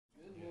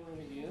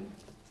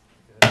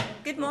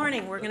Good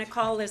morning. We're going to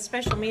call this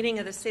special meeting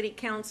of the City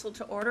Council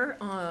to order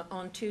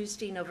on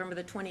Tuesday, November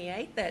the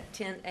 28th at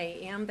 10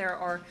 a.m. There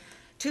are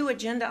two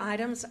agenda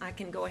items. I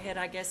can go ahead,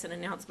 I guess, and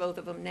announce both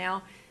of them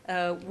now.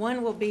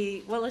 One will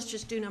be, well, let's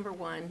just do number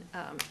one,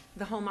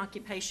 the home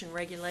occupation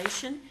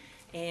regulation.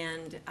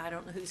 And I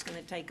don't know who's going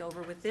to take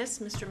over with this.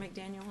 Mr.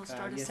 McDaniel will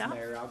start us out. Yes,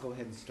 Mayor, I'll go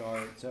ahead and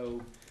start.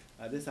 So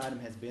this item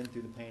has been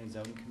through the Planning and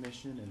Zoning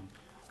Commission,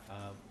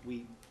 and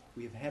we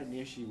have had an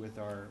issue with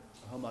our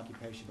home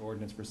occupation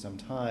ordinance for some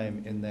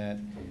time in that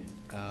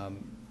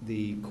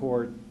the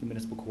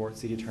municipal court,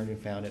 city attorney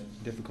found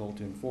it difficult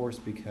to enforce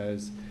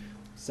because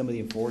some of the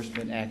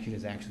enforcement action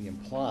is actually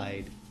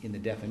implied in the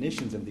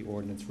definitions of the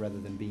ordinance rather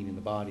than being in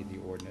the body of the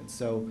ordinance.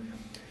 So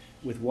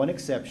with one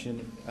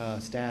exception,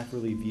 staff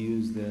really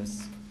views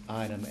this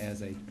item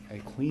as a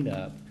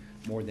cleanup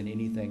more than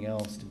anything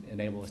else to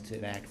enable us to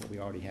enact what we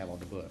already have on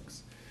the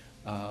books,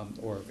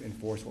 or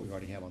enforce what we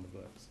already have on the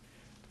books.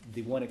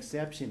 The one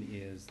exception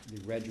is the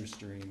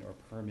registering or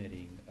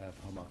permitting of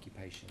home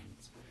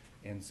occupations.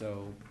 And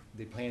so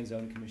the Planning and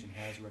Zoning Commission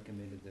has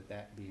recommended that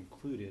that be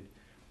included.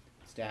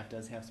 Staff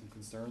does have some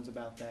concerns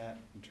about that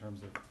in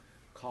terms of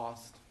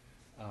cost,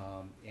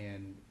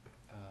 and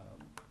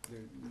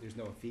there's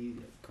no fee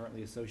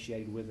currently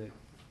associated with it,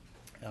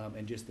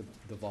 and just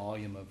the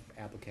volume of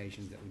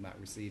applications that we might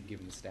receive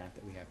given the staff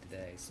that we have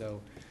today. So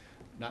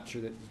not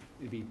sure that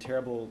it'd be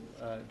terribly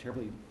a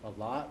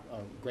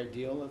great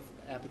deal of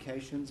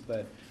applications,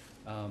 but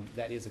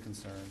that is a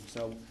concern.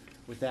 So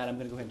with that, I'm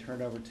going to go ahead and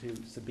turn it over to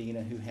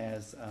Sabina, who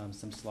has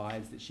some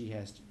slides that she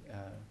has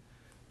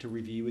to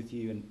review with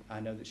you, and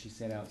I know that she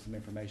sent out some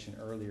information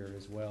earlier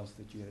as well so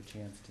that you had a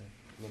chance to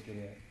look at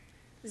it.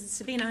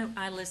 Sabina,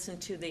 I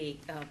listened to the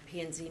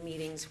P&Z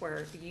meetings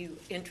where you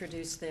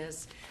introduced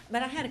this,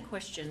 but I had a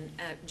question,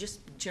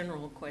 just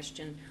general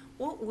question.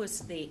 What was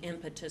the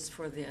impetus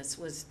for this?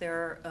 Was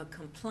there a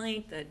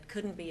complaint that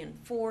couldn't be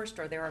enforced,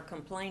 or there are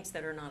complaints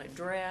that are not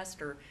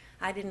addressed, or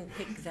I didn't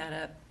pick that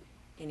up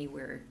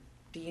anywhere?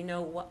 Do you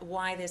know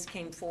why this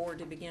came forward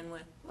to begin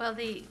with? Well,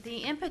 the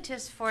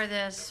impetus for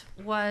this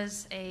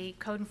was a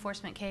code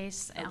enforcement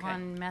case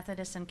on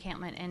Methodist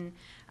encampment, and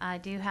I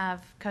do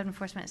have code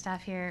enforcement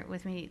staff here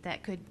with me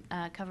that could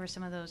cover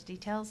some of those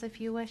details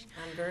if you wish.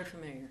 I'm very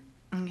familiar.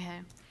 Okay.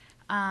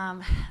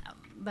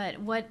 But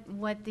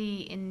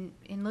in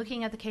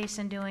looking at the case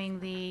and doing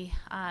the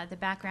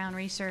background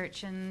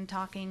research and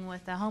talking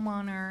with the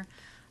homeowner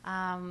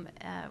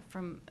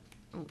from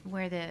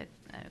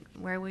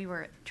where we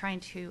were trying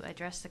to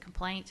address the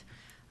complaint,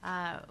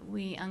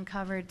 we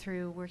uncovered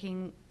through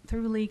working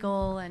through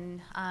legal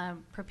and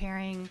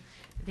preparing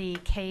the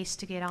case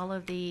to get all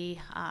of the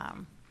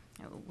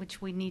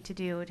which we need to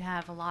do to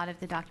have a lot of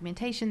the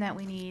documentation that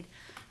we need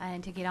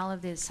and to get all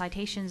of the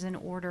citations in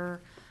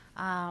order.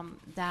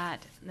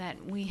 That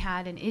we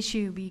had an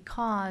issue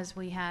because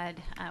we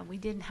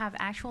didn't have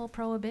actual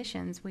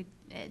prohibitions.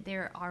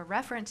 There are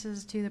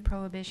references to the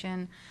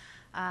prohibition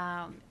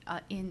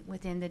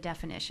within the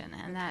definition,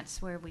 and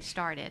that's where we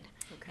started.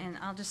 Okay. And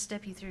I'll just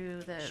step you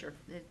through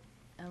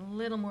a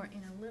little more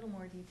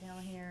detail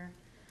here.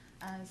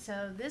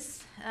 So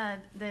this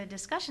the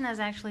discussion has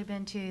actually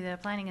been to the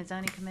Planning and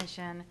Zoning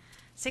Commission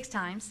 6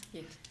 times.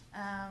 Yes.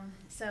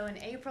 So in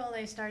April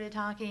they started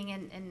talking,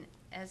 and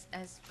as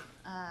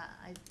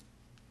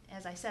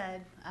I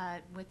said,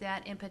 with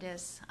that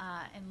impetus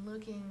and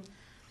looking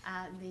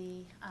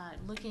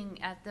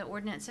at the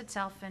ordinance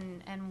itself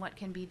and what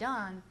can be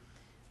done,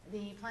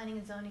 the Planning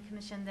and Zoning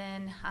Commission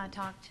then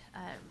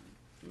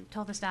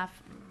told the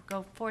staff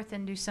go forth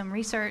and do some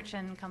research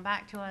and come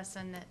back to us,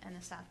 and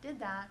the staff did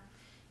that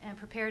and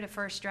prepared a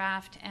first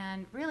draft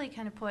and really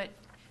kind of put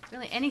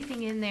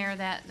anything in there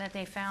that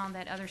they found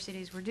that other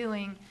cities were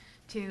doing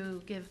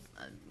to give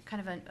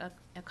kind of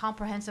a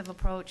comprehensive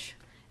approach,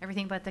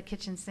 everything but the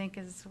kitchen sink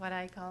is what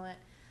I call it.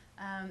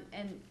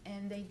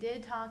 And they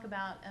did talk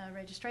about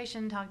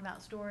registration, talk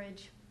about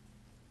storage,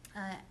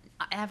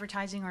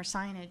 advertising or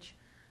signage,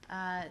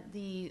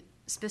 the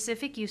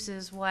specific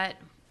uses, what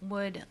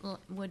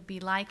would be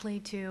likely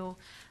to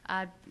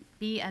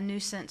be a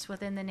nuisance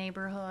within the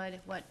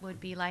neighborhood, what would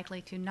be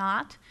likely to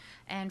not,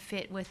 and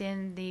fit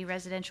within the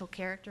residential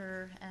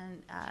character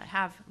and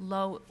have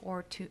low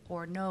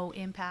or no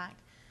impact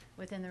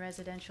within the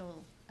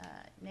residential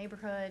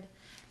neighborhood,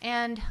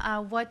 and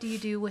what do you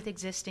do with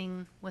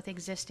existing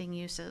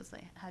uses?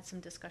 They had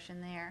some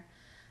discussion there.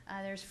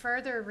 There's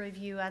further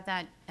review at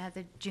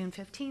the June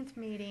 15th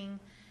meeting,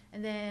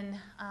 and then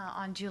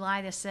on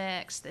July the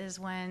 6th is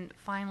when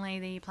finally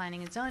the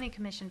Planning and Zoning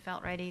Commission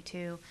felt ready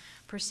to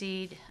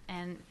proceed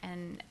and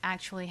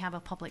actually have a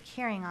public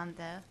hearing on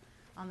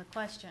the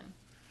question.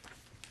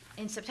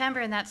 In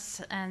September,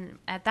 and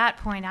at that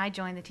point I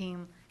joined the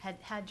team,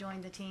 had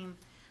joined the team.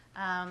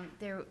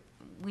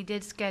 We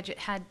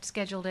had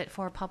scheduled it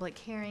for a public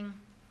hearing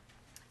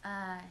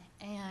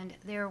And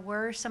there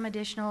were some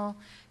additional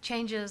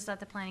changes that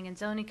the Planning and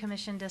Zoning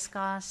Commission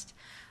discussed.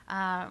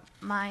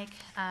 Mike,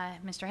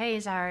 Mr.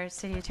 Hayes, our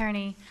city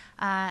attorney,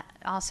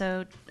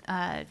 also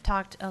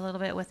talked a little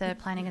bit with the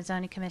Planning and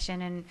Zoning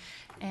Commission,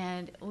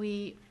 and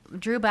we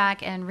drew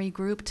back and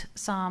regrouped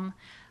some.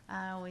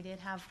 We did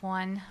have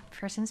one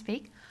person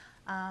speak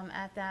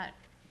at that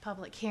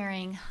public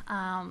hearing,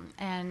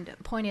 and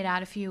pointed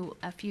out a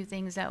few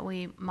things that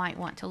we might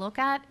want to look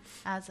at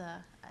as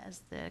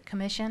the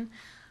commission.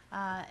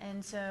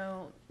 And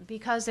so,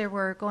 because there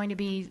were going to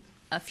be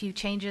a few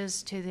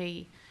changes to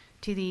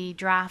the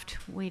draft,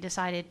 we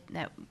decided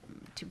that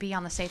to be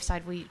on the safe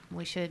side, we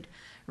should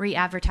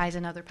re-advertise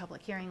another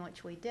public hearing,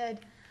 which we did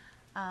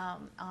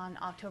on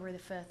October the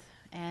 5th.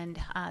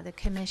 And the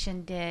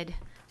commission did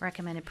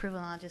recommend approval.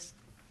 And I'll just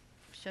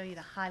show you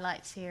the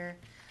highlights here.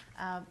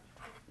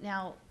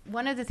 Now,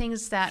 one of the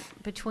things that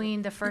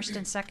between the first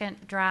and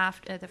second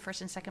draft, the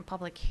first and second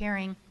public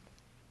hearing,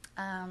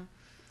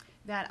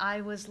 that I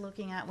was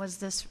looking at was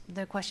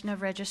the question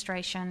of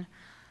registration.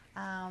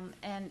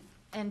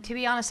 And to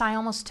be honest, I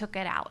almost took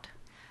it out.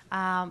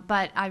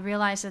 But I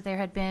realized that there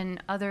had been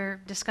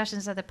other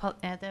discussions at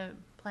the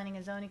Planning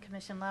and Zoning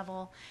Commission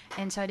level,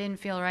 and so I didn't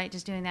feel right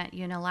just doing that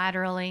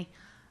unilaterally.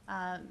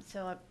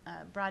 So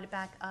I brought it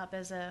back up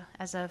as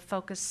a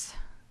focus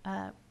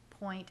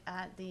point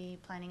at the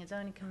Planning and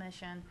Zoning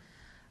Commission.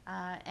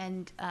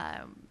 And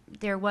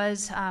there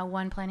was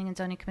one Planning and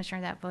Zoning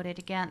Commissioner that voted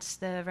against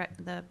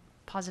the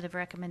positive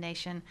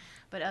recommendation,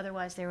 but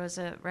otherwise there was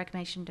a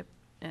recommendation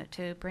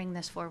to bring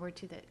this forward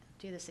to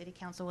the City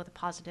Council with a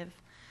positive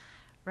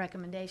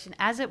recommendation,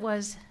 as it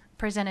was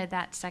presented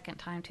that second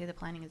time to the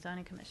Planning and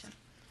Zoning Commission.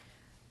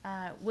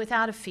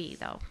 Without a fee,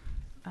 though.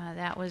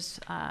 That was,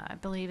 I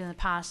believe in the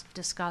past,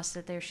 discussed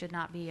that there should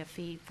not be a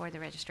fee for the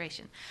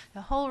registration.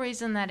 The whole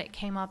reason that it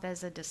came up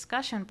as a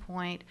discussion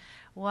point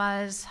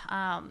was,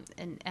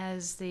 and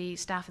as the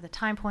staff at the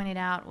time pointed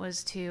out,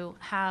 was to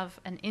have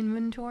an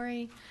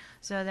inventory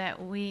so that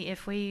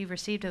if we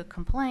received a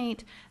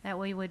complaint, that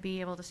we would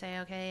be able to say,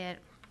 okay,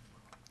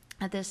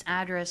 at this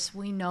address,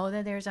 we know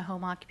that there's a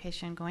home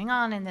occupation going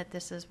on, and that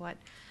this is what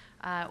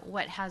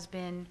has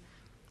been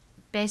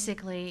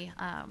basically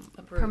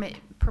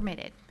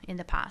permitted in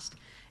the past.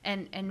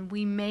 And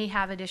we may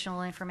have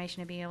additional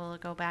information to be able to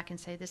go back and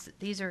say,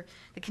 these are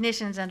the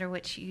conditions under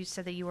which you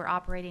said that you were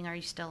operating. Are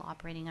you still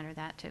operating under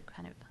that, to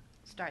kind of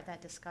start that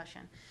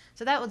discussion?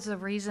 So that was the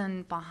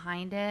reason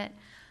behind it.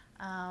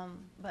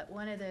 But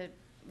one of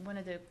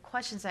the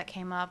questions that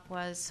came up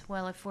was,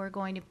 well, if we're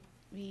going to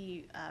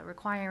be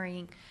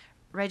requiring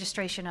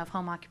registration of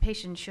home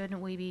occupation,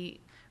 shouldn't we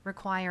be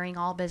requiring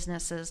all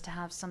businesses to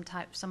have some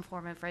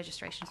form of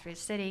registration through the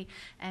city,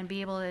 and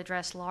be able to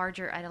address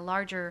at a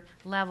larger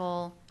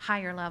level,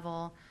 higher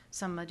level,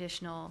 some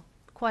additional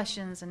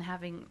questions, and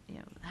having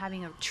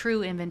a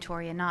true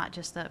inventory and not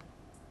just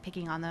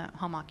picking on the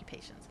home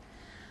occupations.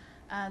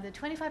 The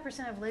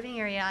 25% of living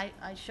area,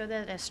 I show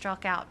that as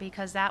struck out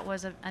because that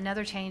was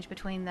another change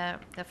between the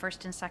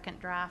first and second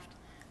draft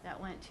that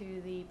went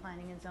to the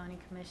Planning and Zoning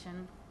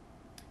Commission.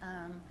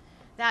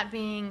 That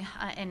being,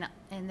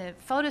 and the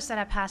photos that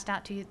I passed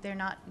out to you,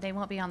 they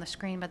won't be on the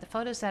screen, but the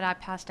photos that I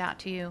passed out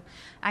to you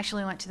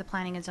actually went to the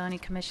Planning and Zoning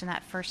Commission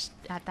at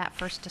that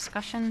first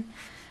discussion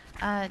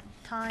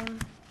time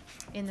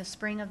in the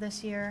spring of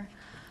this year.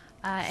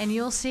 And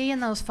you'll see in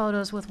those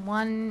photos, with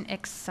one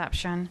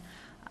exception,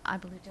 I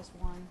believe just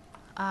one,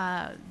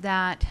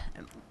 that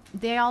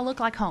they all look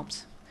like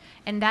homes.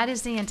 And that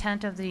is the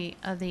intent of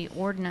the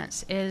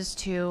ordinance, is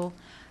to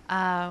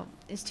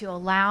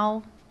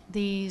allow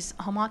these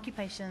home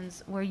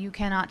occupations where you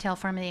cannot tell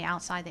from the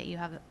outside that you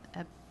have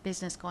a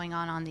business going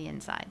on the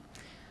inside.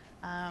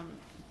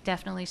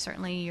 Definitely,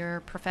 certainly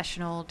your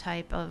professional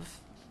type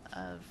of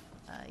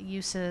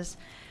uses.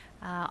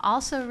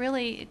 Also,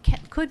 really,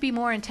 could be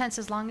more intense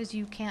as long as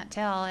you can't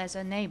tell as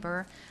a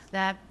neighbor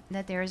that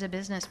there is a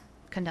business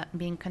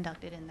being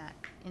conducted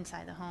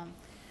inside the home.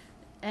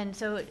 And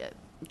so,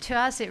 to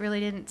us, it really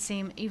didn't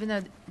seem, even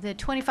though the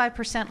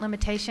 25%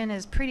 limitation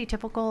is pretty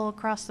typical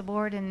across the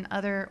board in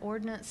other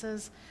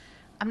ordinances,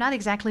 I'm not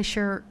exactly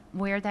sure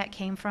where that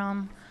came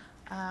from,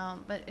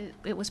 but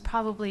it was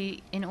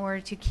probably in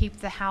order to keep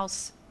the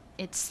house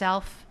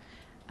itself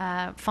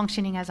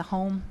functioning as a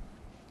home,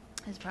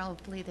 is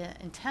probably the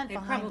intent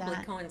behind that. It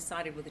probably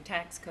coincided with the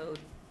tax code.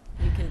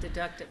 You can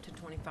deduct up to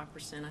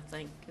 25%, I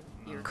think.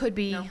 Could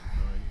be. No, you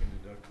can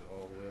deduct it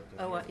all the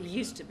way up to 100%. It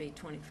used to be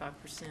 25%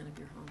 of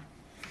your home.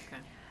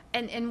 Okay.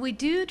 And we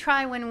do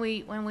try, when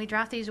we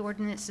draft these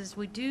ordinances,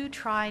 we do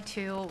try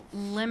to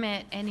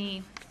limit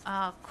any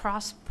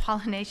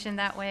cross-pollination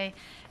that way.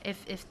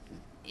 If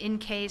in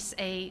case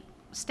a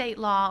state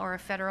law or a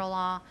federal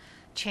law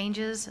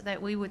changes,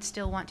 that we would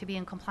still want to be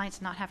in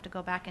compliance, not have to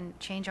go back and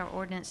change our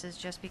ordinances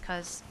just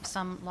because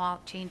some law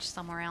changed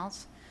somewhere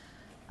else.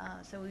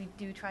 So we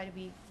do try to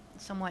be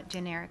somewhat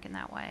generic in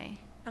that way.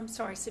 I'm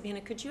sorry,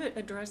 Sabina, could you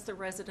address the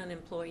resident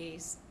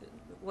employees?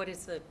 What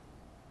is the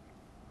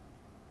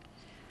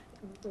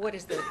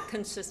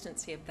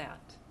consistency of that?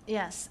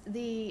 Yes,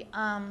 the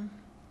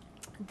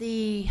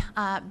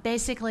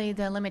Basically,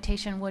 the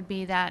limitation would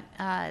be that,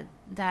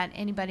 that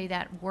anybody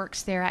that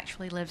works there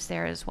actually lives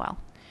there as well.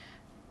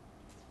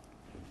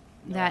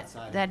 No That,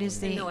 outside that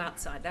is And the, no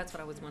outside, that's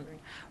what I was wondering.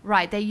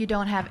 right, that you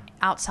don't have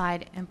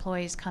outside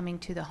employees coming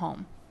to the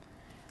home.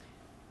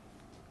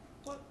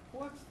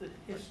 What's the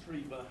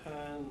history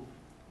behind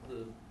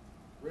the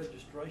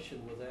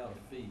registration without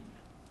a fee?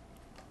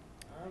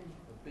 I'm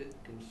a bit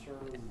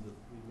concerned that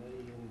we may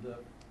end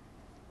up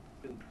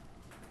in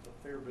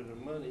a fair bit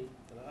of money.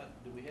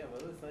 Do we have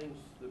other things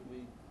that we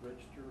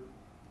register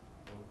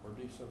or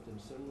do something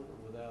similar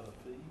without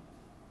a fee?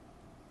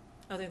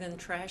 Other than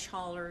trash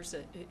haulers,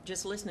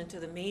 just listening to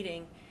the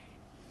meeting,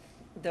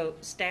 the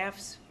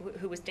staffs,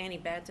 who was Danny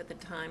Batts at the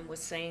time, was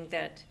saying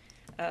that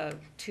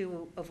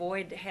to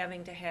avoid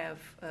having to have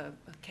a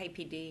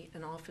KPD,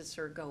 an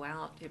officer, go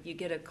out, if you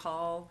get a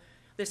call,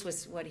 this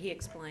was what he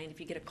explained, if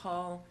you get a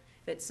call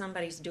that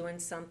somebody's doing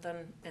something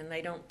and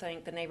they don't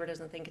think, the neighbor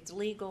doesn't think it's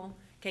legal,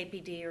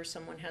 KPD or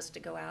someone has to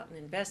go out and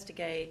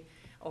investigate,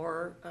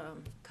 or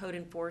code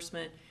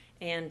enforcement.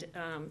 And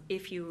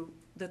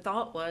the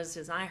thought was,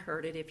 as I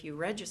heard it, if you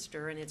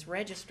register and it's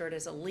registered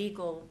as a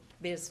legal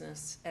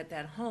business at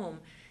that home,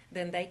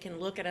 then they can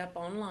look it up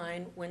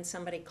online. When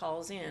somebody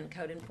calls in,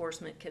 code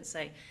enforcement could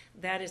say,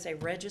 that is a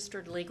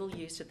registered legal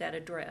use at that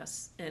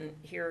address, and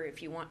here,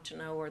 if you want to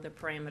know, are the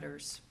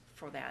parameters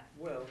for that.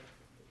 Well,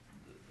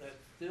 that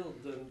still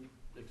doesn't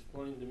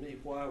explain to me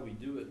why we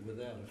do it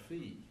without a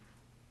fee.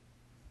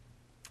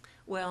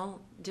 Well,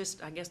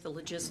 just, I guess, the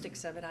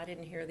logistics of it, I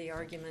didn't hear the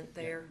argument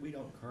there. We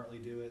don't currently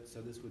do it, so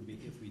this would be,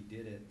 if we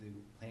did it, the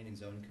Planning and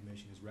Zoning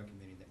Commission is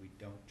recommending that we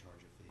don't charge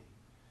a fee.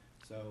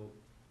 So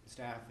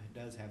staff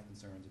does have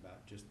concerns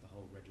about just the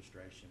whole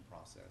registration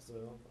process.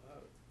 Well,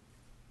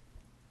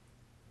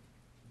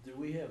 do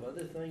we have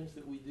other things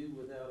that we do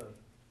without a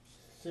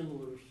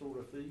similar sort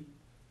of fee?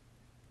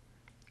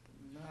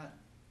 Not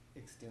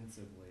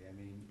extensively. I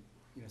mean,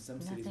 you know,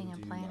 some cities Nothing will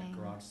in do planning. like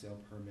garage sale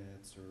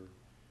permits or,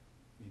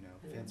 you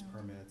know, fence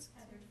permits.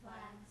 Feathered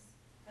flags.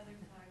 Feathered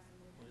flags.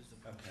 What is the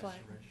Okay. process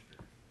Flag. to register?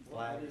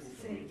 Flags.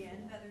 Say it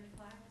again, feathered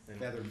flags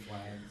Feathered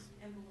flags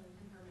and balloon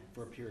permits.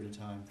 for a period of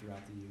time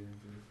throughout the year.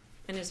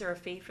 And is there a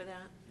fee for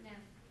that? No.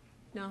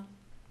 No?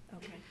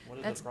 Okay. What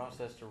is That's- the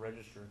process to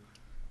register?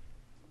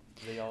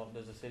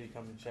 Does the city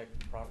come and check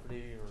the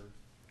property, or?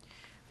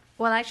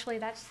 Well, actually,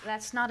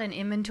 that's not an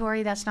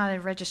inventory, that's not a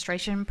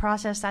registration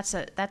process, that's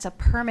a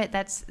permit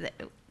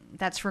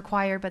that's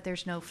required, but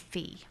there's no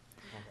fee.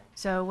 Okay.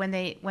 So when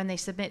they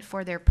submit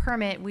for their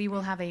permit, we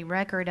will have a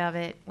record of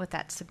it with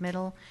that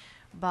submittal,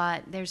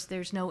 but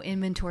there's no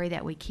inventory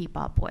that we keep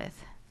up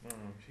with. No,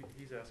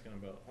 he's asking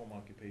about home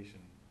occupation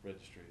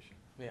registration.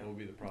 Yeah. What would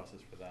be the process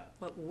for that?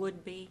 What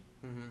would be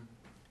Mm-hmm.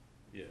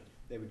 Yeah,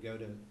 They would go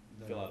to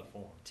the fill out a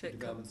form. to,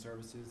 Development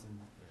Services and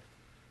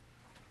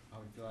I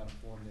would fill out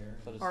a form there.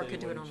 So the Or city could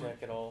do it wouldn't online.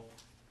 check it all?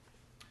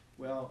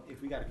 Well,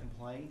 if we got a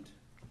complaint,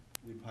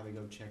 we'd probably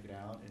go check it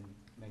out and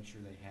make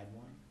sure they had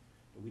one.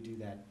 But we do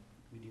that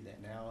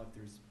now if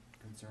there's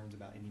concerns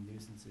about any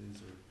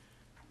nuisances or,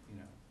 you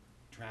know,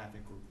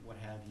 traffic or what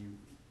have you,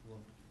 we'll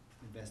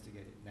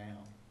investigate it now.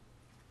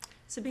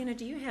 Sabina,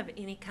 do you have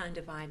any kind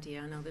of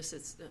idea, I know this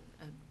is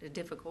a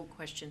difficult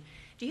question,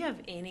 do you have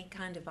any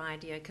kind of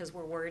idea, because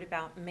we're worried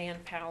about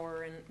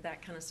manpower and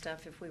that kind of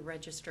stuff if we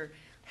register,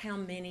 how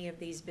many of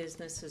these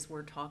businesses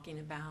we're talking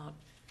about?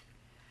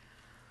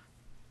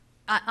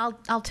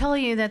 I'll tell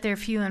you that they're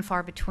few and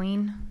far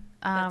between.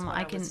 That's what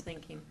I was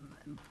thinking.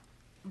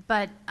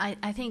 But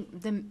I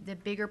think the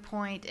bigger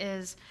point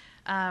is,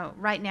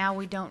 right now,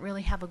 we don't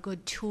really have a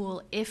good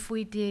tool. If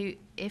we did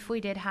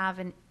have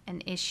an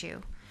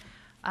issue,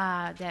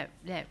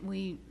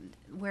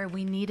 where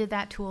we needed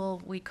that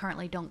tool, we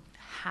currently don't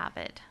have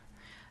it.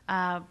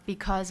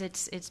 Because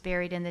it's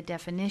buried in the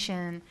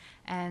definition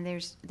and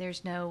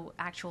there's no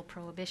actual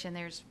prohibition.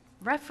 There's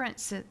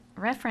reference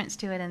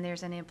to it, and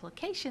there's an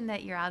implication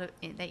that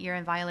you're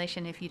in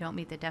violation if you don't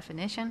meet the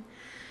definition.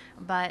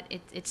 But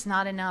it's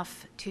not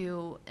enough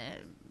to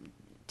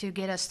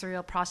get us through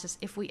a process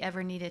if we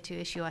ever needed to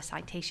issue a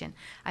citation.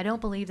 I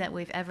don't believe that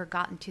we've ever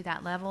gotten to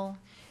that level.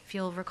 If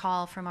you'll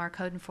recall from our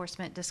code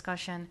enforcement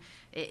discussion,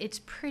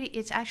 it's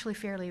actually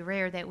fairly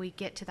rare that we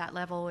get to that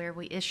level where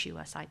we issue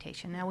a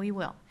citation. Now we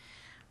will,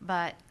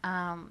 but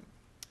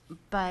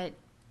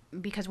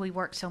because we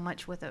work so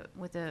much with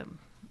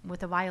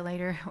a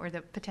violator or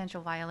the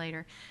potential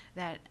violator,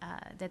 that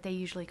they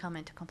usually come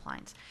into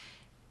compliance.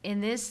 In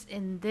this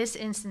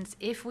instance,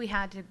 if we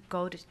had to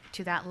go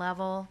to that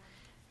level,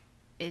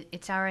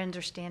 it's our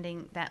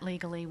understanding that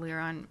legally we're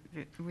on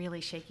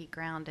really shaky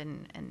ground,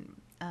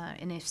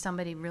 and if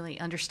somebody really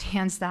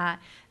understands that,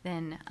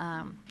 then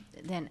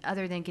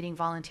other than getting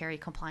voluntary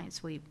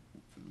compliance, we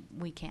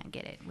can't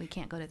get it. We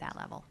can't go to that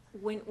level.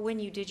 When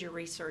you did your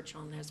research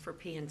on this for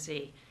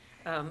P&Z,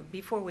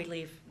 before we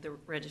leave the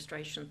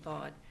registration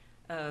thought,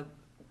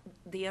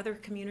 the other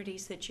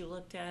communities that you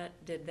looked at,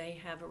 did they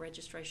have a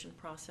registration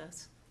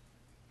process?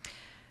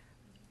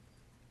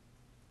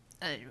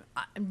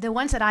 The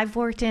ones that I've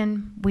worked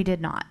in, we did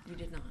not. You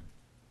did not.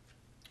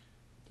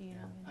 Do you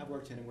know? of any? I've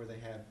worked in them where they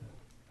have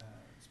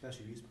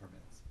special use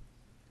permits.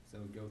 So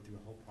go through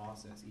a whole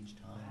process each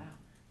time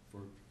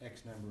for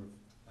X number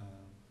of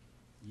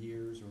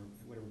years or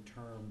whatever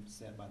term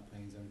set by the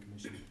Planning and Zoning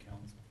Commission and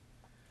Council.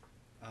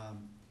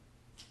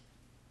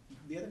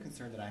 The other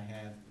concern that I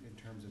have in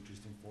terms of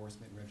just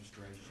enforcement and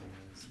registration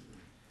is,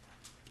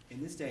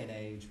 in this day and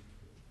age,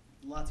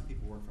 lots of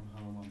people work from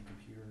home on the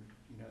computer.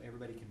 You know,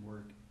 everybody can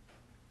work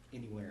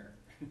anywhere.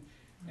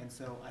 And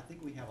so I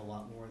think we have a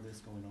lot more of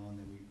this going on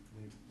than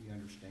we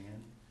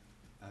understand,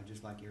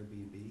 just like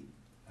Airbnb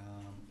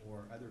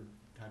or other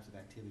types of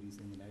activities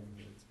in the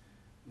neighborhoods.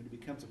 When it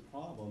becomes a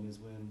problem is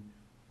when,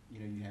 you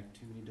know, you have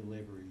too many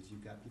deliveries,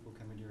 you've got people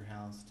coming to your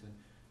house to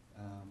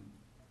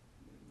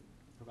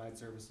provide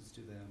services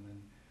to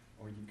them,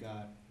 or you've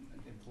got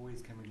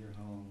employees coming to your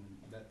home,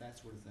 and that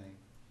sort of thing.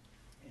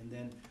 And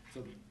then,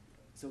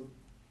 so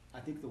I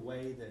think the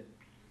way that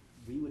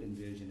we would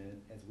envision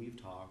it, as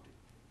we've talked,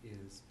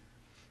 is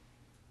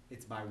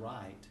it's by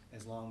right,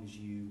 as long as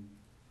you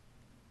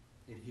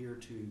adhere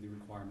to the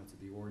requirements of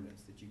the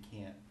ordinance, that you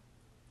can't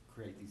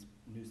create these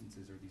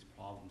nuisances or these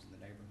problems in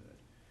the neighborhood.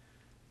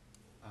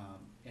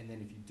 And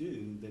then if you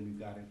do, then we've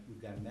got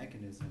a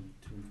mechanism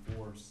to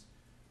enforce,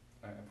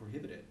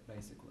 prohibit it,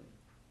 basically.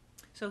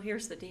 So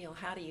here's the deal,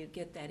 how do you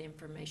get that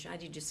information? How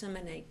do you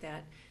disseminate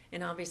that?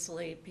 And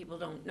obviously, people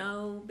don't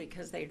know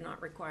because they're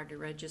not required to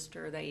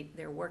register.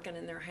 They're working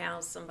in their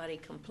house, somebody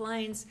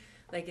complains,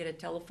 they get a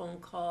telephone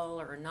call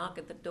or a knock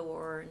at the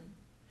door. And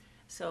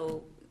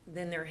so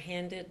then they're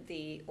handed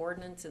the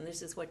ordinance, and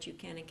this is what you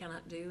can and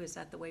cannot do. Is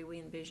that the way we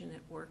envision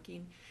it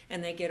working?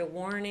 And they get a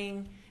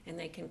warning, and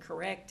they can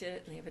correct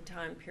it, and they have a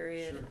time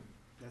period. Sure.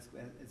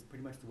 That's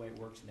pretty much the way it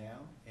works now,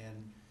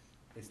 and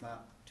it's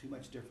not too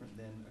much different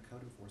than a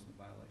code enforcement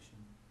violation.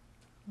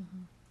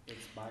 Mhm.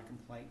 It's by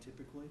complaint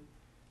typically,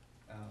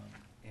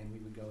 and we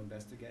would go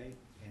investigate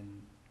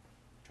and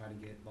try to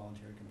get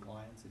voluntary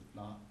compliance. If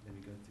not, then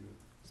we go through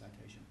a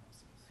citation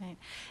process. Right.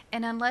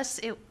 And unless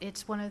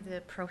it's one of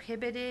the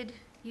prohibited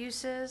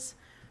uses,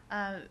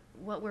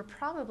 what we're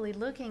probably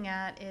looking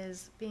at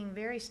is being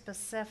very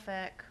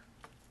specific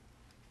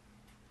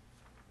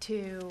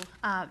to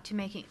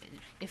making,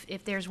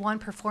 if there's one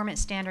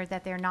performance standard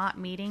that they're not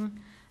meeting,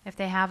 if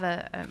they have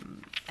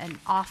an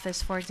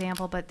office, for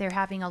example, but they're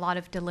having a lot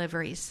of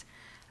deliveries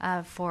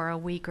for a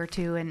week or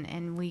two,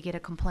 and we get a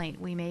complaint,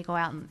 we may go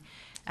out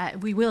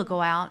and we will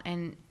go out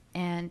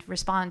and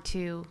respond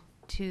to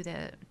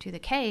the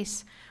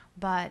case.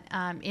 But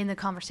in the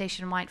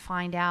conversation, might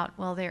find out,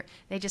 well,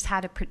 they just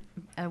had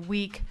a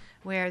week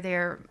where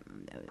they're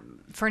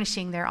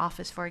furnishing their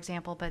office, for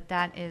example, but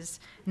that is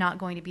not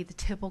going to be the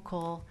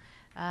typical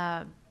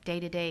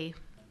day-to-day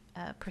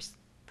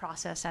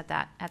process at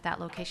that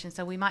location.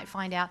 So we might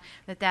find out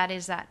that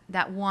is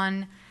that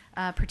one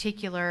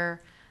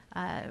particular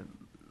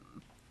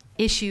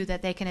issue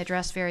that they can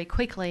address very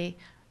quickly,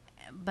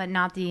 but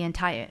not the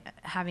entire,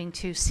 having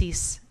to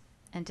cease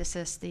and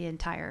desist the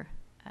entire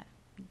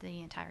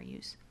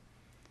use.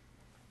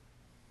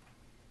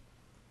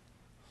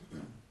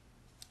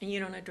 And you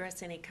don't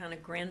address any kind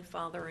of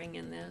grandfathering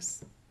in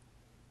this?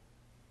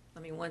 I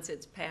mean, once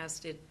it's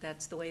passed,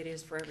 that's the way it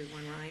is for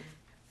everyone, right?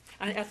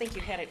 I think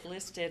you had it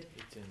listed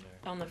It's in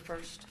there. on the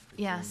first.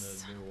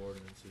 Yes. In the new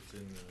ordinance,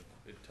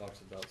 it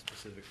talks about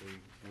specifically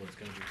what's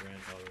gonna be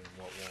grandfathered and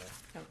what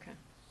won't. Okay.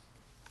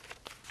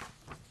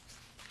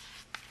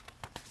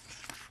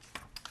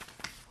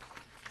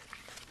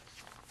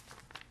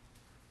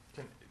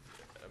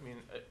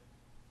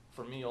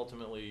 For me,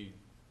 ultimately,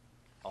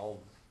 I'll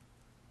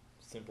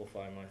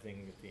simplify my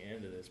thing at the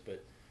end of this,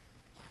 but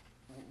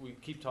we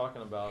keep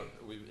talking about,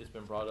 it's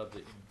been brought up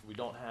that we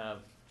don't have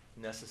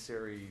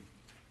necessary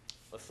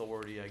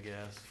authority, I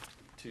guess,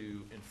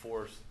 to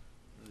enforce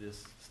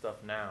this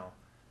stuff now.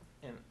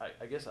 And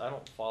I guess I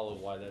don't follow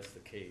why that's the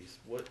case.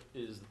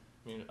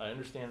 I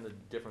understand the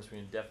difference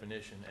between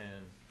definition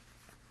and,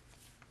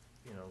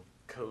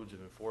 codes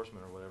of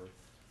enforcement or whatever,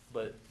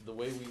 but the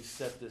way we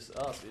set this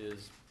up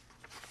is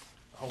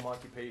home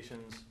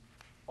occupations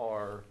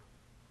are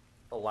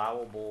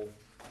allowable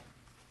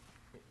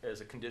as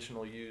a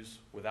conditional use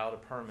without a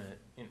permit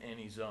in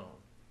any zone.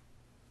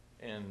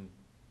 And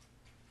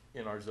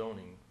in our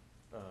zoning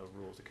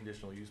rules, the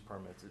conditional use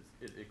permits,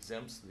 it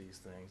exempts these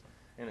things.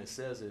 And it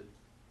says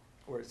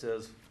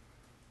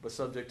but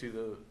subject to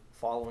the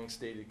following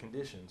stated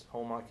conditions,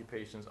 home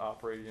occupations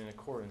operated in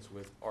accordance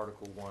with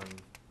Article 1,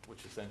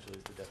 which essentially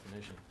is the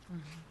definition.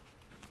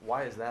 Mm-hmm.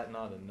 Why is that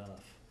not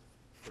enough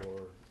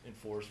for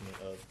enforcement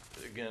of,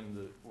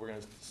 again, we're going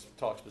to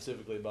talk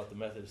specifically about the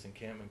Methodist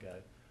encampment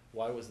guide.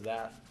 Why was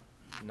that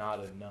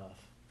not enough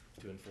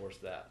to enforce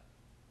that?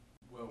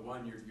 Well,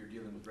 one, you're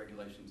dealing with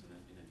regulations in a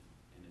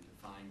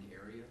defined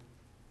area.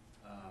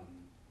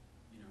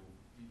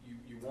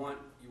 You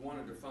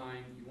want to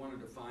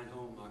define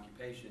home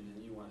occupation,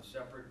 and you want a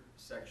separate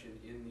section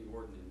in the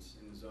ordinance,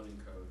 in the zoning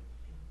code,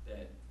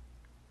 that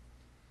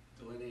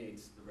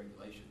delineates the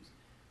regulations.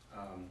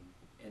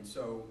 And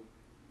so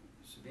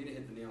Sabina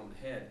hit the nail on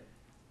the head.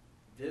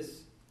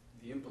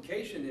 The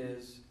implication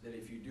is that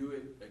if you do it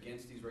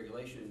against these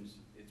regulations,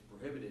 it's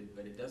prohibited,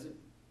 but it doesn't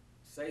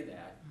say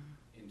that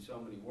in so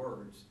many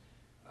words.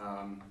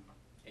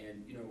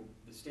 And, you know,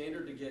 the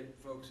standard to get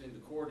folks into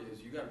court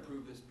is you gotta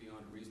prove this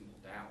beyond a reasonable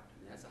doubt,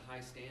 and that's a high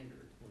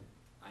standard.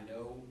 I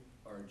know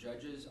our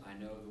judges, I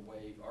know the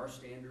way our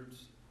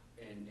standards,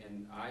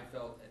 and I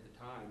felt at the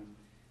time,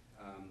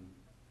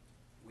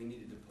 we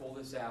needed to pull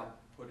this out,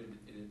 put it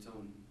in its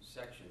own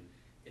section.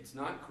 It's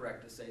not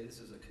correct to say this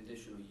is a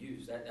conditional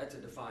use. That's a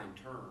defined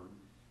term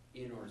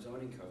in our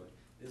zoning code.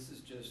 This is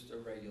just a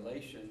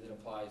regulation that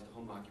applies to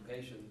home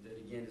occupation that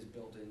again is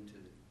built into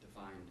the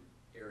defined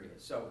area.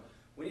 So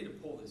we need to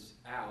pull this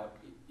out,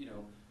 you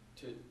know,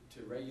 to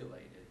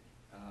regulate it.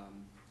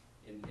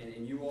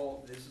 And you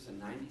all, this is a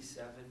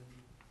 97,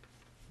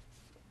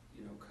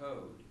 you know,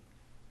 code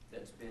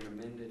that's been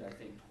amended, I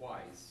think,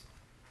 twice.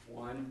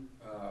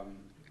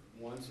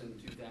 Once in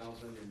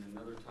 2000 and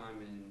another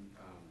time in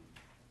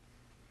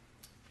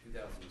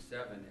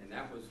 2007, and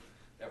that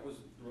was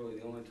really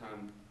the only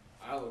time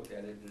I looked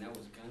at it, and that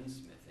was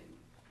gunsmithing,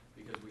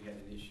 because we had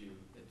an issue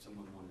that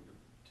someone wanted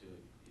to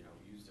you know,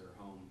 use their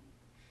home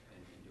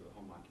and do a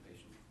home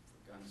occupation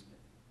for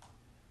gunsmithing.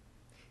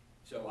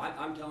 So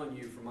I'm telling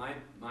you, from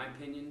my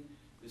opinion,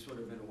 this would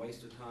have been a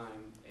waste of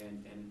time,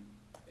 and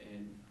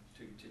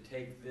to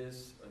take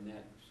this and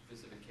that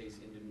specific case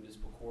into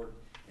municipal court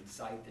and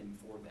cite them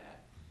for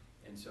that.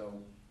 And so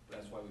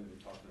that's why we've been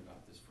talking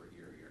about this for a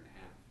year and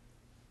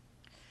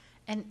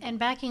a half. And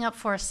backing up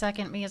for a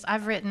second, because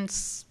I've written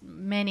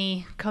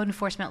many code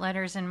enforcement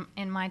letters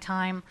in my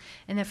time,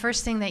 and the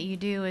first thing that you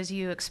do is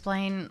you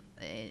explain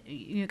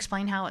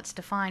how it's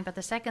defined, but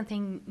the second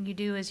thing you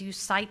do is you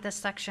cite the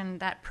section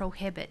that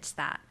prohibits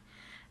that.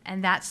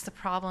 And that's the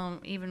problem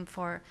even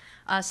for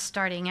us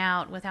starting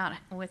out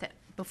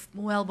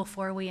well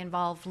before we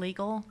involve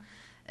legal,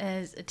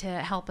 is to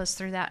help us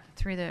through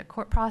the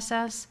court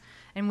process.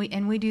 And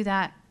we do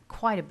that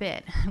quite a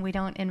bit. We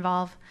don't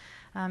involve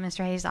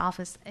Mr. Hayes'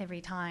 office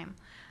every time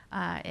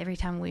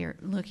we're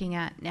looking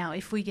at. Now,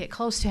 if we get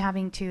close to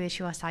having to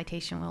issue a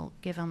citation, we'll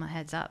give them a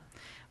heads up.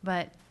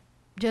 But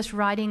just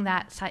writing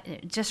that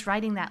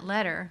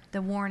letter,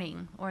 the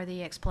warning or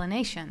the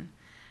explanation.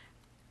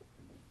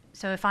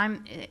 So if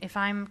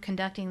I'm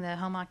conducting the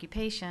home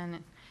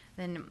occupation,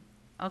 then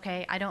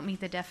okay, I don't meet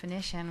the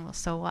definition. Well,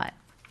 so what?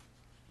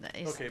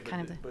 Okay, but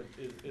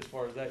as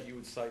far as that, you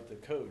would cite the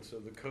code. So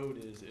the code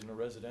is, in a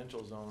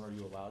residential zone, are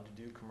you allowed to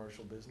do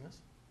commercial business?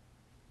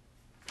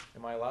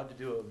 Am I allowed to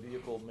do a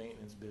vehicle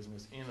maintenance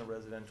business in a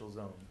residential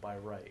zone by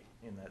right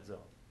in that zone?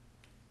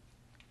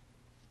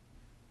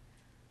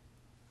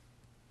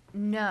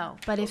 No,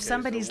 but if Okay, so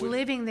somebody's would-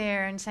 living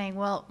there and saying,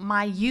 well,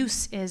 my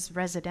use is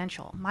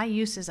residential, my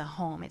use is a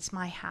home, it's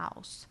my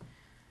house.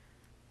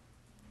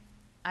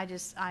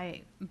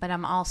 But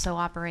I'm also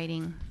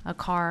operating a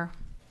car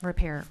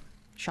repair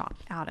shop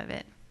out of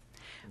it.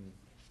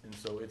 And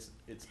so it's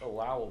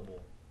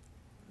allowable,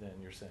 then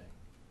you're saying?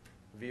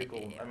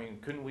 Vehicle, I mean,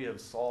 couldn't we have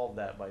solved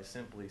that by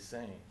simply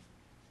saying,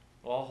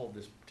 well, I'll hold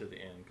this to the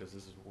end because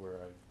this is where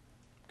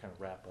I kind of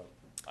wrap up.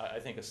 I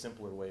think a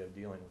simpler way of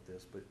dealing with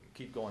this, but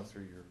keep going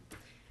through your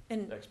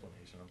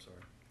explanation, I'm sorry.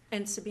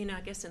 And Sabina,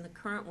 I guess in the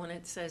current one,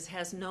 it says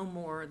has no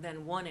more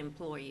than one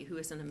employee who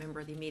isn't a member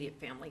of the immediate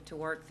family to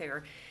work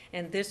there.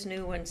 And this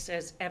new one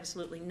says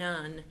absolutely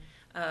none.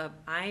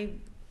 I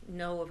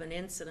know of an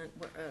incident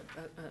where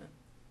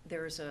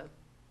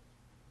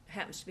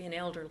happens to be an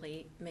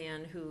elderly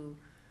man who,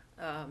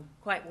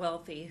 quite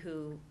wealthy,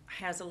 who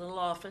has a little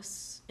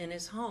office in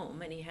his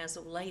home, and he has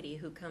a lady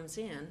who comes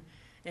in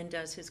and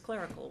does his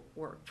clerical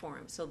work for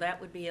him. So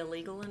that would be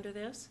illegal under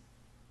this?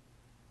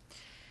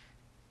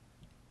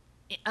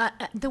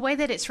 The way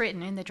that it's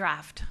written in the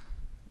draft,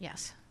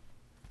 yes.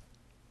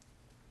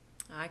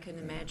 I can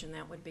imagine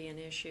that would be an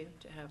issue,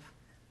 to have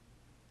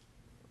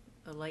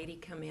a lady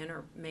come in,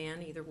 or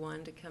man, either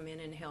one, to come in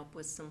and help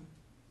with some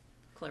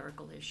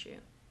clerical issue.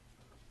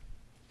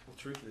 Well,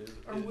 truth is,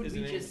 Or would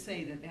isn't we it- just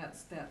say that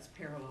that's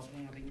parallel to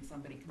having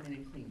somebody come in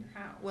and clean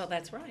your house? Well,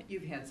 that's right.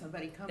 You've had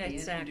somebody come in and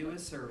Exactly. do a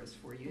service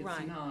for you.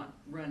 Right. It's not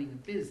running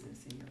a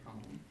business in your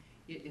home.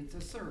 It's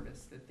a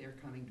service that they're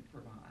coming to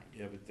provide.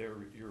 Yeah, but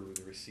you're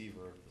the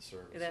receiver of the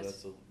service.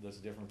 That's- That's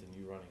different than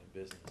you running a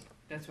business.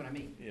 That's what I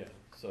mean. Yeah,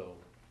 so,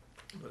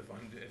 but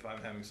if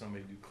I'm having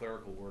somebody do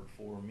clerical work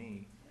for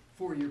me,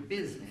 For your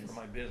business. for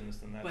my business,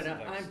 then that's. But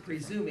that's I'm different.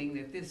 presuming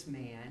that this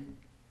man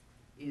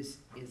is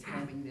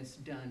having this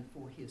done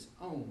for his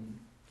own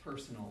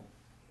personal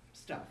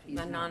stuff. He's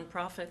A not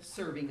nonprofit,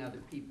 serving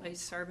other people.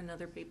 he's serving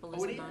other people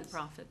as Oh, a it is?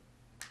 nonprofit.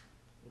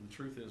 Well, the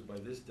truth is, by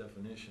this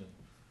definition,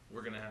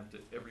 we're gonna have to,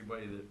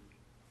 everybody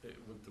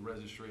with the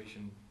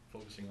registration,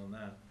 focusing on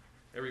that,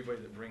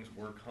 everybody that brings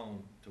work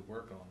home to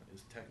work on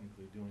is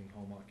technically doing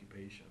home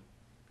occupation,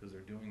 because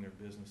they're doing their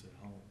business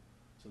at home.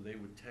 So they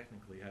would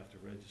technically have to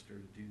register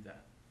to do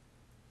that.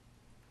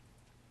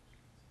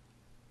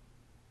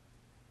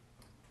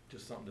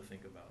 Just something to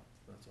think about,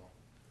 that's all.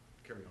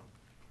 Carry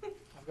on.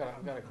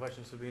 I've got a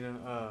question,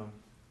 Sabina.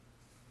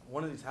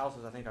 One of these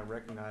houses, I think I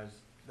recognize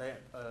the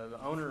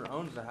owner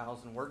owns the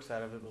house and works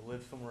out of it but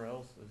lives somewhere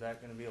else, is that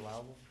gonna be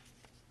allowable?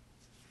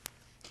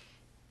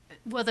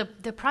 Well,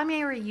 the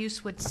primary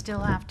use would still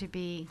have to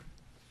be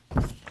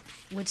a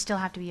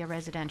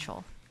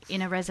residential,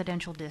 in a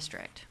residential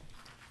district.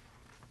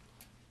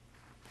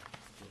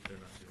 So if they're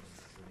not doing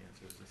that, then the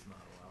answer is it's not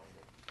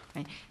allowable.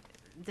 Right?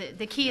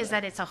 The key is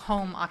that it's a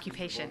home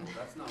occupation. Well,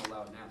 that's not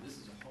allowed now. This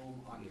is a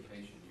home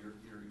occupation. You're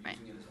Right.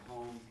 using it as a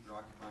home, you're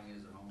occupying it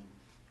as a home,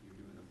 you're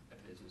doing a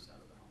business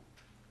out of the home.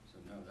 So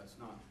no, that's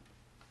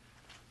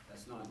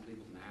not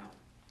legal now.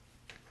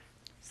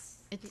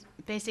 It's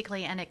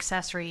basically an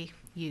accessory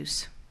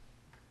use.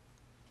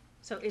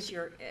 So is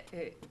your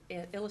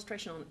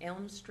illustration on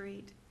Elm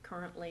Street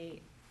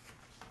currently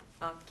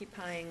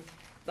occupying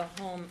the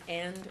home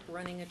and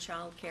running a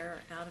child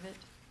care out of it?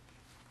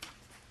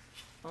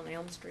 On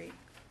Elm Street?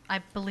 I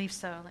believe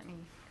so. Let me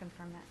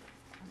confirm that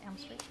on Elm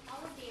Street.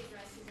 All of the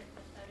addresses of the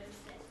photos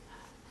that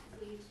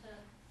we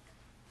took,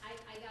 I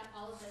got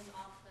all of those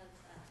off of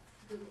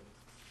Google.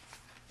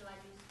 So I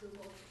used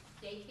Google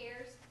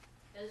daycares.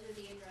 Those are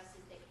the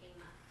addresses that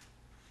came up.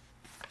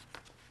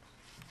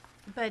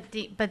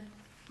 But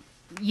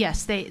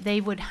yes,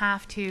 they would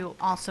have to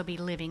also be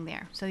living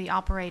there. So the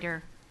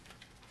operator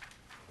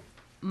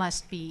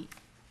must be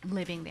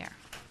living there.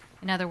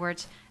 In other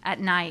words, at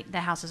night,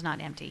 the house is not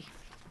empty.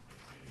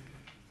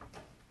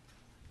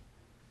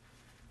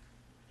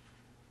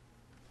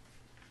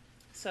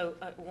 So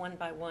one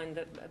by one,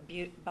 the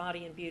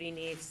body and beauty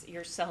needs,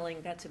 you're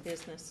selling, that's a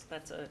business,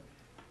 that's a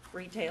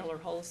retail or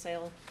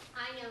wholesale?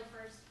 I know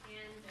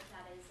firsthand that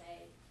is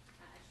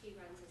she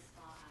runs a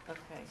spa.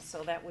 Okay,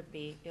 so that would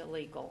be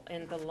illegal.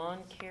 And the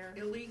lawn care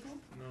Illegal?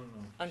 No.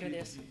 under She-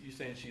 this? You're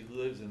saying she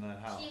lives in that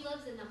house? She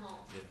lives in the home.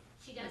 Yeah.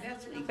 She does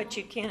That's live in the home. But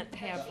you can't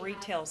have But she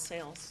retail has-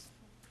 sales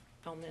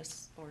on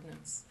this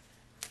ordinance.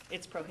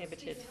 It's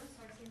prohibited. Excuse me, I'm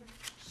sorry, Sandra.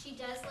 She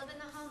does live in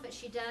the home, but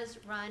she does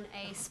run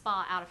a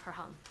spa out of her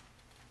home.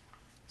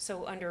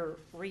 So under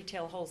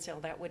retail wholesale,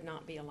 that would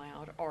not be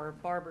allowed, or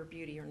barber,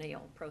 beauty, or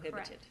nail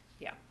prohibited?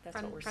 Yeah,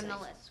 that's what we're saying. From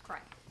the list,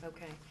 correct.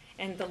 Okay,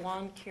 and the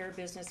lawn care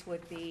business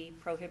would be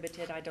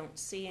prohibited? I don't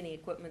see any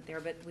equipment there,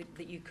 but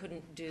that you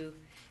couldn't do,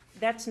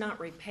 that's not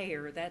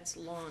repair, that's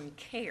lawn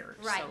care.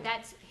 Right, so-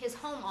 that's, his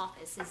home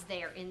office is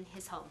there in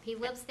his home. He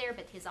lives there,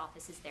 but his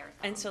office is there at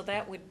the home. And so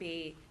that would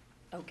be,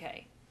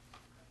 okay,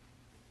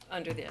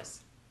 under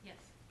this? Yes.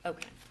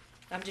 Okay.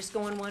 I'm just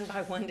going one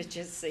by one to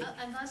just see.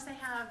 Unless they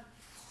have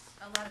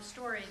a lot of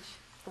storage.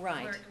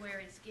 Right. Where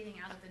it's getting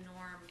out of the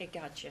norm. It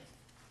got you.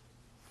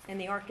 And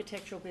the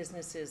architectural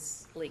business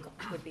is legal,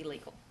 would be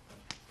legal.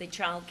 The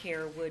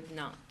childcare would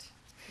not.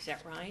 Is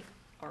that right?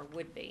 Or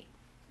would be?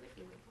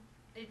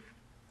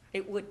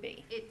 It would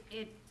be.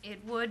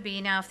 It would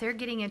be. Now, if they're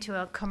getting into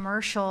a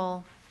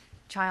commercial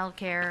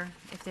childcare,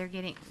 if they're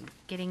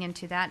getting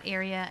into that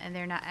area and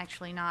they're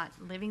not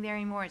living there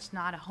anymore, it's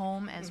not a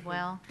home as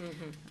well.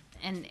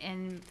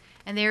 Mhm.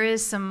 And there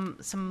is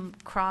some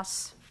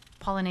cross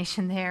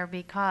pollination there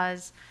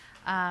because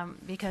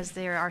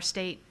there are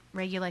state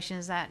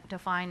regulations that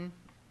define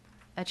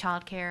a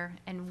child care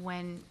and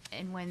when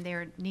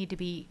there need to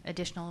be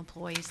additional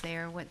employees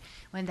there,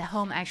 when the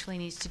home actually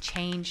needs to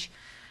change,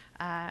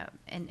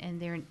 and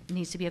there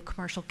needs to be a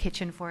commercial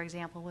kitchen, for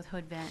example, with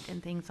hood vent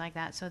and things like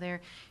that. So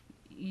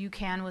you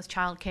can, with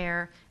child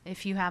care,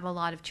 if you have a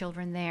lot of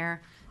children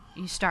there,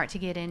 you start to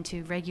get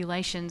into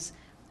regulations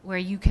where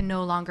you can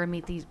no longer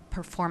meet these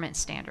performance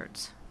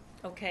standards.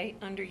 Okay,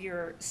 under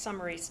your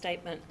summary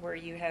statement where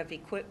you have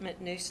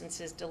equipment,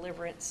 nuisances,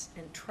 deliverance,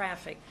 and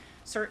traffic,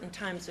 certain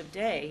times of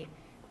day,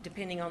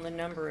 depending on the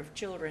number of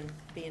children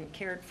being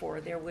cared for,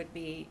 there would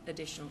be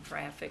additional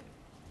traffic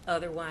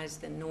otherwise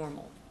than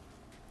normal.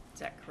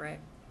 Is that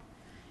correct?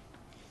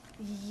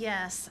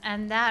 Yes,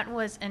 and that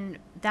was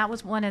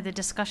one of the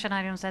discussion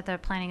items at the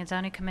Planning and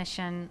Zoning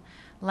Commission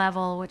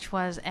level, which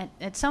was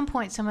at some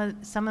point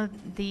some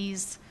of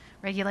these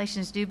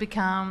regulations do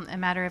become a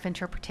matter of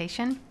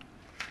interpretation.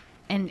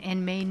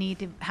 And may need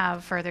to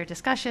have further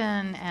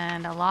discussion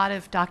and a lot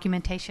of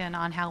documentation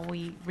on how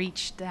we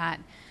reached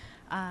that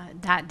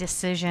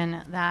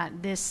decision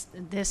that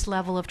this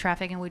level of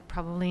traffic, and would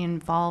probably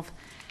involve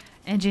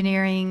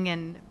engineering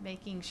and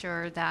making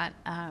sure that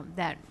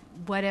that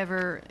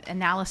whatever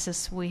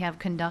analysis we have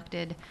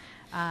conducted,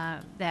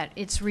 that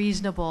it's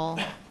reasonable,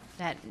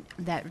 that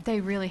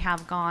they really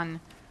have gone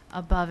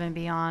above and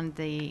beyond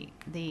the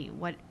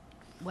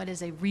what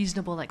is a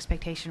reasonable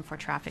expectation for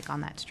traffic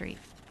on that street.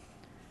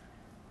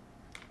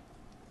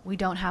 We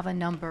don't have a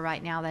number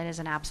right now that is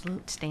an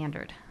absolute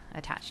standard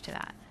attached to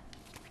that.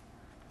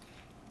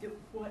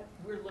 What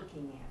we're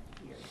looking at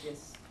here,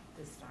 this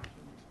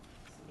document,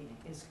 Selena,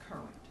 is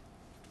current.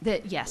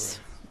 Yes.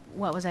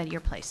 What was at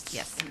your place?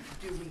 Yes. And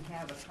do we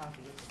have a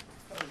copy of the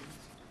proposed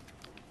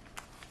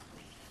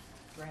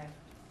draft?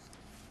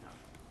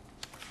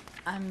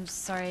 I'm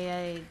sorry,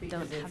 I Because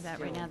don't have it's that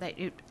right still-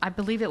 now. I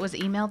believe it was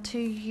emailed to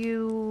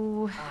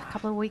you a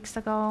couple of weeks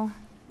ago.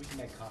 We can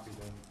make copies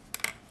of it.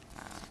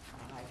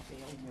 I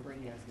failed to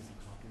bring You it. guys get some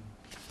copy.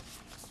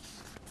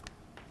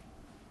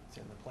 It's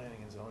in the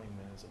planning and zoning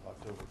minutes of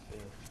October 5th,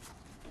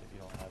 if you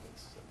don't have it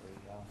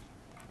separated out.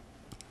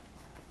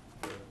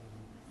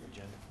 The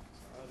agenda.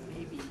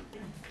 Maybe,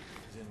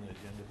 It's in the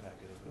agenda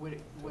packet of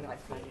would I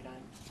October find 5th. it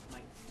on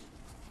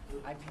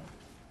my iPad?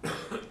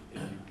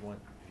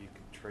 If you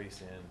could trace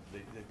in,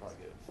 they probably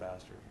get it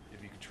faster.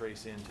 If you could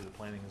trace into the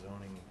planning and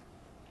zoning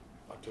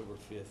October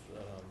 5th,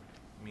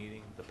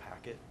 meeting, the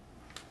packet,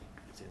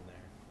 it's in there.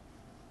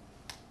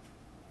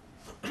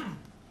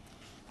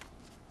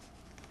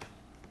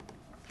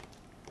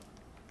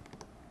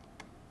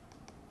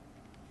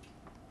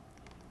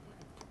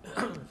 If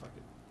I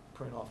could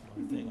print off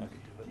my thing, I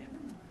could do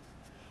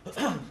it.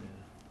 Yeah.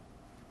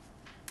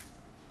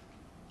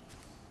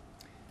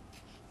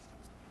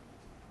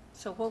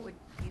 So what would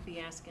you be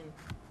asking,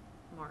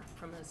 Mark,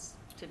 from us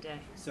today?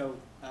 So,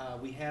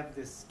 we have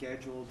this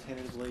scheduled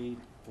tentatively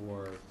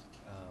for,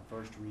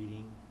 first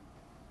reading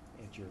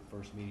at your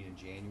first meeting in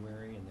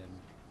January, and then,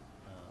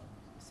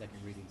 second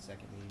reading,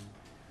 second meeting.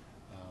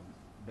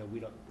 But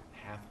we don't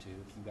have to,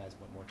 if you guys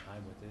want more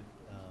time with it.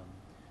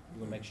 We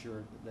wanna make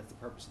sure that's the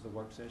purpose of the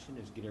work session,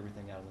 is get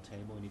everything out on the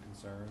table, any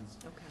concerns.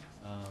 Okay.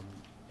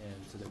 And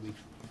so that we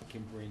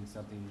can bring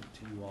something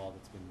to you all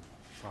that's been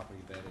properly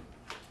vetted.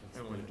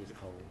 And when, just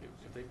cold.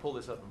 if they pull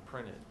this up and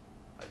print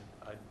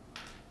it,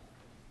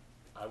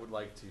 I would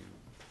like to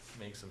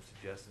make some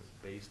suggestions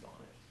based on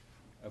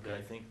it. But Okay.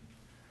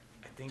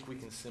 I think we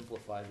can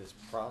simplify this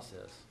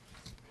process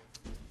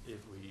if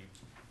we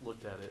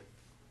looked at it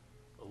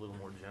a little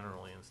more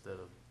generally instead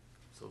of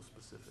so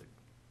specific.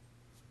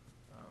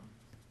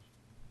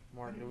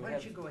 Mark, do we Why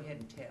have? don't you go ahead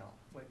and tell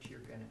what you're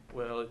gonna,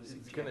 Well, it's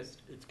gonna,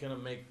 Suggest. it's gonna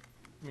make,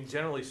 I mean,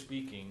 generally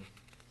speaking,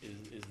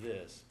 is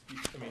this.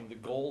 I mean, the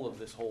goal of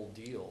this whole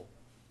deal,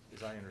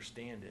 as I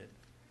understand it,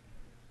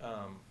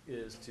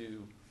 is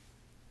to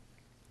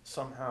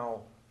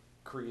somehow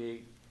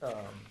create,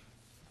 or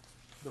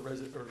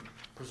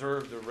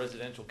preserve the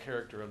residential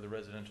character of the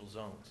residential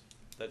zones.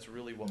 That's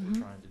really what we're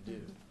trying to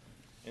do.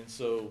 And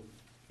so,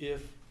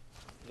 if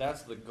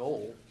that's the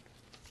goal,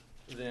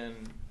 then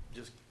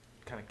just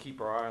kind of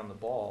keep our eye on the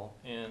ball,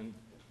 and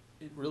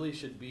it really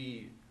should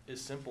be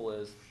as simple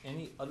as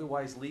any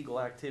otherwise legal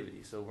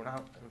activity. So we're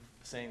not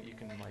saying you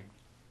can like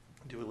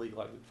do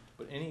illegal,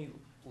 but any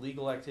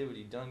legal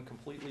activity done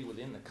completely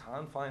within the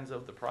confines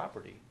of the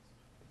property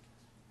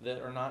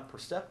that are not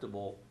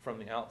perceptible from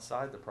the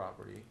outside the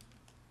property,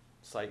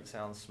 sight,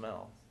 sound,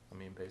 smell, I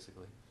mean,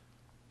 basically,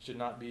 should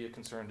not be a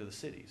concern to the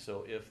city.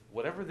 So if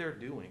whatever they're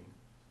doing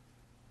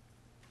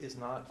is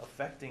not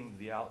affecting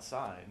the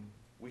outside,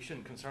 we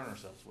shouldn't concern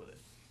ourselves with it.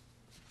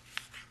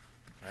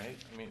 Right?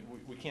 I mean,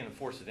 we can't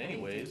enforce it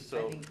anyways, I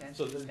so, think that's-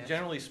 so then that's-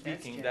 generally that's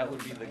speaking, that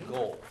would be the general, right?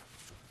 goal.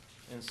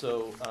 And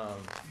so,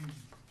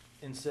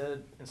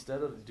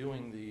 instead of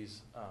doing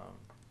these,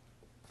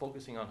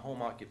 focusing on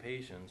home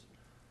occupations,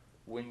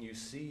 when you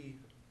see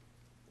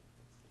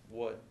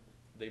what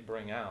they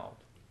bring out,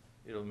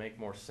 it'll make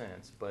more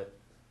sense, but,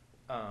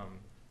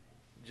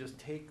 just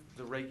take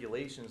the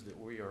regulations that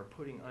we are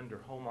putting under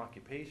home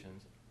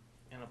occupations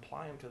and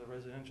apply them to the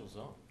residential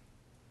zone.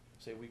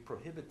 Say we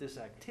prohibit this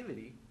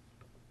activity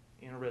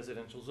in a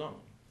residential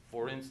zone.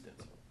 For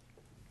instance,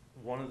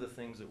 one of the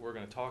things that we're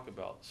gonna talk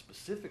about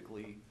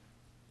specifically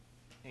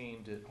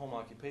aimed at home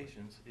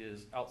occupations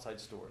is outside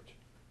storage,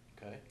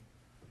 okay?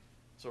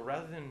 So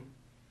rather than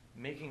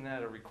making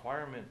that a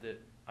requirement that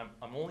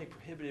I'm only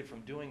prohibited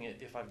from doing it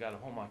if I've got a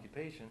home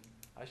occupation,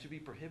 I should be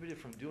prohibited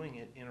from doing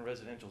it in a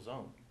residential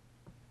zone,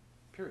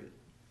 period.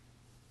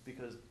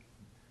 Because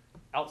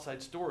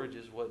outside storage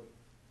is what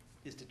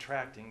is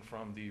detracting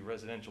from the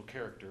residential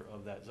character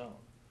of that zone.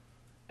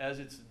 As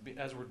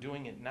we're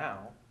doing it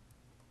now,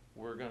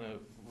 we're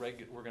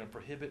gonna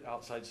prohibit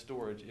outside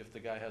storage if the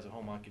guy has a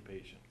home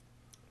occupation.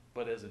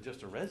 But as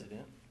just a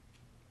resident,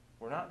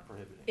 we're not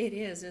prohibiting. It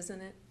is,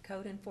 isn't it,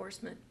 code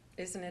enforcement?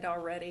 Isn't it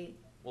already?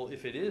 Well,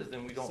 if it is,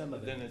 then we Some don't,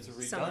 of it then it's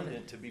is. Some of it.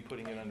 redundant to be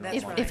putting it under.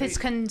 That's home right. If it's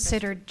occupation.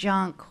 considered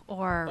junk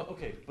or, Oh,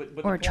 okay,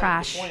 but or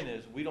trash. the point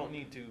is, we don't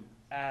need to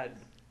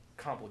add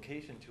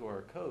complication to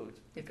our codes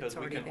If because it's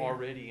we already can there.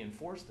 already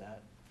enforce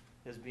that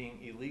as being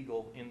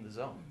illegal in the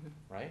zone,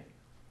 right?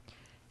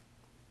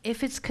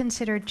 if it's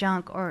considered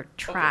junk or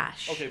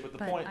trash. okay, but the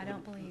point- I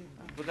don't believe.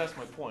 But that's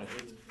my point.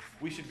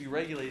 We should be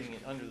regulating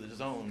it under the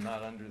zone,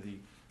 not under the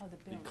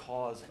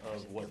cause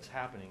of what's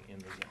happening in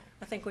the zone.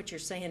 I think what you're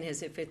saying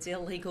is if it's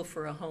illegal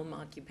for a home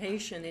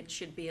occupation, it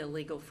should be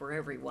illegal for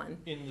everyone.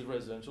 In the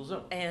residential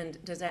zone.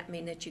 And does that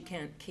mean that you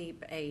can't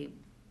keep a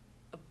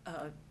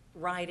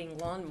riding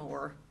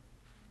lawnmower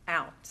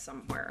out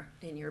somewhere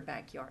in your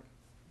backyard?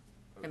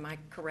 Am I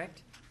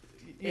correct?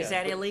 Yeah, Is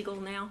that but- illegal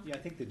now? Yeah, I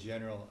think the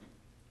general,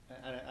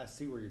 I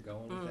see where you're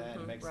going with that,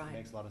 Mhm, it makes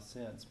right. a lot of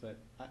sense, but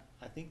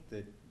I think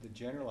that the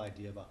general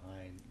idea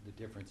behind the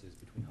differences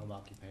between home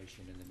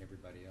occupation and then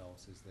everybody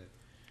else is that,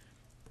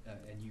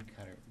 and you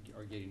kind of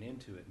are getting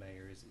into it,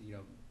 Mayor, is, you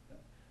know,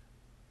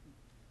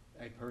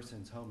 a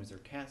person's home is their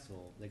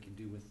castle, they can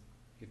do with,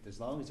 as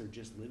long as they're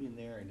just living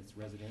there and it's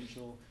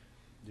residential,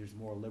 there's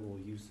more liberal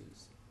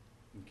uses,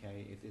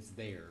 okay, if it's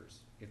theirs,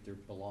 if their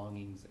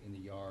belongings in the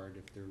yard,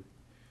 if they're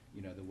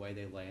you know, the way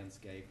they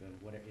landscape and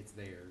whatever, it's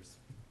theirs.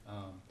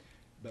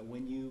 But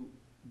when you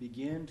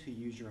begin to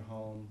use your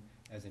home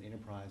as an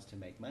enterprise to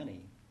make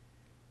money,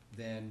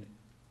 then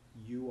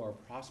you are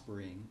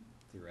prospering,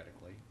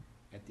 theoretically,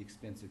 at the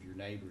expense of your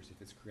neighbors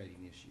if it's creating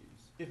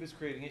issues. If it's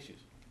creating issues.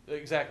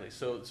 Exactly.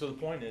 So the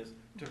point is,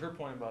 to her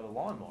point about a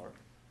lawnmower,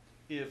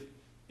 if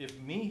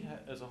me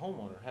as a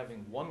homeowner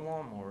having one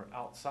lawnmower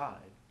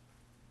outside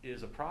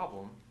is a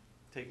problem,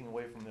 taking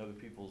away from the other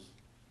people's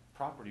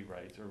property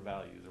rights or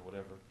values or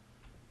whatever,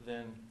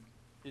 then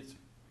it's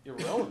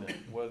irrelevant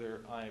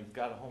whether I've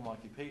got a home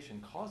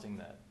occupation causing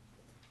that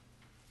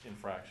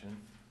infraction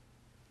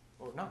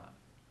or not.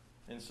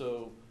 And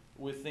so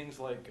with things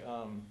like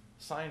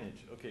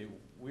signage, okay,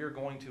 we're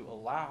going to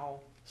allow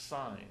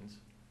signs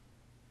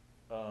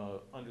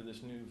under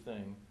this new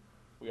thing.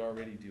 We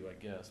already do, I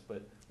guess,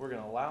 but we're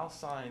gonna allow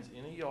signs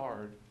in a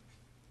yard,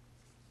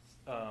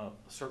 a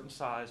certain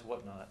size,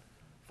 whatnot,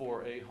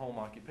 for a home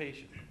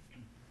occupation.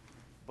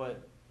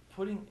 But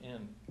putting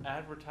an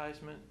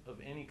advertisement of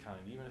any kind,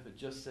 even if it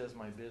just says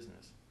my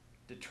business,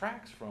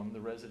 detracts from the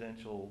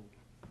residential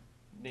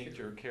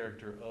nature,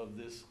 character of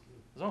this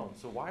zone.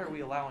 So why are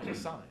we allowing a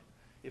sign?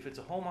 If it's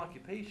a home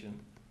occupation,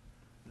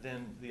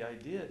 then the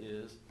idea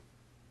is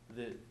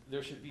that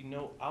there should be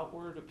no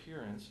outward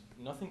appearance,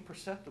 nothing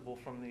perceptible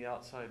from the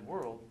outside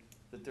world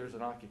that there's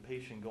an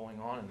occupation going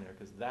on in there,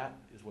 because that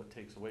is what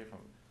takes away from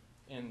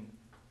it. And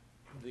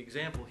the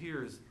example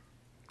here is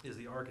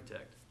the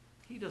architect.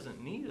 He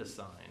doesn't need a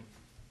sign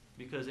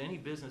because any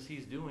business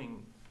he's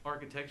doing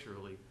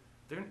architecturally,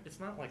 it's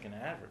not like an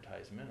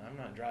advertisement. I'm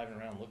not driving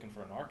around looking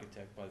for an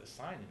architect by the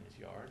sign in his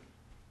yard.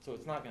 So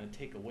it's not going to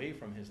take away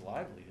from his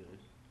livelihood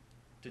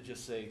to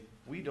just say,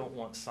 we don't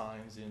want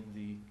signs in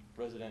the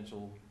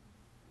residential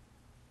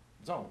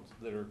zones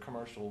that are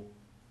commercial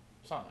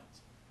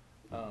signs.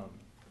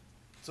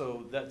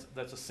 So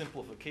that's a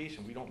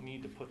simplification. We don't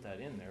need to put that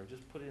in there.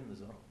 Just put it in the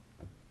zone,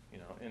 you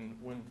know. And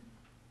when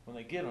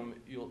they get them,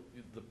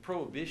 the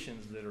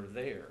prohibitions that are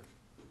there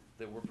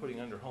that we're putting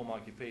under home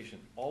occupation,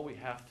 all we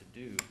have to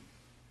do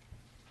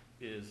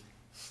is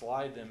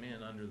slide them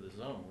in under the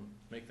zone,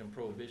 make them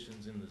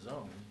prohibitions in the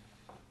zone,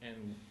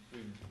 and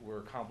we're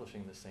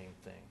accomplishing the same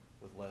thing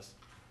with less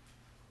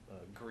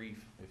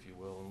grief, if you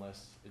will, and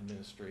less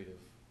administrative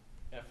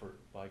effort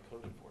by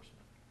code enforcement.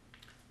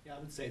 Yeah, I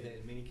would say that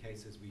in many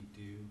cases we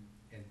do,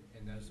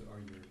 and those are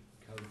your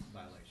code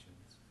violations.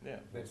 Yeah.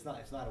 But it's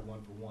not a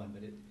one-for-one,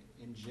 but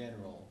in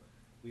general,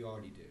 we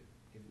already do.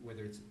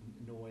 Whether it's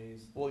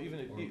noise, well, even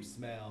or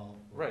smell,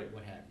 or right,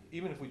 what have you.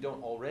 Even if we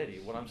don't already,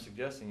 what I'm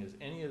suggesting is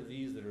any of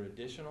these that are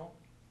additional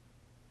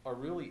are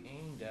really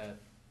aimed at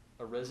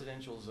a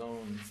residential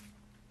zone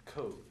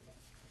code.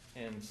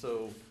 And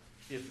so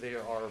if they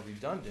are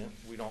redundant,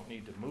 we don't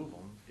need to move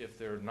them. If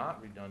they're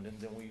not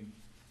redundant, then we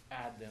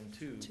add them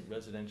to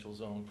residential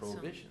zone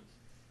prohibitions.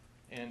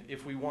 And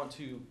if we want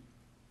to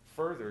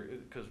further,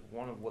 because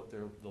one of what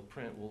they'll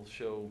print will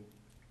show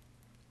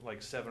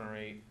like 7 or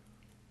 8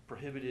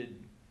 prohibited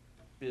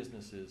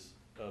businesses,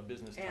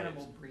 business types.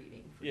 Animal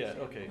breeding, for Yeah,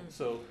 example. okay,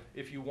 so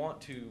if you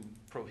want to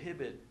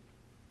prohibit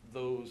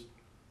those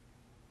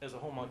as a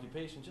home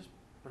occupation, just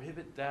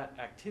prohibit that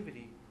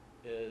activity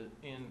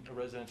in a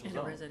residential zone.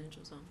 In a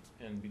residential zone.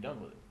 And be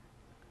done with it,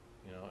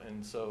 you know.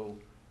 And so,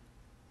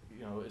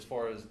 you know, as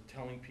far as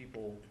telling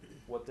people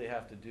what they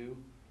have to do,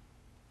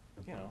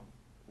 you know,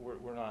 we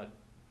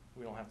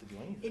don't have to do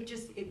anything.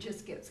 It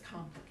just gets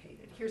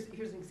complicated. Here's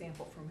an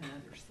example from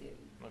another city.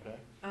 Okay.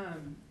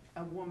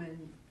 A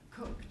woman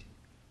cooked,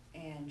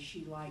 and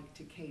she liked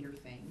to cater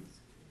things,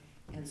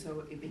 and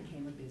so it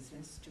became a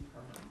business to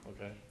her.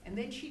 Okay. And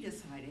then she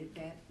decided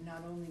that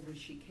not only would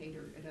she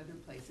cater at other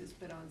places,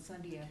 but on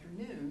Sunday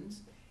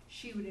afternoons,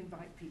 she would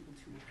invite people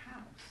to her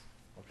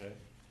house. Okay.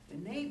 The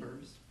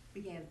neighbors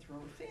began to throw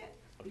a fit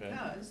Okay.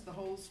 because the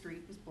whole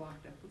street was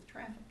blocked up with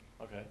traffic.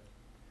 Okay.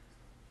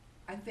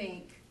 I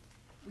think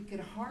we could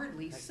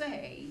hardly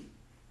say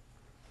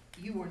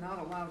you are not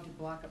allowed to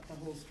block up the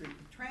whole street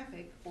with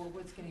traffic, or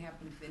what's gonna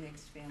happen to the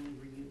next family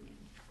reunion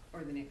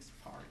or the next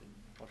party.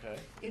 Okay.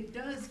 It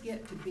does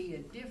get to be a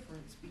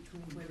difference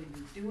between whether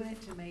you're doing it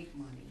to make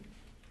money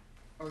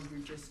or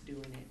you're just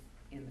doing it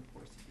in the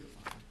course of your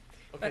life.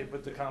 Okay,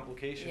 but the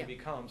complication Yeah.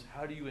 becomes,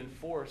 how do you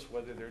enforce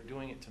whether they're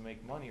doing it to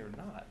make money or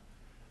not?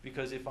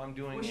 Because if I'm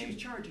doing Well, she's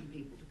charging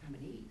people to come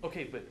and eat.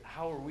 okay, but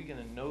how are we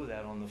gonna know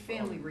that on the phone?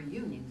 Family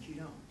reunions, you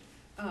don't.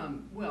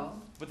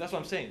 Well, But that's what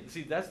I'm saying.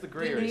 See, that's the the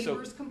gray area. So,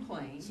 neighbors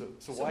complained, so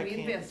so why we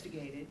can't-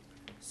 investigated.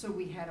 So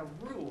we had a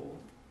rule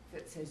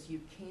that says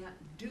you can't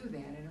do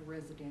that in a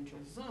residential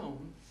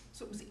zone.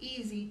 So it was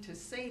easy to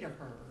say to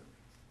her,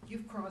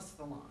 you've crossed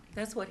the line.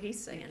 That's what he's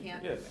You saying.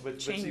 can't yeah, do it. but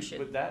Change see, it.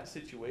 but that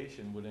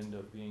situation would end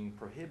up being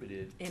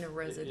prohibited In a in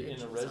residential a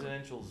zone.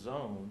 residential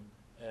zone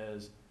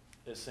as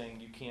saying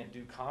you can't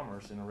do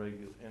commerce in a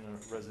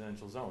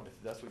residential zone.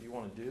 If that's what you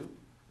wanna do,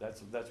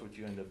 that's what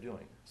you end up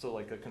doing. So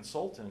like a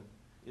consultant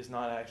is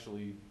not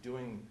actually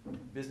doing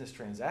business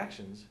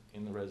transactions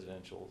in the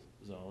residential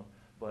zone,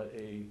 but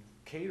a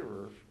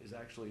caterer is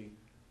actually,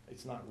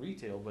 it's not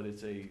retail, but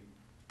it's a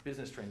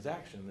business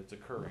transaction that's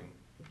occurring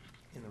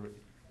in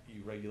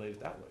you regulate it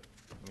that way.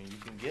 I mean, you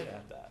can get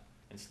at that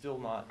and still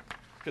not,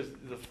 because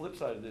the flip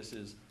side of this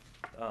is,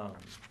 I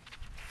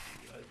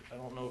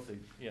don't know if they,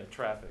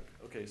 traffic.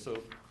 Okay,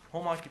 so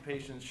home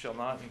occupations shall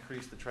not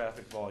increase the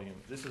traffic volume.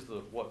 This is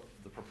what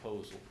the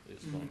proposal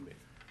is going to be.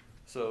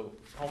 So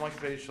home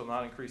occupations shall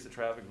not increase the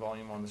traffic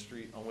volume on the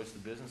street on which the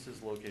business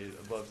is located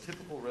above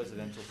typical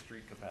residential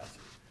street capacity.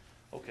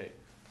 Okay,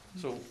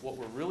 so what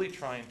we're really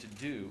trying to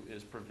do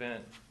is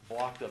prevent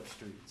blocked up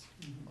streets,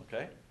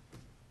 okay?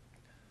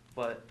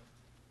 But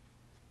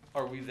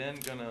are we then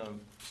gonna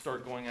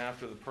start going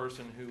after the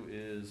person who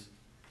is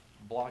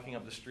blocking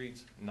up the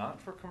streets,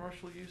 not for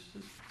commercial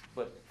uses,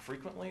 but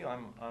frequently?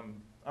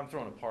 I'm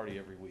throwing a party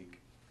every week.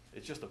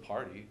 It's just a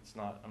party. It's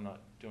not, I'm not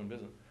doing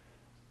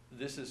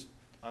business.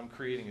 I'm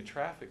creating a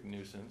traffic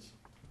nuisance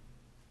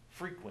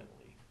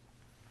frequently,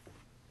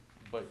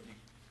 but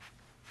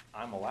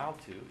I'm allowed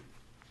to,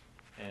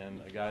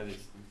 and a guy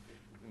that's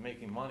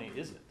making money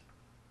isn't.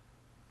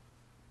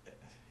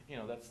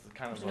 That's the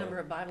kind There's of a number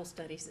of Bible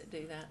studies that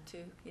do that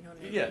too, in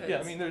yeah. I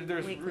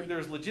neighborhoods mean, weekly.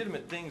 there's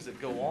legitimate things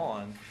that go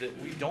on that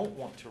we don't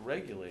want to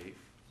regulate,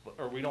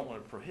 or we don't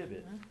want to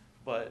prohibit,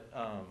 but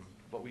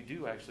we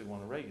do actually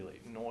want to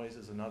regulate. Noise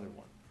is another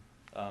one.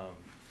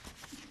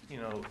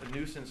 A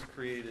nuisance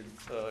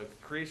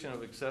creation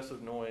of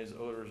excessive noise,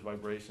 odors,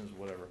 vibrations,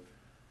 whatever,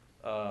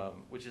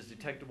 which is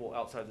detectable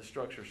outside the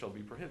structure shall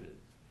be prohibited.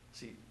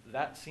 See,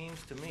 that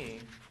seems to me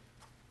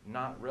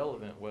not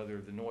relevant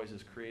whether the noise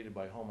is created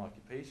by home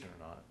occupation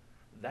or not.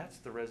 That's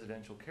the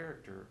residential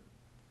character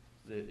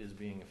that is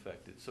being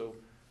affected. So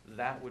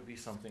that would be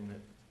something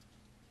that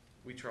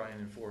we try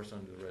and enforce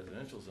under the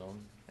residential zone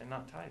and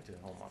not tied to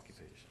home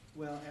occupation.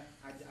 Well,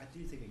 I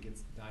do think it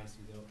gets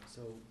dicey though.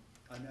 So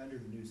under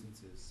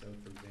nuisances, so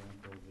for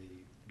example,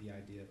 the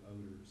idea of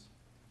odors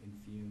and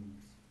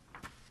fumes,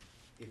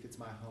 if it's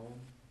my home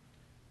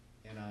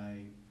and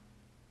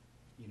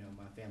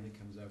my family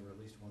comes over at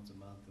least once a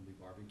month and we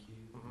barbecue,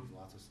 there's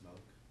lots of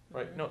smoke.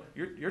 Right, no,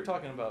 you're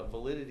talking about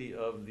validity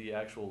of the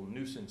actual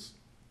nuisance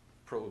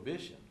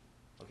prohibition,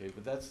 okay,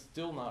 but that's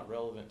still not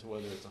relevant to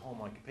whether it's a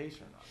home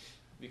occupation or not,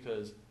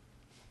 because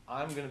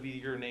I'm gonna be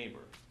your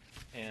neighbor,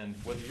 and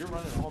whether you're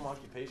running a home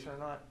occupation or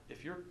not,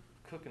 if you're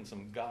cooking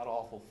some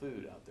god-awful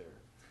food out there,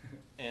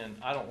 and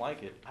I don't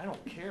like it, I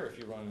don't care if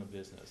you're running a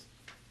business,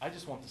 I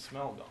just want the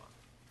smell gone.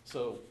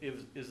 So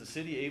is the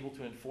city able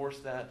to enforce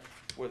that,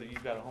 whether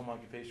you've got a home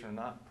occupation or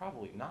not?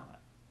 Probably not.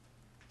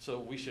 So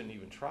we shouldn't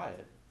even try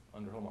it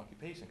under home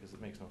occupation because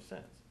it makes no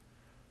sense.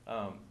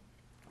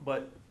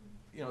 But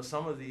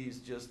some of these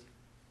just,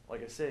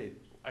 like I say,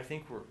 I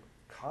think we're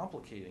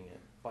complicating it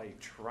by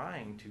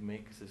trying to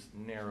make this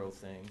narrow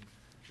thing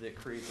that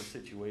creates a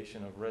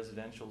situation of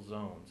residential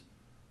zones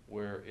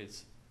where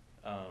it's,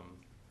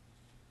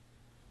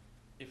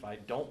 if I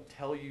don't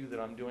tell you that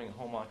I'm doing a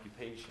home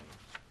occupation,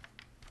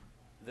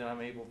 then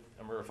I'm able,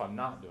 or if I'm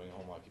not doing a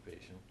home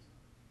occupation,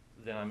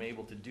 then I'm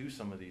able to do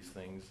some of these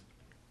things,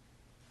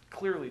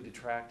 clearly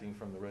detracting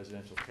from the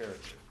residential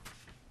character.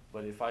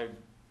 But if I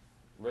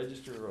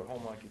register a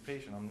home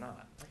occupation, I'm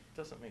not. That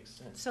doesn't make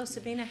sense. So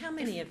Sabina, how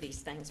many of these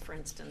things, for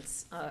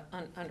instance,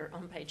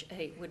 on page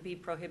 8, would be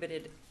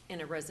prohibited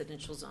in a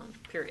residential zone,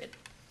 period?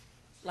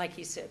 Like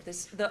you said,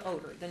 the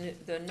odor,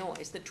 the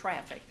noise, the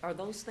traffic, are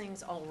those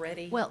things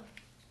already? Well,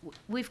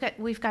 we've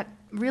got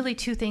really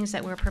two things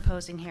that we're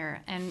proposing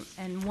here,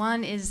 and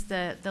one is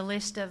the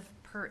list of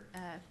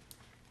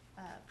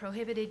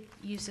prohibited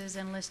uses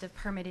and list of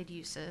permitted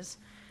uses,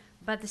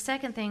 but the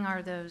second thing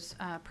are those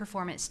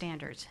performance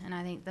standards, and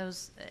I think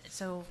those.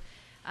 So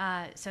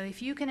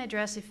if you can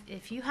address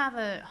if you have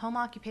a home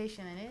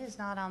occupation and it is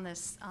not on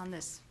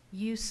this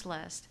use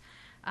list,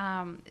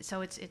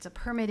 so it's a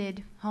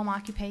permitted home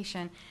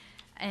occupation.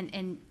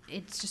 And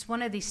it's just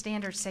one of these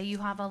standards. Say you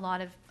have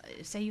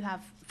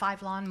 5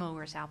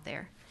 lawnmowers out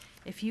there.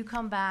 If you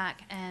come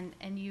back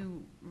and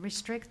you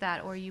restrict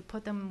that, or you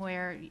put them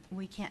where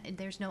we can't,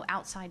 there's no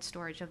outside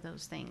storage of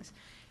those things,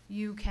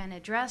 you can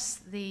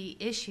address the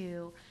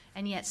issue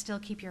and yet still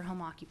keep your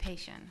home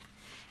occupation.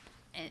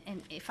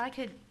 And if I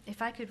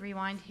could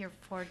rewind here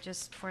for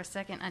a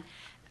second.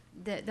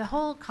 The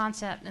whole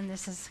concept, and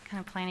this is kind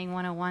of planning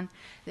 101,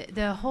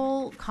 the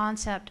whole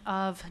concept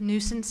of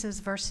nuisances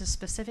versus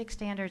specific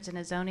standards in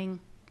a zoning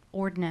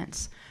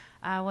ordinance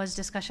was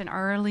discussion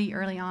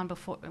early on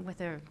before with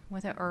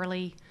the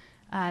early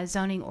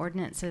zoning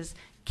ordinances.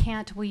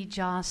 Can't we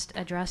just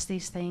address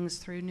these things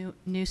through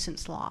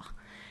nuisance law?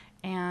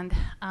 And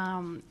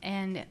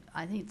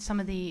I think some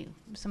of the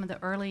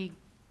early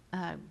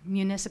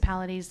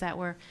municipalities that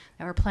were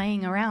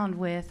playing around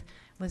with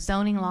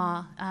zoning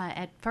law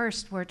at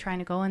first were trying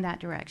to go in that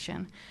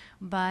direction,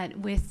 but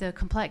with the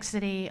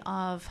complexity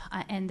of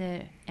and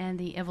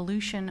the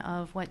evolution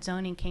of what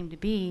zoning came to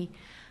be,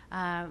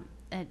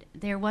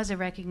 there was a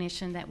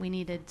recognition that we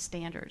needed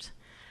standards,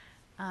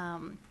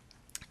 and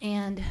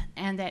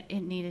that it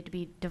needed to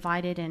be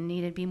divided and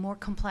needed to be more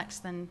complex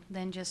than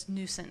just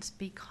nuisance,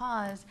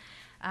 because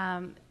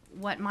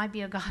what might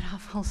be a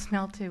god-awful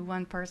smell to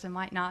one person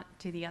might not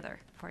to the other,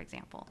 for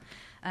example.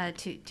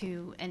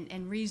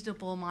 And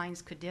reasonable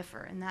minds could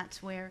differ, and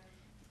that's where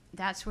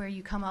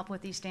you come up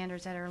with these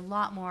standards that are a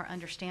lot more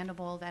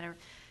understandable,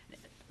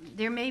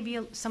 there may be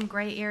some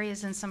gray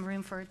areas and some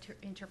room for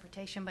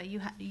interpretation, but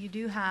you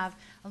do have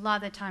a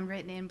lot of the time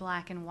written in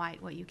black and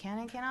white what you can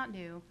and cannot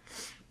do.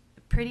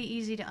 Pretty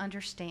easy to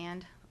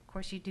understand. Of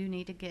course, you do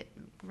need to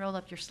roll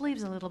up your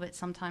sleeves a little bit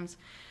sometimes,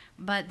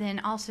 but then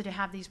also to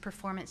have these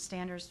performance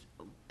standards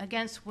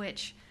against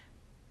which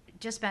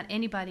just about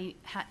anybody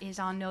is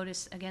on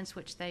notice, against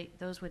which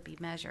those would be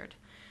measured.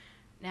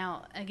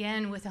 Now,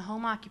 again, with the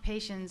home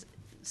occupations,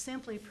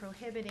 simply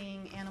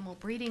prohibiting animal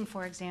breeding,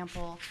 for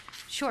example,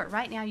 sure,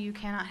 right now you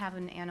cannot have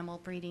an animal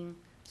breeding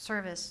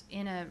service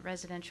in a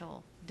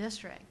residential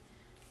district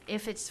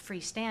if it's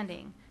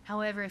freestanding.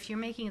 However, if you're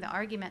making the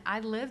argument, I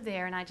live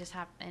there and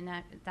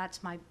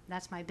that's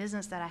my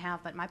business that I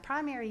have, but my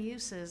primary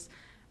use is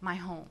my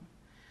home,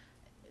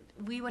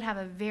 we would have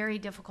a very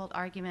difficult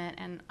argument,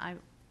 and I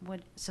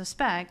would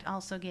suspect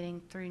also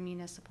getting through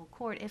municipal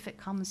court if it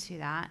comes to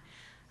that.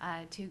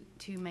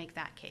 To make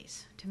that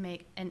case,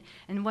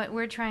 and what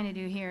we're trying to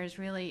do here is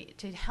really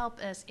to help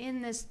us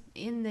in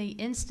the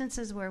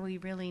instances where we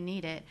really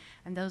need it,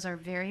 and those are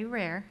very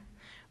rare,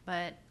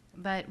 but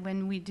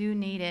when we do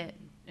need it,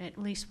 at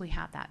least we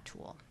have that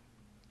tool.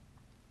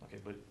 Okay,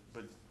 but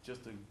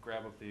just to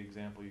grab up the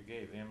example you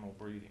gave, animal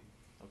breeding,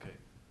 okay.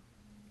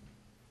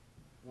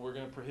 We're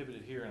gonna prohibit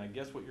it here, and I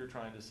guess what you're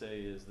trying to say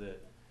is that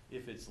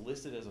if it's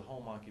listed as a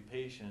home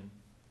occupation,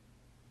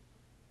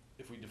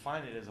 if we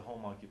define it as a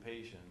home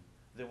occupation,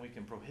 then we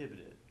can prohibit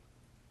it.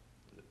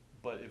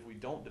 But if we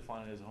don't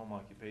define it as a home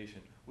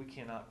occupation, we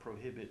cannot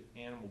prohibit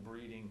animal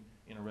breeding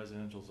in a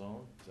residential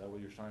zone? Is that what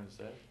you're trying to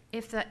say?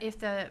 If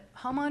the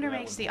homeowner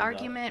makes the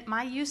argument,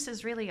 my use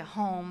is really a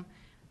home,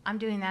 I'm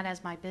doing that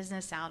as my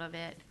business out of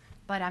it,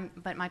 but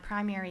my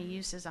primary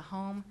use is a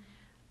home.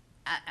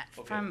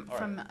 Okay,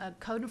 From a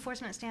code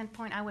enforcement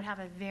standpoint, I would have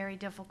a very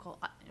difficult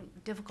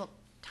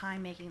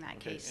time making that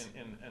case.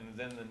 And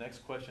then the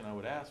next question I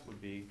would ask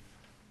would be,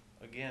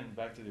 again,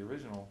 back to the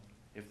original,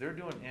 if they're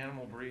doing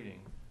animal breeding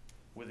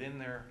within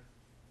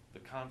the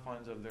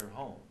confines of their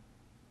home,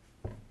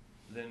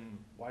 then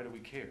why do we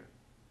care?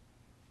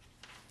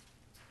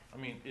 I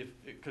mean,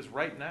 because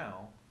right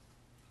now,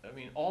 I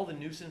mean, all the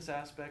nuisance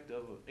aspect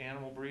of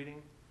animal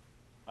breeding,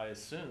 I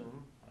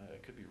assume, I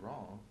could be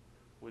wrong,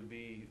 would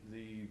be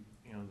the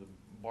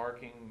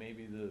barking,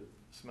 maybe the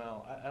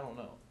smell, I don't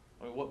know.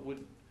 I mean, what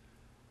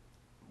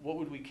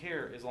would we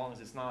care as long as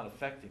it's not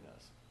affecting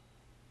us?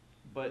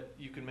 But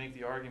you can make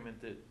the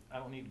argument that I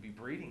don't need to be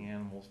breeding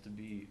animals to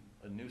be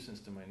a nuisance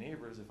to my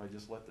neighbors if I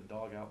just let the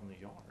dog out in the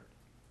yard.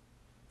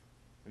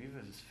 Or even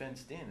if it's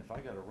fenced in, if I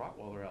got a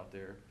Rottweiler out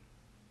there,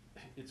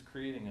 it's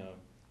creating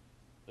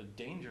a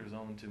danger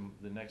zone to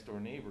the next door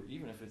neighbor,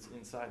 even if it's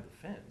inside the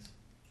fence.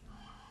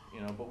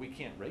 But we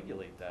can't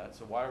regulate that,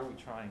 so why are we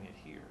trying it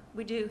here?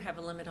 We do have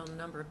a limit on the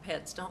number of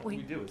pets, don't we?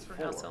 We do, it's per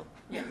 4. household.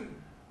 Yeah.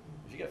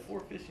 If you got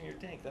 4 fish in your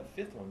tank, that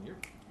 5th one,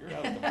 you're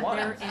out of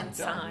compliance. They're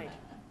inside.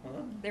 Huh?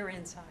 They're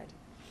inside.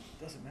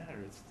 Doesn't matter,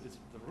 it's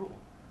the rule.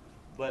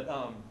 But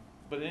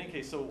in any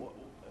case, so,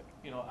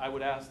 I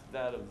would ask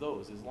that of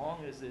those, as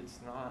long as it's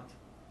not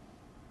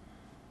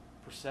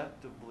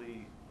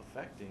perceptibly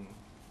affecting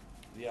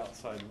the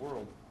outside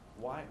world,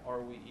 why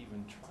are we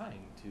even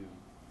trying to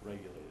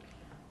regulate it?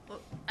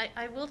 Well,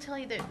 I will tell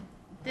you that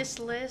this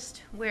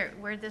list,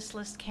 where this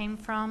list came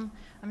from,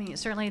 I mean,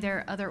 certainly there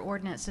are other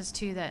ordinances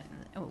too that,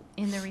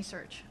 in the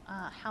research.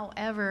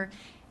 However,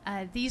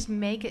 these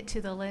make it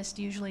to the list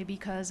usually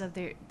because of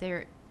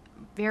their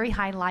very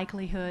high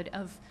likelihood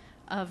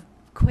of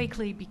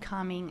quickly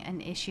becoming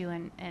an issue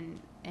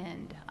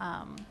and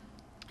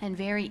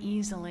very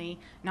easily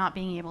not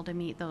being able to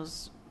meet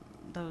those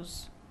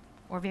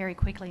or very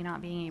quickly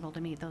not being able to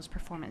meet those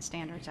performance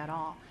standards at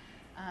all.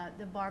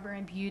 The barber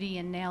and beauty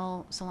and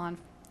nail salon,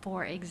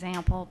 for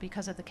example,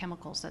 because of the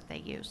chemicals that they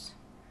use.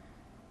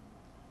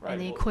 Right.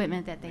 And the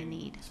equipment that they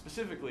need.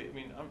 Specifically, I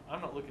mean, I'm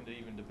not looking to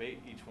even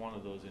debate each one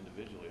of those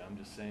individually. I'm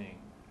just saying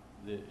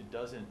that it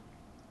doesn't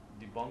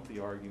debunk the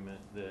argument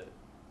that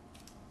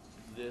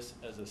this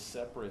as a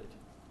separate,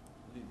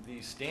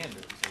 these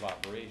standards of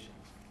operations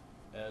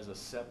as a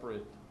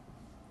separate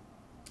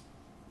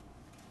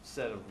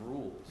set of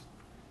rules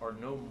are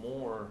no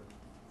more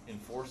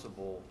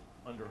enforceable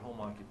under home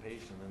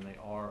occupation than they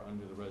are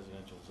under the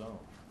residential zone.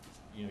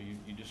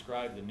 You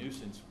described the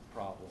nuisance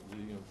problem,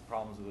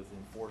 problems with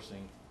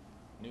enforcing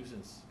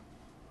nuisance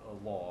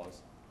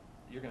laws.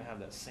 You're going to have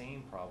that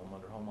same problem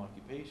under home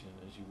occupation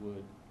as you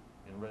would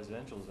in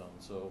residential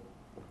zones. So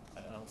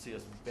I don't see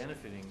us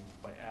benefiting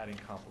by adding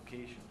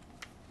complication,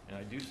 and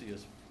I do see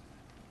us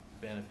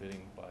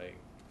benefiting by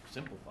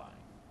simplifying.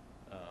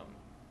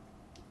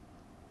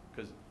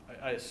 Because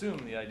I assume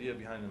the idea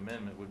behind the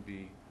amendment would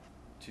be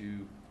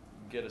to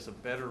get us a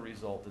better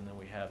result than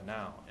we have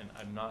now, and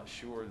I'm not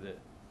sure that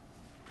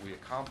we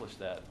accomplish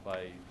that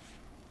by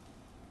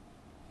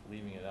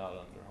leaving it out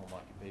under home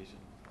occupation.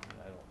 I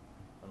mean,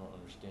 I don't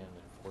understand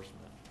the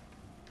enforcement.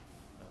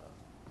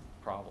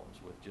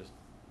 problems with just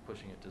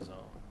pushing it to the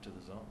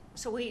zone.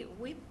 So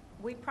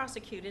we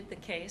prosecuted the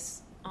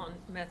case on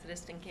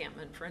Methodist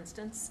encampment, for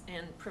instance,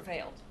 and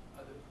prevailed.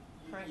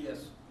 Correct.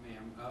 Yes,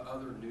 ma'am.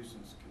 Other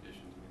nuisance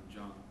conditions, I mean,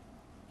 junk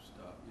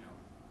stuff, you know,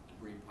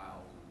 debris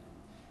piles,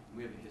 and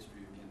we have a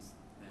history against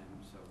them.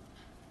 So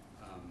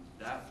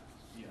that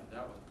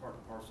was part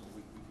and parcel.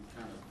 We could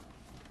kind of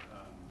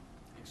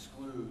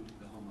exclude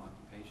the home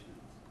occupation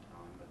at the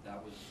time, but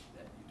that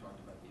you talked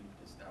about the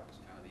impetus. That was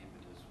kind of the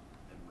impetus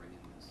in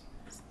bringing this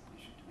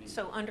issue to me.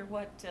 So under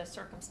what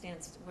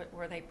circumstance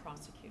were they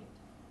prosecuted?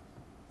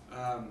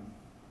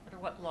 Under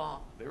what law?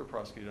 They were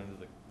prosecuted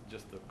under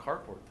just the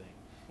carport thing.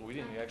 Well, we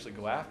didn't actually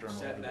go after them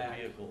over the Setback,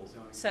 vehicles.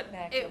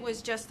 Setback. It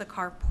was just the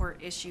carport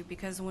issue,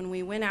 because when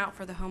we went out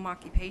for the home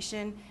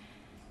occupation,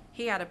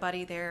 he had a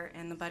buddy there,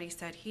 and the buddy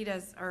said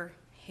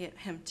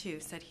him too,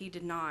 said he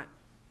did not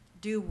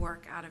do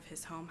work out of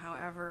his home.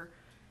 However,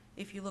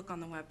 if you look on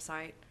the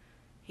website,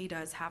 he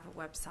does have a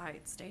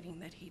website stating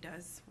that he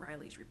does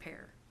Riley's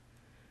Repair.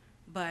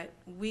 But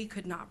we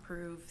could not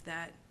prove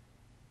that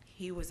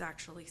he was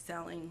actually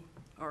selling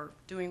or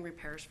doing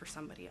repairs for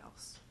somebody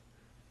else.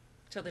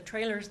 So the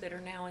trailers that are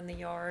now in the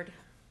yard,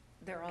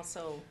 they're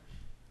also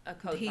a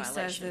code He violation?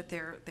 says that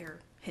they're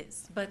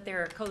his. But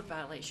they're a code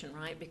violation,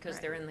 right? Because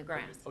Right. they're in the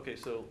grass. Okay,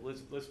 so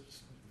let's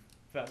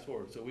fast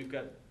forward. So we've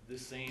got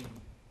this same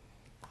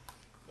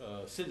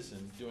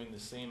citizen doing the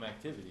same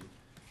activity,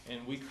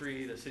 and we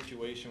create a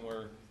situation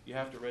where you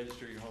have to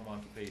register your home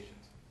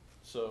occupations.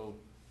 So,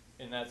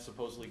 and that's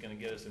supposedly gonna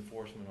get us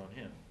enforcement on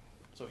him.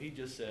 So he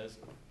just says,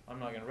 I'm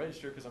not gonna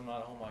register because I'm not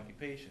a home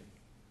occupation.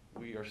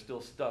 We are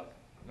still stuck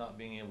not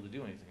being able to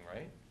do anything,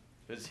 right?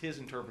 It's his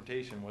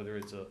interpretation whether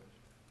it's a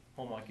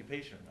home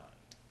occupation or not,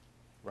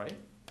 right?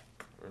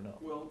 Or no?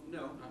 Well,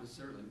 no, not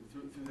necessarily.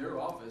 Through their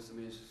office, I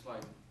mean, it's just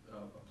like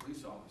a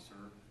police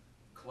officer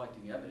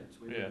collecting evidence.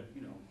 We Yeah. would,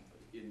 you know,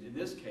 in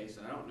this case,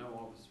 and I don't know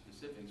all the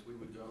specifics, we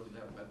would go to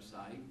that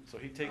website. So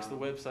he takes the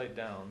website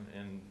down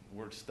and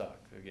we're stuck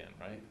again,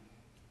 right?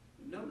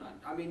 No, not,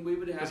 I mean, we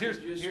would have Because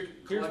to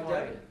just collect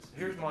evidence.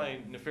 here's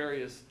my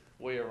nefarious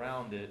way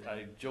around it.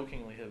 I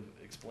jokingly have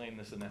explained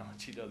this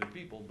analogy to other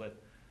people,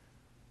 but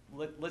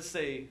let's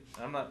say,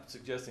 I'm not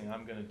suggesting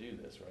I'm gonna do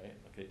this, right?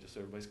 Okay, just so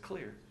everybody's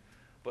clear.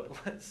 But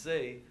let's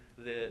say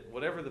that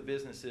whatever the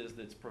business is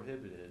that's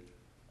prohibited,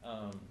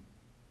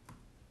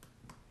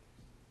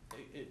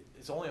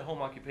 it's only a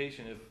home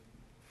occupation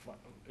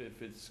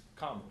if it's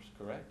commerce,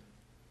 correct?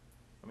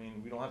 I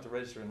mean, we don't have to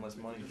register unless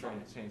money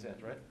changes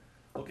hands, right?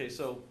 Okay,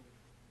 so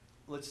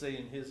let's say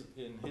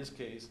in his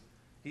case,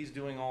 he's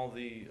doing all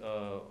the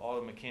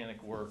auto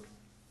mechanic work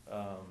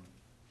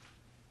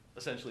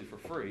essentially for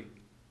free,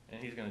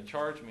 and he's gonna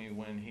charge me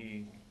when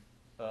he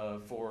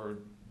for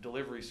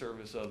delivery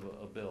service of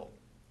a bill.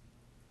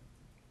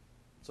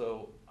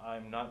 So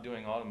I'm not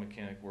doing auto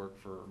mechanic work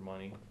for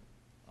money.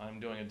 I'm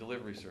doing a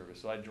delivery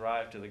service. So I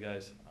drive to the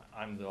guy's,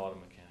 I'm the auto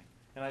mechanic,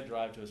 and I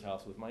drive to his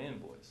house with my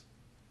invoice.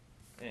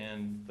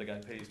 And the guy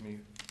pays me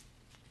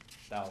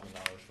 $1,000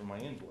 for my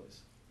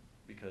invoice,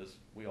 because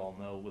we all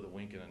know with a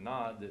wink and a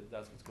nod that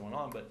that's what's going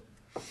on, but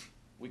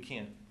we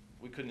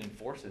couldn't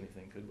enforce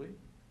anything, could we?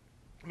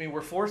 I mean,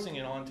 we're forcing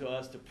it onto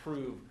us to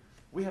prove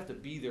we have to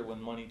be there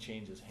when money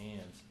changes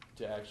hands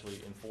to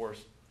actually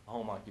enforce a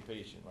home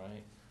occupation,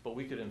 right? But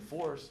we could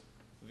enforce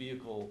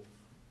vehicle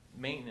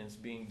maintenance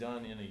being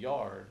done in a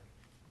yard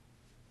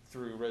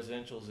through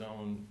residential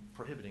zone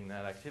prohibiting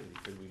that activity,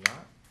 could we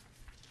not?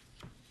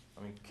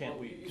 I mean, can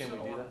we do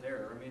that?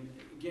 There, I mean,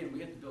 again, we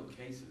have to build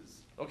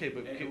cases. Okay,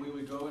 but And we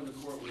would go into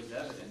court with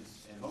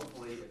evidence, and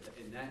hopefully,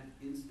 in that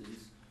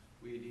instance,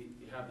 we'd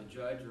have the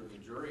judge or the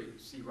jury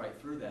see right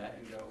through that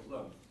and go,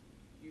 look,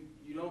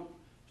 you don't,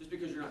 just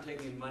because you're not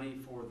taking money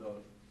for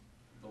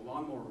the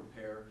lawnmower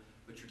repair,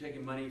 but you're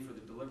taking money for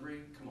the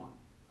delivery, come on.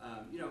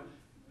 You know,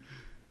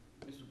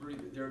 Mr.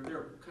 Brady, they're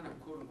kind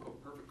of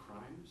quote-unquote perfect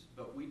crimes,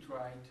 but we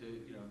try to,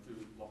 you know,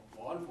 through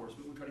law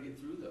enforcement, we try to get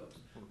through those.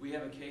 We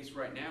have a case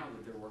right now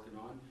that they're working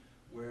on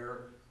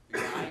where the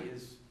guy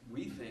is,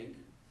 we think,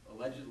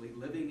 allegedly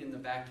living in the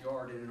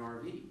backyard in an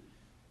RV.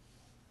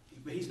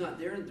 But he's not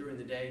there during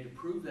the day to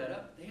prove that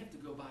up. They have to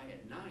go by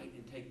at night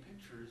and take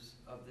pictures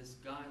of this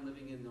guy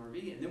living in the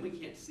RV, and then we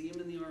can't see him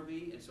in the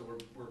RV, and so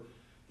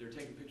they're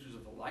taking pictures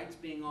of the lights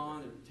being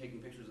on, they're taking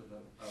pictures of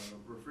the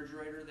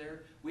refrigerator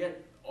there.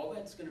 All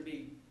that's gonna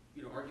be,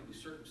 you know, arguably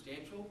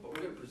circumstantial, but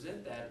we're gonna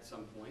present that at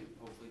some point,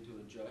 hopefully to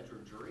a judge or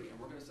a jury, and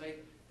we're gonna say,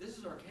 this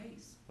is our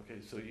case. okay,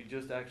 so you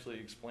just actually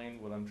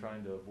explained what I'm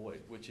trying to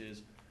avoid, which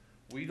is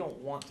we don't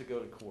want to go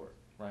to court,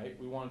 right?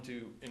 We want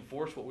to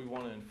enforce what we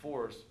want to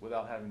enforce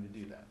without having to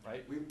do that,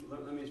 right?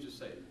 Let me just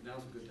say,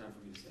 now's a good time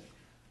for me to say,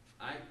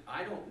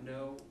 I don't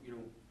know, you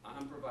know,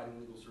 I'm providing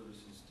legal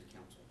services to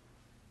counsel.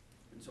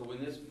 And so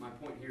my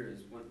point here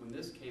is, when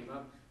this came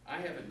up, I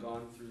haven't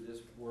gone through this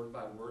word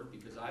by word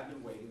because I've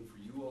been waiting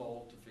for you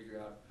all to figure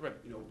out, Right.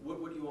 you know,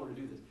 what do you want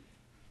to do this?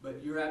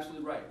 But you're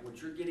absolutely right.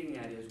 What you're getting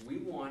at is we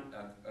want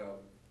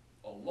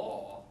a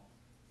law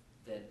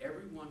that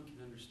everyone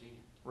can understand.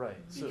 Right.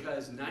 So,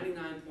 Because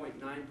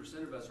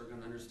 99.9% of us are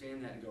gonna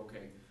understand that and go,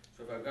 okay, so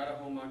So if I've got a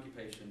home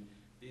occupation,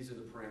 these are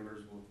the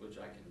parameters with which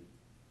I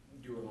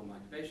can do a home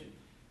occupation.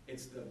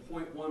 It's the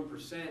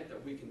 0.1%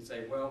 that we can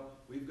say, well,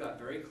 we've got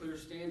very clear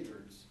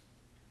standards,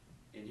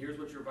 and here's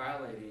what you're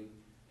violating,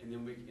 and then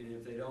and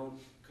if they don't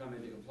come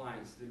into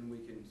compliance, then we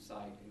can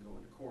cite and go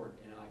into court,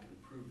 and I can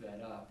prove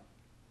that up,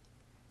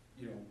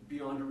 you know,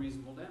 beyond a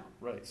reasonable doubt.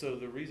 Right, so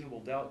the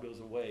reasonable doubt goes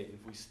away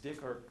if we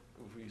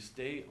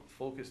stay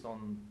focused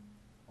on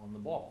the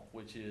ball,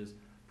 which is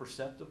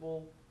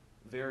perceptible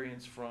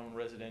variance from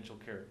residential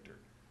character.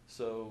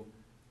 So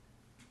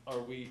are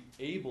we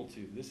able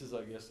to, this is,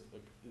 I guess,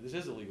 this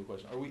is a legal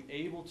question, are we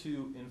able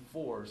to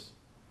enforce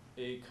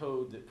a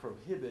code that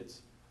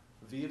prohibits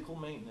vehicle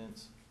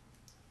maintenance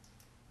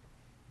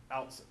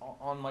out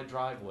on my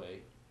driveway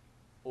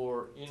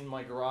or in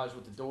my garage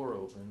with the door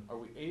open? Are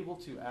we able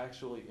to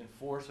actually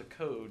enforce a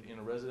code in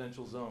a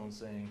residential zone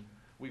saying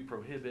we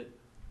prohibit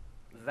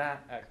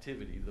that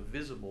activity, the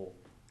visible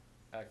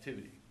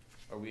activity?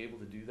 Are we able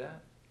to do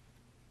that?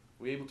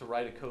 Are we able to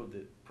write a code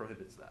that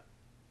prohibits that?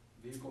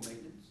 Vehicle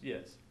maintenance?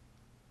 Yes.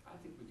 I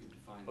think we could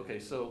define that. Okay,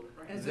 so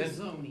As then, a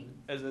zoning.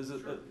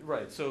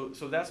 right, so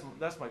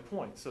that's my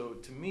point. So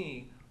to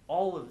me,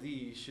 all of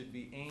these should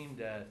be aimed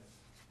at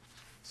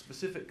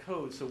specific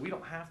codes, so we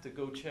don't have to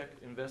go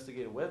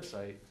investigate a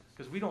website,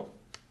 because we don't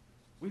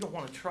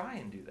want to try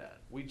and do that.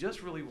 We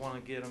just really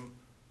want to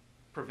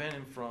prevent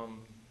him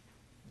from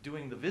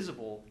doing the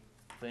visible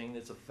thing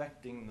that's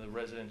affecting the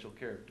residential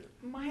character.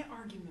 My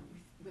argument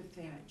with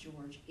that,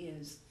 George,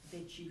 is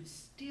that you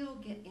still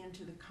get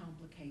into the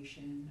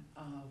complication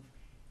of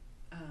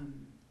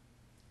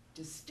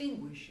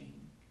distinguishing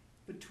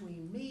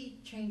between me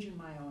changing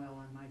my oil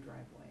on my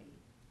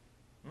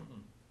driveway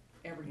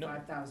every No.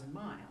 5,000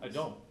 miles. I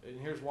don't, and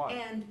here's why.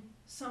 And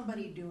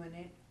somebody doing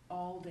it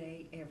all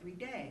day, every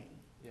day.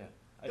 Yeah.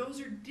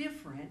 Those are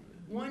different.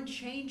 One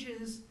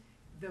changes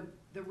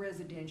the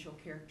residential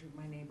character of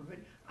my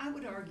neighborhood. I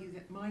would argue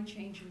that my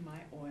changing my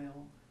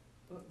oil,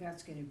 well,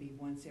 that's gonna be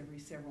once every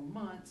several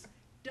months,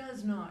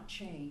 does not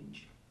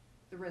change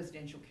the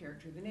residential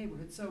character of the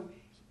neighborhood. So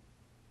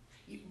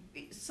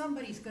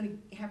somebody's gonna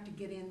have to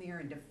get in there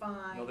and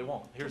define No, they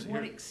won't. to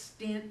what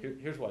extent.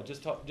 Here's why.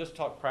 Just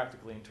talk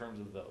practically in terms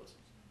of those.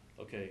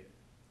 Okay,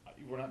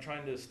 we're not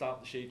trying to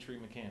stop the shade tree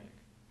mechanic.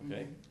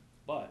 Okay, Mhm.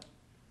 but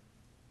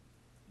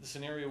the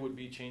scenario would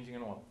be changing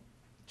oil.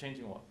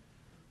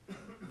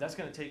 That's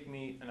going to take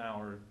me an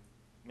hour,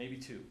 maybe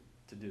 2,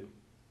 to do.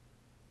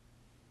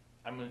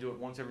 I'm going to do it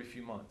once every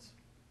few months.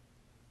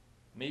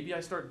 Maybe I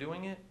start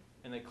doing it,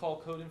 and they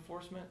call code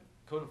enforcement.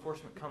 Code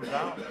enforcement comes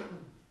out,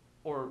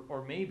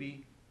 or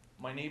maybe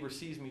my neighbor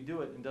sees me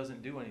do it and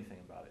doesn't do anything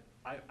about it.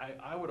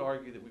 I would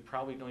argue that we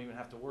probably don't even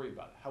have to worry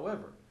about it.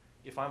 However,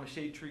 if I'm a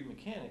shade tree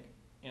mechanic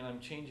and I'm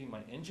changing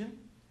my engine,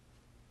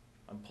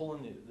 I'm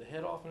pulling the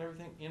head off and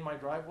everything in my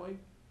driveway,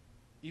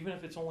 even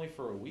if it's only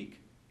for a week,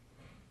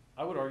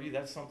 I would argue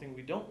that's something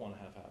we don't want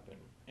to have happen.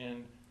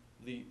 And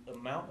the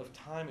amount of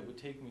time it would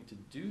take me to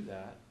do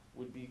that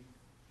would be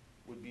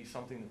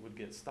something that would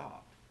get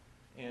stopped.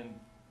 And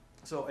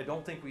so I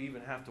don't think we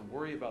even have to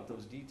worry about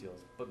those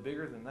details. But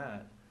bigger than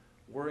that,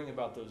 worrying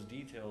about those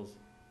details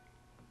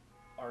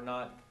are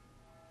not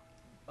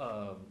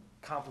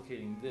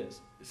complicating this.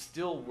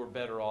 Still, we're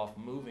better off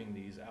moving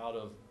these out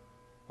of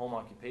home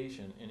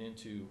occupation and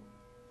into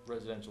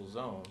residential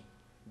zone,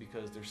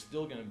 because there's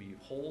still going to be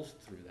holes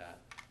through that,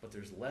 but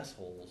there's less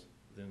holes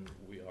than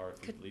we are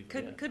if we leave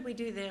it in. Could we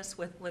do this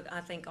with,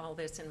 I think, all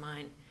this in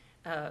mind?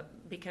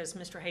 Because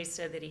Mr. Hayes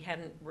said that he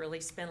hadn't really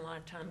spent a lot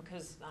of time,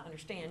 because I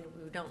understand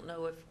we don't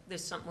know if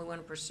this is something we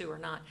want to pursue or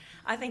not.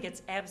 I think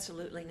it's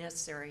absolutely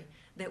necessary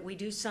that we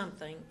do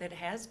something that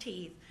has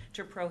teeth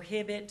to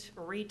prohibit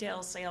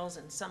retail sales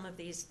and some of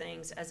these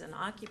things as an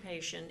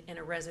occupation in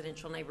a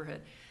residential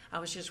neighborhood. I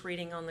was just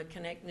reading on the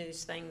Connect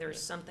News thing,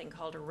 there's something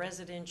called a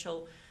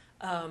residential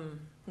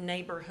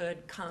neighborhood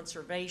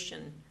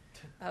conservation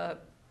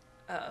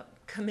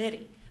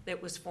committee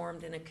that was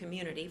formed in a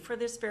community for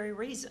this very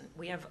reason.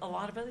 We have a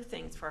lot of other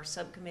things for our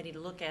subcommittee to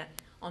look at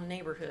on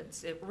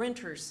neighborhoods,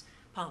 renters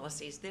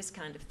policies, this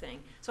kind of thing.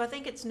 So I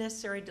think it's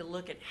necessary to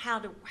look at how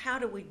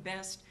do we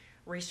best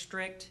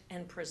restrict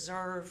and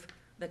preserve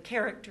the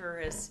character,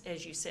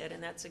 as you said,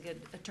 and that's a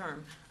good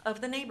term,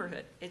 of the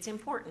neighborhood. It's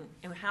important.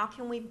 And how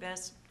can we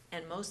best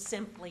and most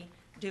simply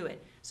do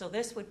it? So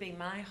this would be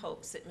my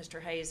hopes that Mr.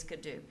 Hayes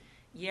could do.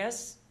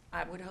 Yes,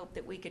 I would hope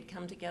that we could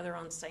come together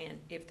on saying,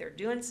 if they're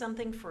doing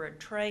something for a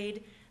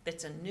trade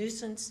that's a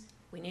nuisance,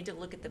 we need to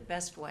look at the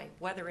best way,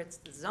 whether it's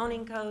the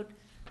zoning code,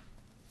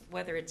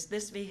 whether it's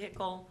this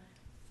vehicle.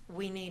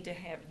 We need to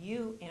have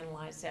you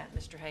analyze that,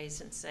 Mr.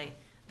 Hayes, and say,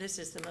 this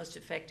is the most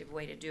effective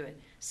way to do it.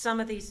 Some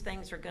of these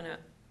things are gonna,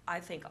 I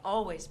think,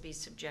 always be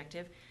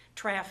subjective.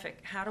 Traffic,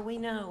 how do we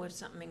know if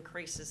something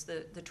increases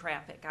the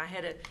traffic? I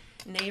had a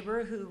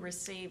neighbor who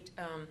received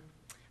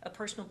a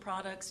personal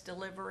products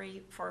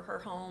delivery for her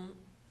home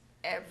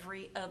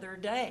every other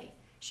day.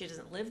 She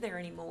doesn't live there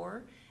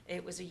anymore.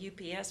 It was a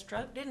UPS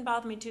truck. Didn't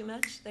bother me too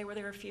much. They were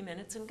there a few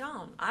minutes and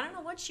gone. I don't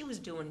know what she was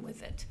doing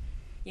with it.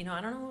 You know,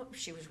 I don't know if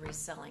she was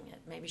reselling it.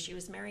 Maybe she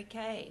was Mary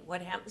Kay.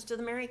 What happens to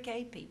the Mary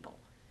Kay people?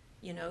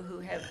 You know, who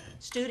have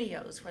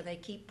studios where they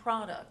keep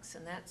products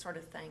and that sort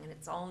of thing, and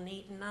it's all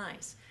neat and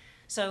nice.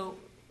 So,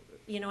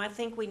 you know, I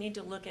think we need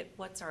to look at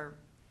what's our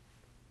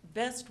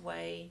best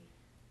way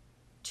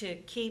to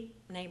keep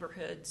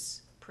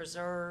neighborhoods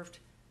preserved,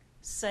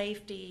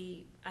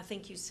 safety. I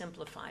think you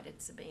simplified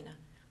it, Sabina.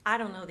 I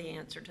don't know the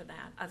answer to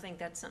that. I think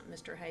that's something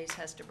Mr. Hayes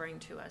has to bring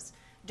to us.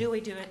 Do we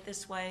do it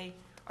this way,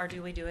 or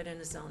do we do it in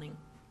the zoning,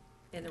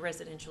 in the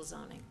residential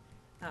zoning?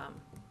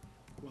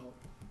 Well,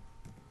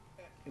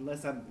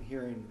 unless I'm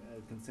hearing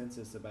a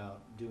consensus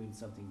about doing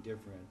something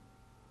different,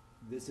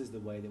 this is the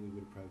way that we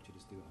would approach it,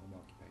 is through a home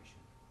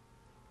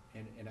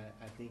occupation. And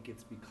I think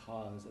it's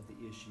because of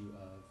the issue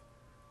of,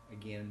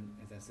 again,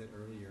 as I said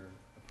earlier,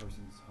 a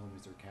person's home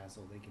is their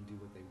castle. They can do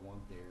what they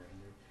want there,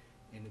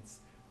 and it's,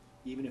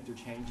 even if they're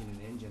changing an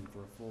engine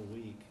for a full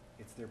week,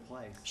 it's their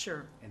place.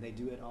 Sure. And they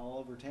do it all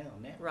over town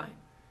now. Right.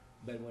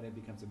 But when it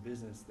becomes a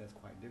business, that's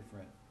quite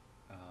different.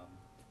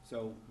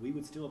 So we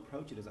would still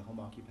approach it as a home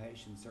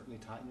occupation, certainly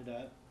tighten it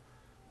up,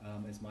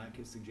 as Mike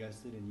has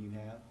suggested and you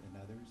have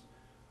and others.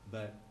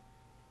 But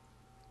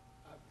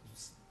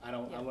I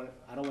don't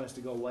want us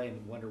to go away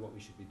and wonder what we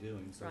should be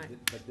doing. So, Right.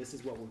 But this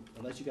is what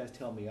unless you guys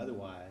tell me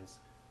otherwise,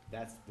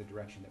 that's the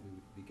direction that we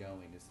would be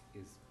going,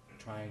 is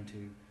trying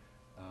to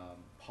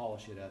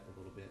polish it up a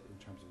little bit in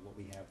terms of what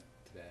we have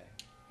today.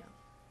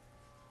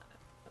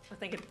 I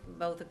think it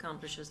both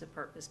accomplishes the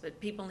purpose, but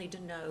people need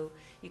to know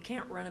you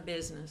can't run a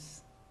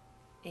business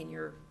in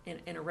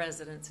a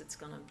residence. It's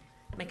gonna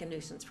make a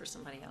nuisance for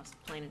somebody else,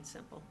 plain and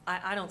simple.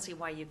 I don't see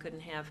why you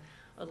couldn't have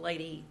a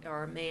lady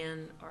or a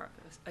man or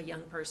a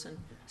young person,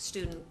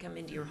 student, come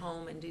into your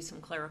home and do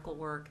some clerical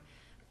work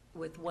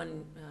with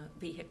one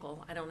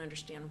vehicle. I don't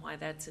understand why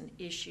that's an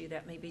issue.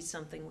 That may be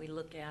something we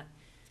look at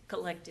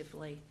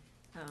collectively.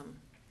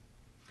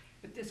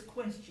 But this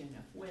question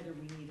of whether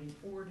we need an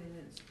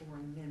ordinance or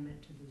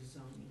amendment to the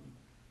zoning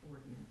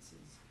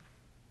ordinances,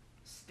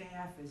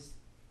 staff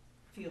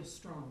feels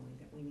strongly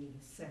that we need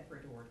a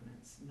separate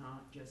ordinance,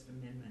 not just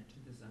amendment to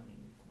the zoning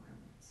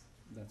requirements.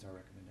 That's our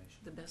recommendation.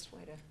 The best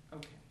way to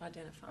Okay.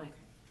 identify. Okay.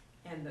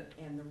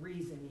 And the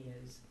reason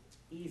is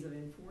ease of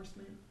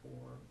enforcement,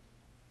 or?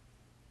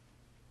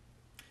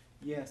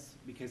 Yes,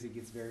 because it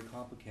gets very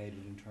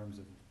complicated in terms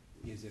of,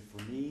 is it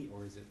for me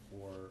or is it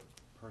for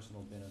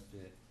personal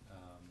benefit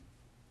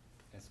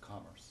as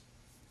commerce?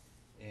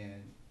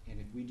 And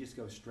if we just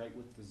go straight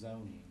with the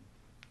zoning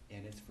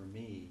and it's for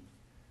me,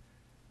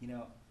 you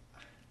know,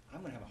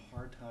 I'm gonna have a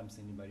hard time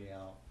sending anybody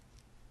out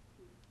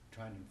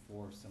trying to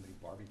enforce somebody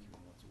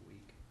barbecuing once a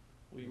week.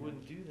 We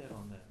wouldn't do that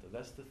on that, though.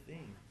 That's the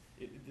thing.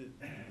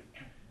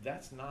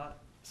 That's not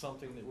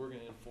something that we're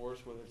gonna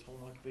enforce whether it's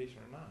home occupation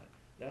or not.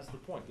 That's the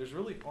point. There's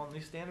really, on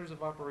these standards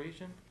of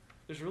operation,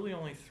 there's really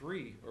only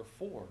 3 or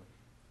 4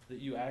 that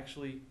you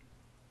actually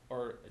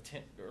or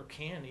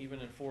can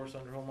even enforce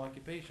under home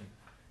occupation.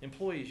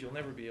 Employees, you'll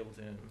never be able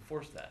to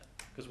enforce that,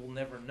 because we'll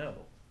never know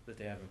that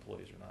they have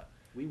employees or not.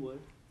 We would.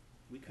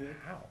 We could.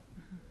 How?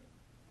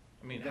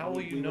 I mean, But how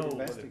will you we know? would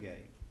whether-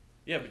 investigate.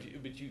 Yeah,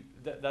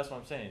 that's what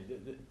I'm saying.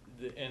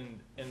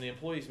 And the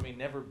employees may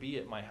never be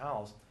at my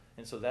house,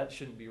 and so that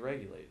shouldn't be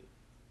regulated.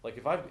 Like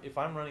if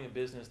I'm running a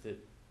business that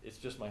it's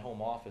just my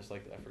home office,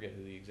 like I forget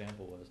who the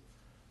example was,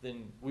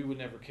 then we would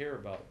never care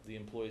about the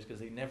employees because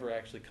they never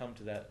actually come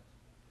to that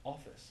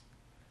office.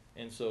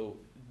 And so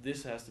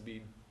this has to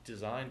be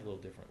designed a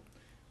little different.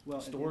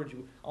 Well, Storage,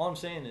 all I'm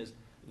saying is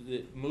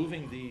that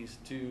moving these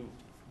to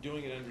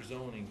doing it under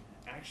zoning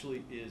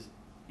actually is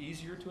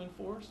easier to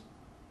enforce,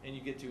 and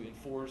you get to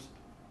enforce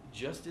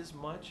just as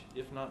much,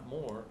 if not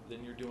more,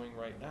 than you're doing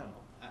right now,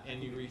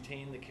 and you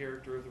retain the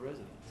character of the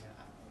residents.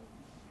 Yeah,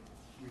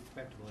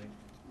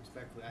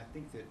 respectfully, I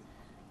think that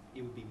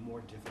it would be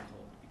more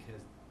difficult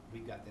because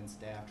we've got then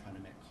staff trying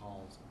to make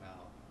calls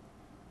about,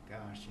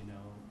 gosh, you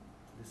know,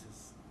 this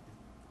is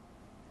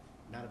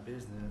not a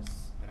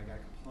business, but I got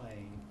to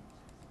complain,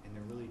 and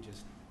they're really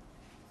just,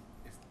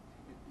 it's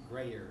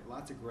gray area,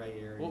 lots of gray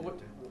area. Well,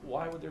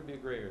 why would there be a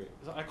gray area?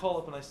 'Cause I call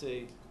up and I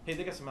say, hey,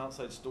 they got some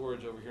outside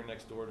storage over here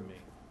next door to me.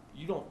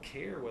 You don't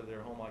care whether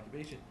they're home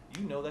occupation.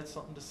 You know that's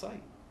something to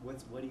cite. What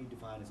do you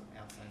define as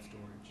outside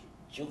storage?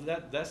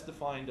 Well, that's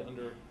defined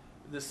under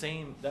the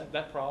same,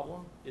 that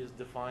problem is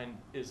defined,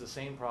 is the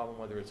same problem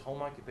whether it's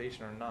home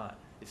occupation or not.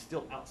 It's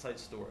still outside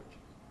storage.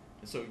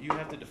 And so you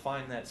have to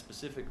define that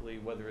specifically,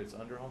 whether it's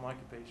under home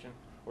occupation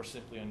or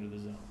simply under the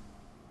zone.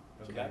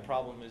 So Okay. that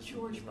problem is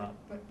George, not.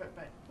 but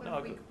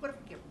No, what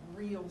if we get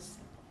real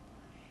simple?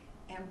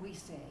 And we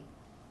say,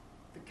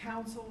 the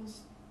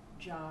council's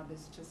job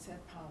is to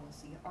set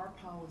policy. Our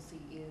policy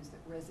is that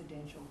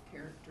residential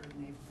character of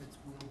neighborhoods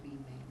will be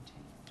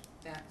maintained.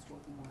 That's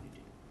what we want to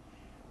do.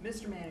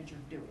 Mr. Manager,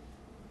 do it.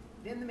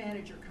 Then the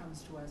manager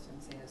comes to us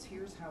and says,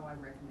 here's how I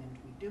recommend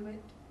we do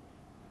it.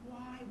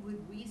 Why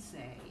would we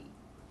say,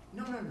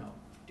 no,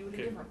 do it a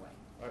Okay. different way?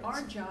 All right.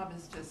 Our job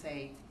is to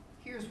say,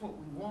 here's what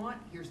we want,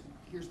 here's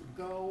the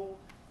goal,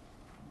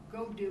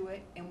 go do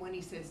it, and when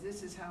he says,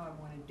 this is how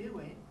I wanna do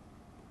it,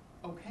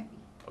 okay.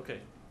 Okay,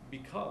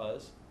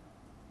 because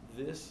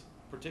this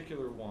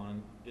particular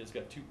one has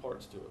got two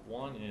parts to it.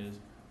 One is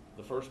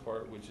the first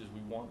part, which is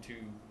we want to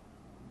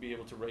be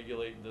able to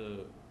regulate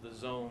the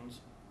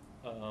zones,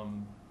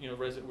 you know,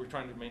 we're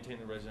trying to maintain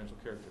the residential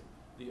character.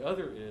 The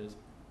other is,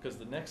 because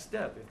the next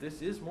step, if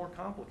this is more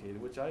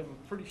complicated, which I'm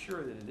pretty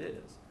sure that it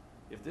is,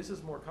 if this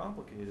is more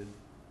complicated,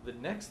 the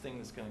next thing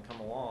that's gonna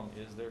come along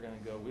is they're gonna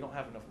go, we don't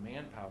have enough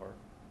manpower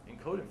in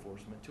code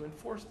enforcement to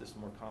enforce this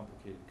more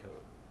complicated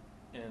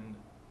code. And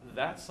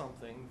that's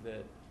something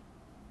that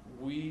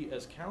we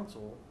as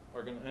council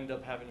are gonna end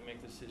up having to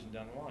make the decision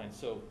down the line.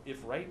 So if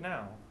right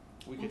now,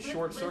 we could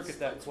short circuit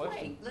that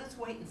question. Let's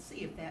wait and see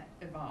if that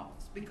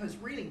evolves, because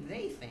really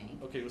they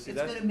think Okay, well, see,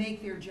 it's that's, gonna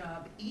make their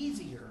job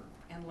easier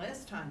and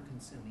less time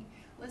consuming.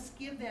 Let's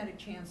give that a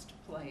chance to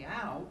play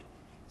out,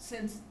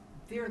 since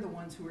they're the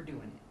ones who are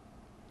doing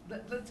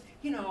it. Let's,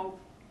 you know,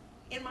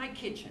 in my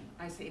kitchen,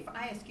 I say, if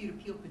I ask you to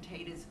peel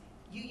potatoes,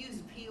 you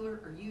use a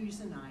peeler or you use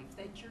a knife,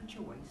 that's your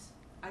choice.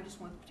 I just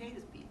want the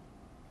potatoes peeled.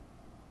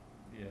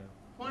 yeah.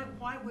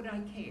 Why would I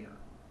care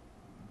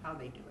how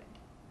they do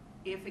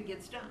it if it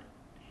gets done?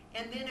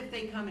 And then if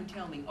they come and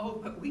tell me, oh,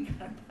 but we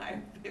gotta buy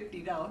a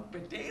 $50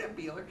 potato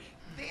peeler,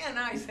 then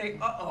I say,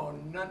 uh-oh,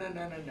 no,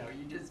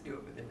 you just do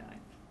it with a knife.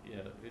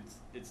 Yeah,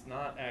 it's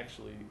not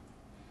actually,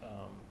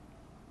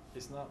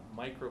 it's not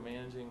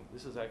micromanaging.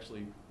 This is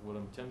actually, what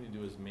I'm attempting to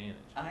do is manage.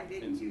 I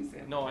didn't use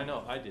that. No, I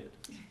know, I did.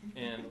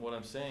 And what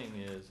I'm saying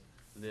is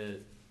that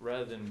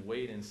rather than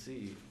wait and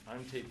see,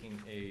 I'm taking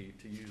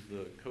to use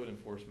the code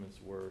enforcement's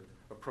word,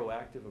 a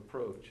proactive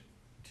approach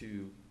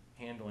to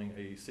handling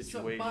a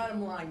situation. So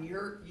bottom line,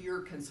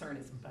 your concern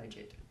is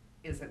budget,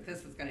 is that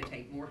this is gonna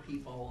take more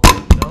people.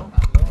 No,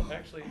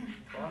 actually,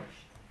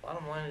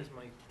 bottom line is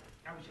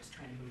I was just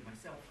trying to move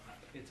myself up.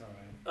 It's all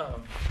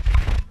right.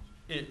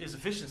 Is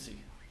efficiency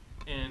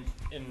and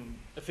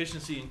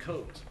efficiency in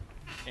codes.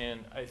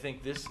 And I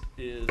think this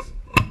is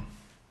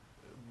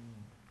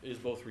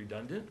both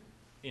redundant,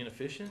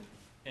 inefficient,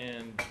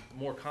 and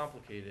more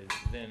complicated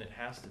than it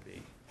has to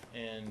be.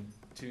 And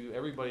to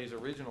everybody's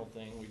original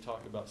thing, we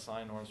talk about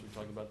sign orders, we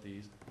talk about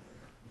these,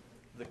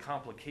 the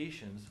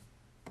complications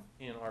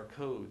in our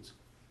codes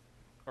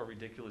are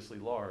ridiculously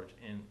large,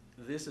 and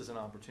this is an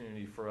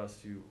opportunity for us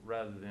to,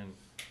 rather than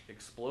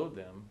explode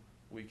them,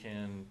 we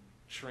can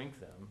shrink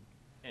them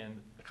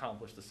and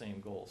accomplish the same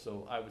goal.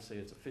 So I would say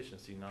it's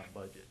efficiency, not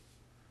budget.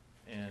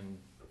 And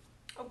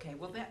Okay,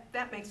 well,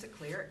 that makes it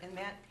clear, and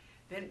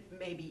then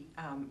maybe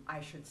I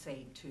should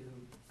say to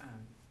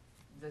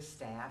the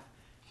staff,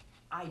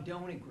 I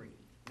don't agree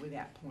with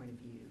that point of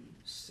view.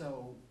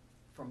 So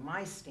from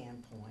my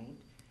standpoint,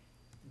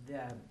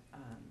 the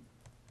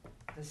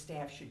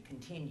staff should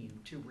continue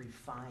to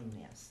refine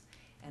this.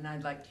 And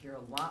I'd like to hear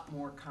a lot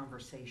more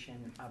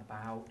conversation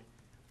about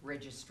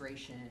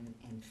registration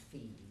and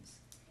fees,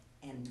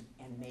 and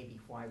maybe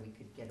why we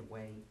could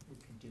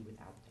do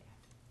without that.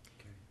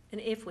 And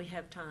if we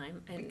have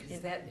time, Because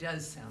that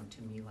does sound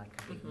to me like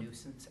a big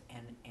nuisance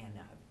and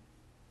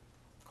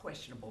a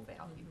questionable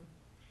value.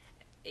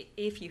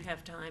 If you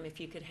have time, if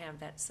you could have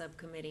that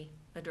subcommittee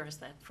address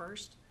that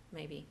first,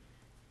 maybe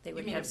they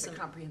would You mean have it's a some.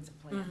 comprehensive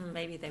plan?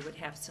 Maybe they would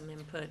have some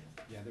input.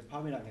 Yeah, they're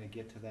probably not gonna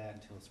get to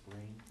that until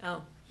spring,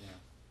 Oh, yeah.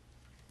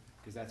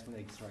 Because that's when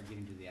they start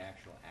getting to the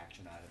actual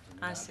action items. And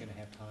I they're not see. gonna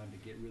have time to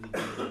get really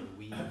into the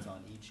weeds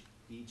on each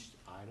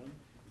item.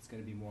 It's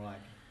gonna be more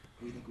like,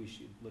 we think we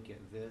should look at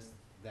this,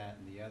 that,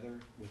 and the other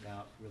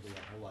without really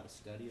a whole lot of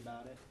study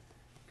about it,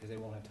 because they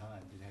won't have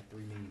time. They have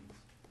 3 meetings.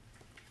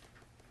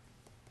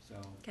 So,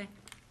 okay.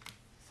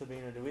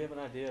 Sabina, do we have an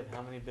idea of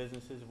how many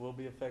businesses will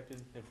be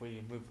affected if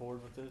we move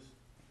forward with this?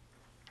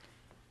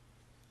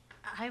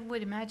 I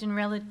would imagine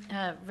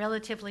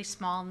relatively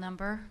small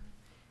number.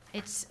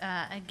 It's,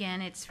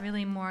 again, it's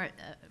really more,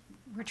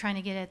 we're trying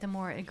to get at the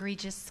more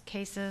egregious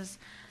cases.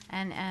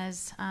 And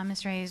as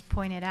Ms. Reyes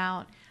pointed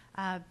out,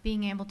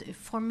 being able to,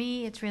 for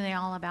me, it's really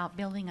all about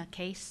building a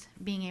case,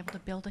 being able to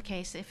build a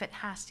case if it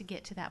has to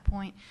get to that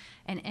point.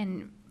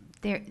 And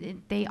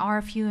they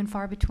are few and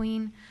far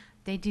between.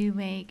 They do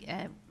make,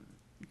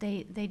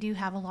 they do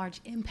have a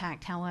large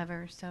impact,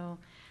 however. So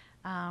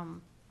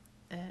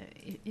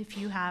if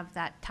you have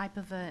that type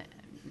of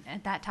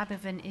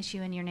an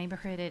issue in your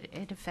neighborhood,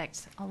 it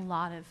affects a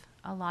lot of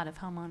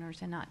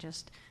homeowners and not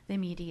just the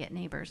immediate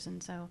neighbors.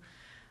 And so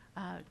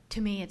to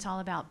me, it's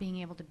all about being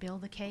able to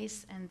build a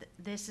case, and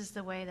this is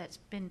the way that's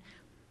been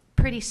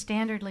pretty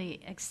standardly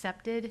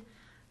accepted,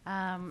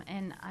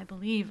 and I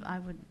believe I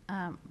would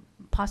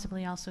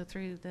possibly also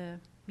through the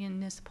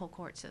municipal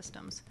court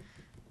systems,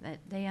 that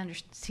they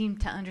seem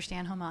to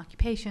understand home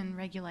occupation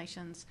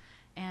regulations,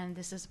 and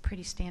this is a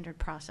pretty standard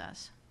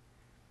process.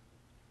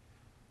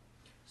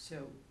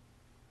 So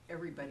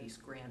everybody's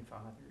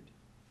grandfathered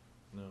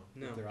No.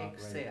 they're operating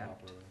except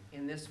properly.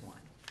 in this one,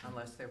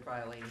 unless they're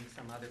violating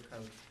some other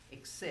code,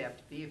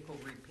 except vehicle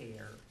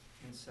repair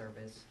and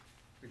service,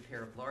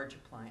 repair of large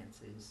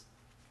appliances,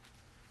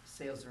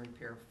 sales and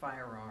repair of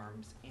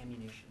firearms,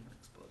 ammunition, or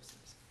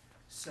explosives.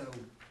 So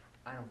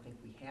I don't think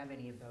we have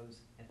any of those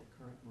at the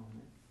current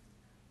moment.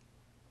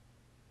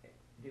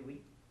 Do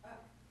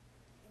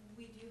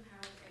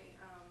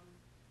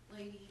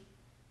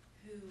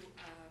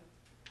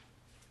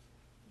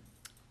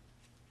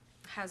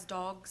has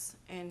dogs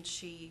and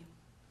she,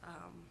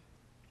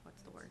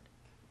 what's the word?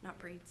 Not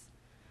breeds.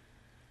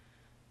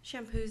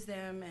 Shampoos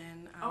them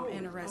and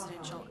in a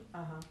residential.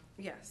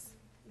 Yes,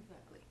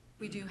 Exactly.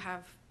 we do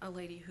have a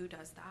lady who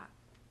does that.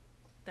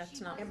 That's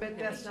not Yeah, but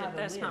prohibited. that's not a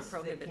That's not list that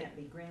prohibited. can't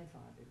be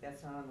grandfathered.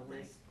 That's not on the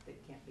list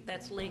that can't be grandfathered.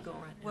 That's legal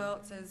right now. Well,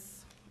 it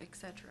says et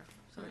cetera,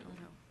 so I don't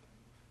know.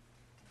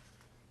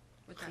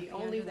 Would that The be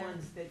only under there?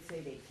 ones that say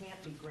they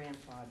can't be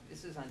grandfathered,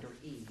 this is under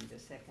E, the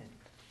second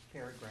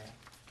paragraph.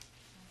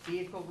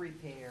 Vehicle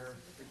repair,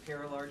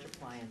 repair of large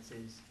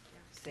appliances,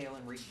 sale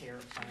and repair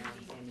of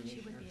firearms,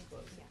 ammunition, or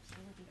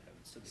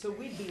explosives. So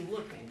we'd be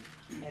looking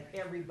at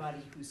everybody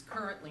who's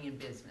currently in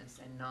business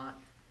and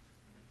not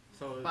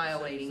So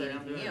violating say I'm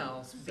anything doing-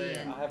 else, say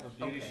being, I have a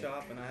beauty okay.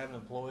 shop and I have an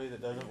employee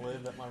that doesn't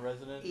live at my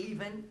residence,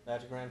 even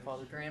that's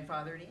grandfathered?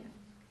 grandfathered in.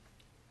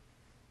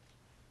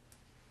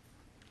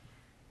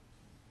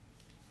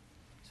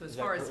 So as Is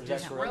that far as cor- is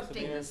that correct,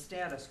 disrupting Sabina? the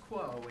status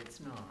quo, it's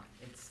not,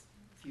 it's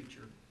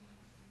future.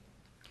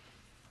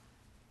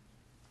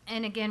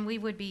 And again, we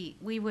would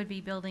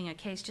be building a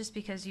case just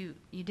because you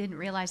didn't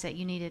realize that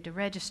you needed to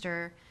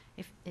register.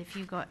 If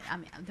you go, I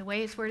mean, the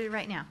way it's worded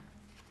right now,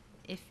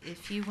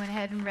 if you went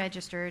ahead and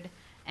registered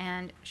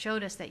and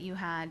showed us that you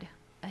had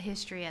a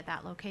history at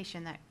that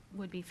location, that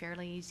would be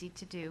fairly easy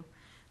to do.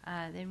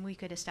 Then we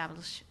could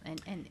establish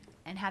and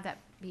have that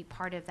be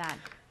part of that,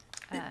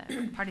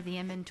 part of the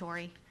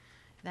inventory,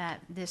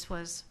 that this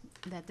was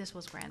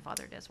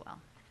grandfathered as well.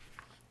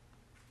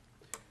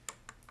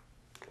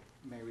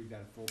 Mayor, we've got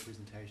a full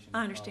presentation.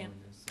 I understand.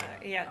 following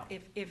this, Yeah,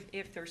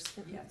 if there's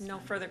Yes, no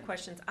fine. further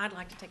questions, I'd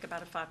like to take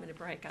about a 5-minute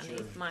break. I Sure.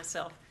 need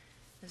myself.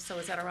 So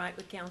is that all right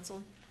with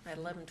council? At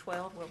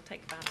 11:12, we'll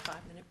take about a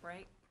 5-minute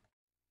break.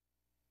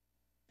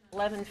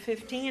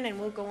 11:15, and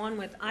we'll go on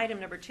with item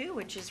number 2,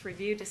 which is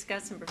review,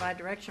 discuss, and provide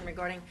direction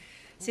regarding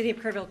City of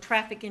Kerrville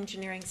traffic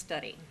engineering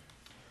study.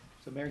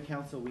 So Mayor and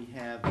Council, we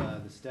have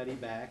the study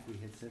back. We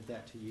had sent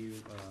that to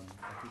you,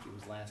 I think it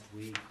was last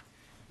week.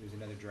 There's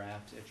another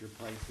draft at your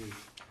places.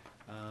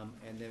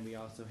 And then we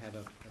also have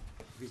a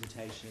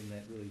presentation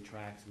that really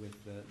tracks with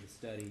the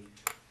study,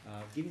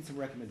 giving some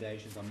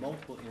recommendations on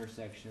multiple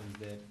intersections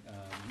that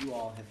you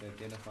all have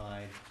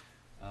identified,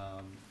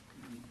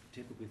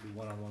 typically through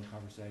one-on-one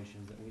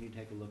conversations, that we need to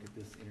take a look at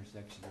this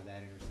intersection or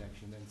that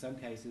intersection. In some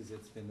cases,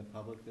 it's been the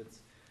public that's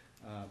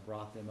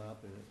brought them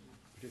up,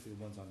 particularly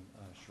the ones on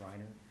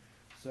Schreiner.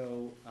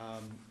 So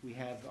we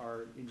have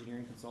our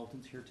engineering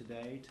consultants here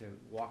today to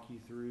walk you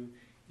through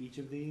each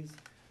of these.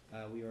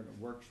 We are in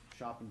a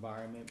workshop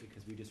environment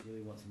because we just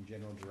really want some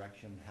general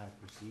direction on how to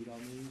proceed on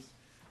these.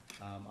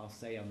 I'll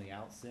say on the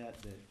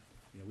outset that,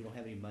 we don't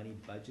have any money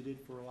budgeted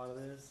for a lot of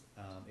this.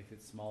 If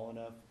it's small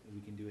enough,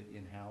 we can do it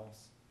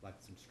in-house, like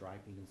some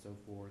striping and so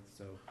forth.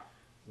 So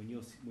when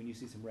you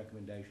see some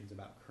recommendations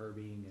about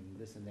curbing and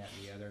this and that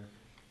and the other,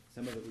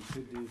 some of it we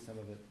could do, some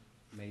of it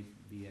may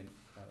be a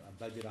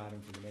budget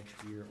item for the next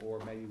year, or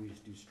maybe we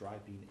just do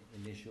striping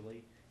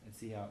initially and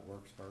see how it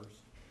works first.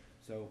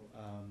 So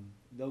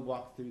they'll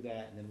walk through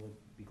that, and then we'll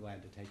be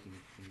glad to take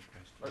any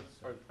questions.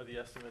 So- Are the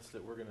estimates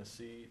that we're gonna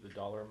see, the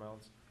dollar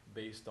amounts,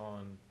 based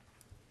on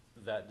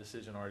that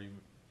decision already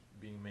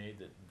being made,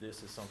 that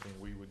this is something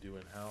we would do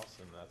in-house,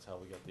 and that's how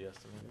we got the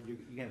estimate? You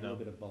get a little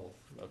bit of both.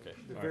 Okay.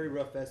 They're all very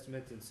right. rough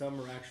estimates, and some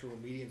are actual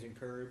medians and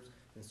curbs,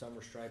 and some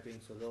are striping,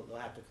 so they'll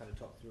have to kind of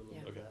talk through a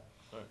little bit of Okay.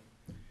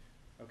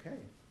 that. Okay,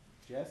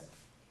 Jess?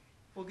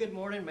 Well, good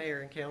morning,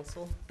 Mayor and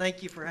Council.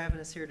 Thank you for having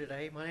us here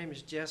today. My name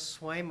is Jess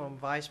Swaim. I'm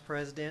Vice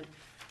President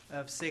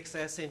of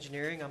 6S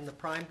Engineering. I'm the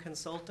prime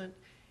consultant,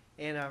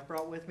 and I've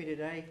brought with me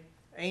today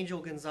Angel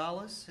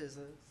Gonzalez, who's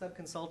a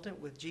sub-consultant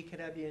with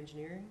GKW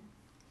Engineering.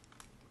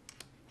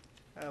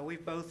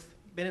 We've both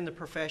been in the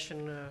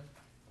profession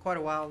quite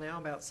a while now,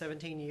 about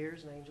 17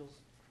 years, and Angel's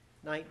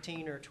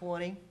 19 or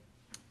 20.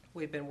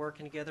 We've been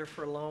working together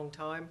for a long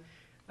time.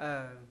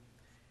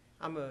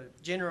 I'm a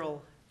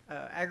general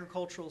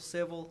agricultural,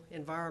 civil,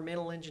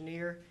 environmental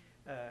engineer.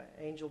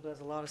 Angel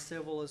does a lot of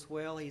civil as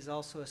well. He's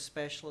also a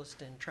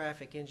specialist in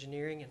traffic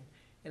engineering,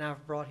 and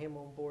I've brought him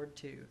on board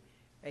to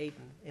aid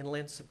and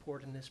lend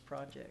support in this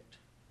project.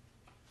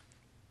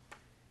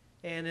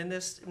 And in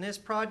this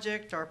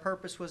project, our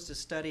purpose was to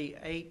study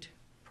 8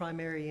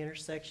 primary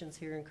intersections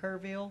here in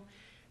Kerrville.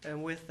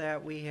 And with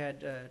that, we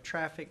had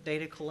traffic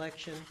data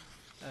collection,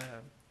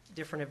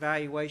 different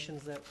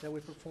evaluations that we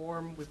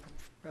performed. We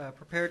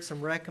prepared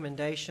some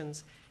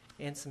recommendations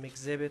and some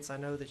exhibits. I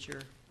know that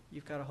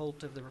you've got a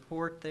hold of the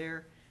report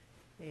there,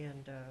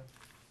 and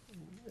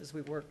as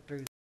we work through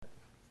that.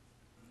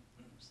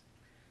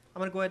 I'm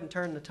going to go ahead and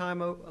turn the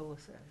time over. Oh,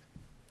 let's see.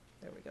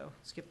 There we go.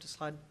 Skip the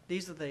slide.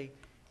 These are the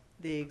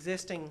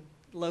existing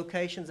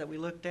locations that we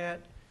looked at: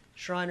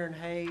 Schreiner and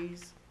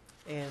Hayes,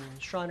 and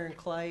Schreiner and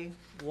Clay,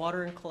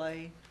 Water and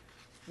Clay,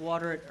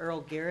 Water at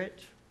Earl Garrett,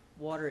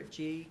 Water at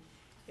G,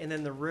 and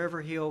then the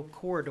RIVERHILL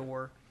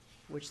corridor,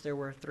 which there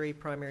were 3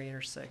 primary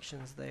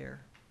intersections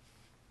there.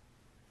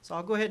 So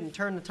I'll go ahead and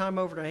turn the time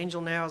over to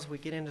Angel now as we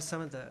get into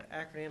some of the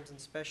acronyms and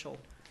special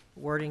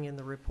wording in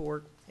the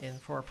report and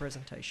for our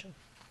presentation.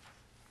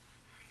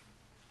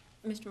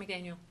 Mr.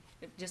 McDaniel,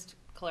 just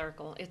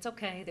clerical, it's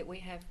okay that we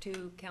have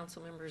two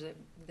council members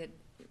that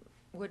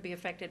would be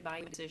affected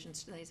by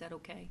decisions today, is that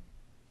okay?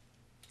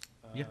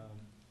 Yeah.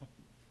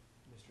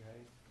 Mr.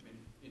 Hayes? I mean,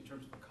 in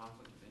terms of a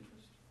conflict of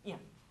interest? Yeah.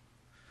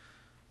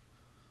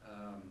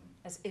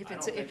 As if I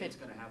it's, don't if think it's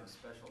it, gonna have a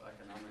special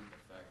economic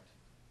effect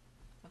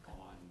okay,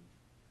 on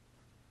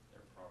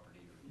their property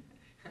or,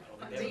 I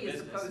don't On think they have a me as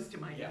business. opposed to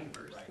my Yeah,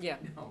 neighbors. right. yeah,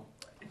 No,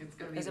 it's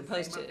gonna be as the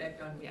opposed same to,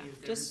 effect on me yeah,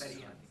 as just,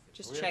 everybody else.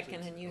 just We checking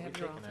actually- and you are we have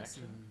your taking office.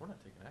 action? We're not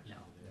taking action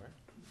No. today,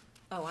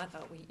 right? Oh, I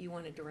thought you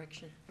wanted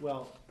direction.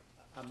 Well,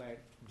 I might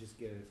just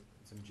get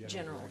some General,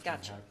 general direction on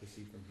gotcha. how to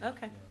proceed from here.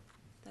 Okay.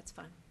 yeah. That's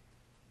fine.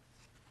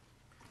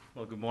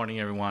 Well, good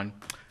morning, everyone.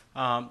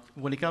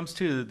 When it comes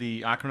to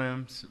the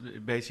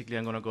acronyms, basically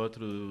I'm going to go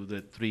through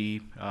the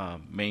three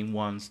main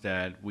ones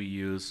that we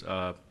use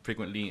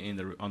frequently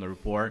on the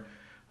report.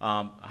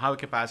 Highway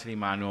Capacity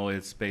Manual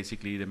is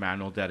basically the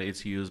manual that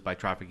is used by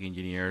traffic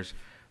engineers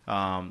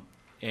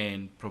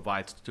and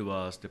provides to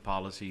us the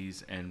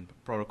policies and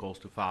protocols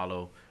to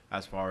follow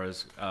as far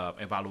as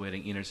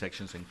evaluating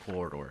intersections and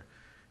corridor.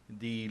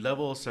 The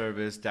level of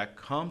service that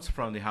comes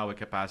from the Highway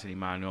Capacity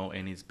Manual,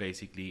 and it's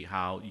basically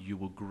how you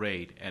will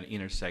grade an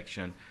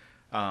intersection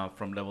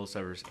from level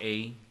service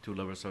A to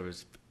level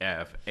service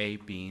F, A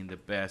being the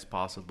best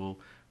possible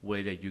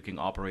way that you can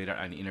operate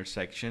at an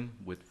intersection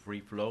with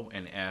free flow,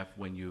 and F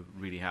when you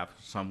really have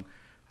some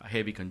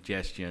heavy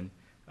congestion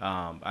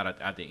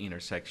at the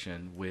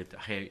intersection with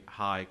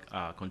high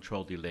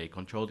control delay.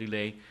 Control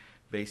delay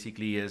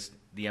basically is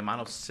the amount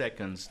of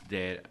seconds,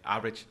 the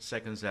average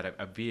seconds that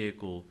a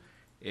vehicle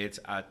it's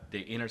at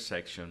the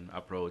intersection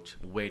approach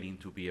waiting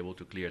to be able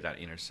to clear that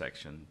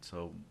intersection.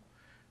 So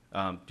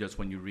just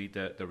when you read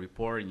the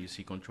report and you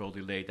see control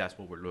delay, that's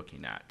what we're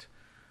looking at.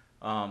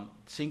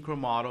 Synchro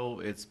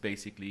model, it's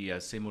basically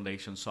a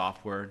simulation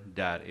software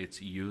that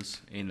it's used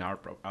in our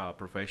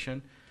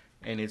profession,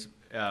 and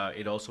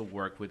it also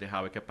worked with the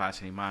Highway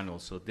Capacity Manual.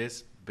 So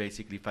this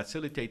basically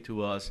facilitates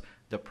to us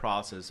the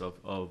process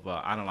of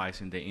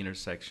analyzing the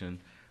intersection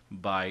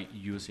by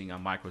using a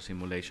micro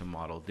simulation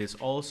model. This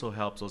also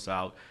helps us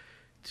out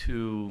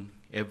to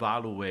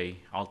evaluate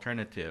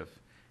alternative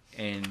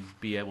and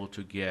be able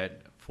to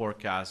get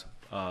forecast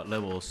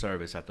level of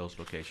service at those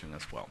locations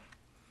as well.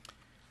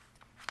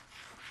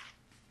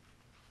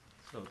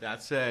 So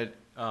that said,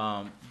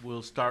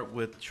 we'll start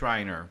with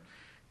SCHREINER.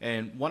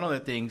 And one of the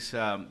things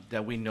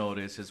that we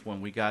noticed is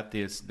when we got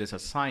this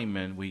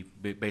assignment, we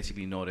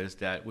basically noticed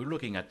that we're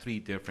looking at three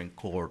different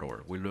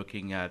corridors. We're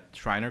looking at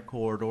SCHREINER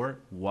corridor,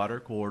 water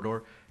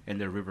corridor,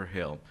 and the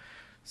RIVERHILL.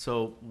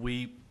 So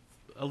we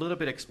a little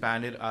bit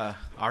expanded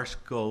our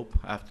scope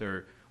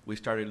after we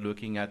started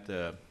looking at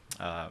the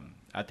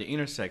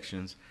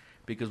intersections,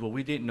 because what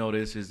we did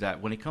notice is that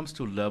when it comes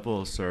to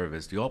level of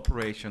service, the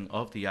operation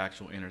of the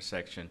actual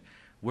intersection,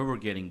 we were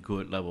getting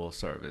good level of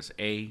service,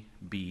 A,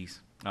 B,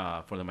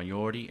 for the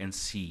majority, and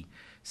C.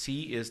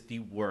 C is the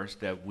worst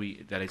that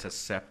is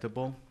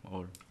acceptable,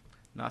 or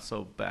not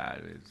so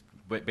bad,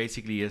 but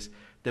basically is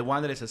the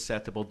one that is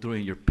acceptable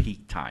during your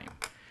peak time,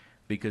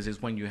 because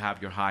it's when you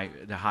have the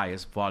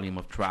highest volume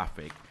of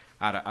traffic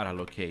at a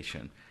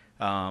location.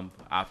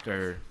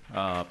 After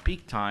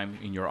peak time,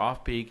 in your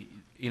off-peak,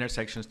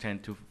 intersections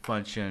tend to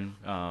function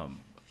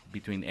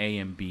between A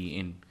and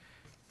B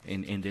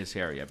in this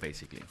area,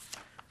 basically.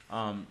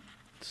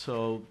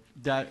 So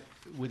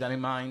with that in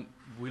mind,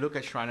 we look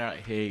at SCHREINER at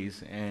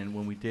Hayes, and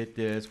when we did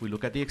this, we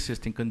look at the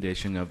existing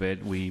condition of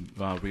it. We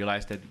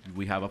realized that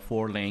we have a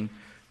four-lane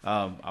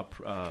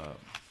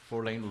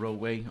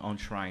roadway on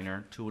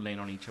SCHREINER, 2 lane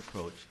on each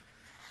approach,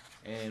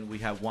 and we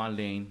have 1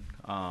 lane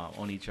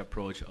on each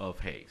approach of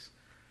Hayes.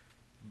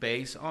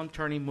 Based on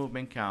turning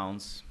movement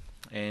counts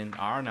and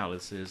our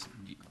analysis,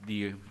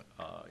 the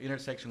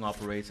intersection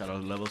operates at a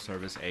level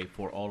service A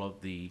for all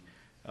of the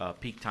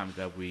peak times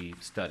that we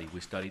studied. We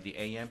studied the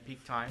AM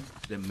peak time,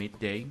 the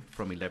midday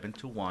from 11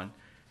 to 1,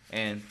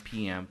 and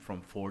PM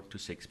from 4 to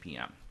 6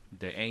 PM.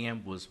 The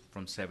AM was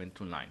from 7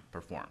 to 9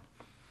 performed.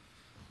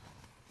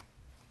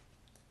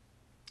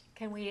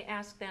 Can we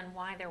ask then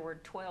why there were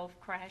 12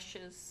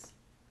 crashes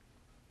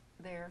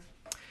there?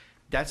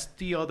 That's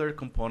the other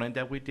component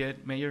that we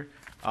did, Mayor.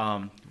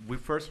 We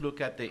first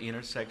look at the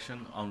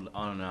intersection on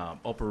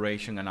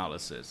operation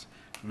analysis,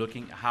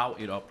 looking how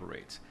it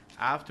operates.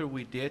 After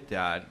we did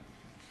that,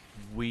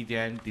 we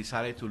then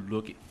decided to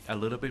look a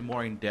little bit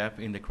more in depth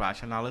in the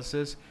crash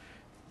analysis.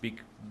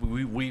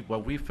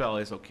 What we felt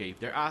is, okay, if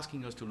they're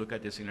asking us to look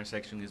at this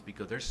intersection is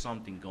because there's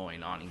something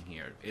going on in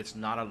here. It's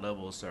not a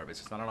level of service.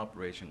 It's not an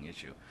operation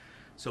issue.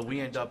 So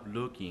we end up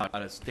looking at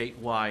a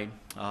statewide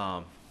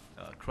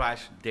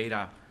crash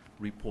data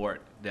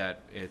report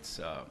that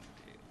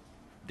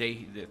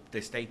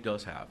the state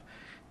does have.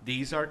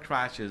 These are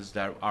crashes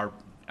that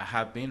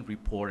have been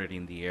reported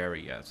in the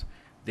areas.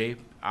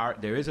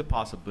 There is a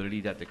possibility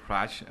that the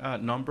crash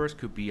numbers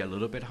could be a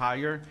little bit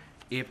higher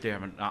if they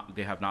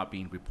have not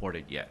been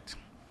reported yet.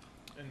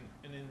 And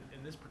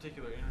in this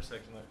particular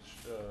intersection, like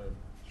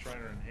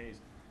SCHREINER and Hayes,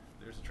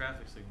 there's a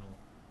traffic signal.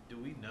 Do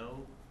we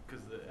know,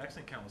 because the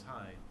accident count was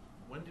high,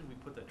 when did we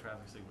put that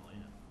traffic signal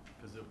in?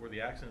 Because were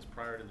the accidents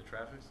prior to the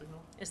traffic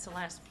signal? It's the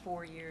last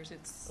 4 years,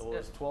 it's. Oh, well,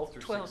 it's 12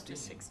 through 12 16.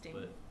 to 16.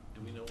 But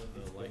do we know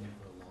when the light?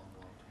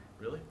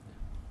 Really?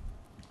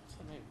 So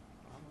maybe,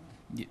 I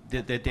don't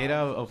know. The data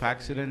of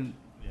accident,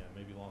 Yeah,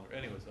 maybe longer.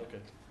 Anyways, okay.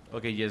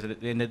 okay, yes,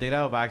 in the data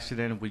of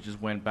accident, we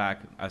just went back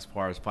as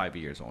far as 5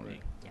 years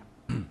only. Yeah.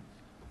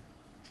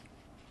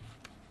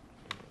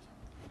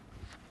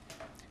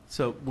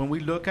 So when we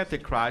look at the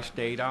crash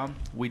data,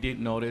 we did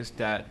notice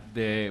that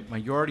the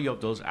majority of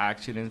those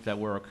accidents that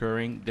were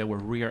occurring, they were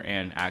rear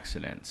end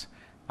accidents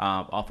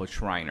off of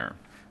Schreiner.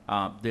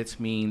 This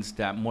means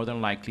that more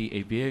than likely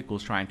a vehicle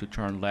is trying to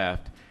turn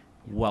left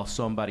while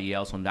somebody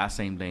else on that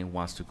same lane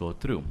wants to go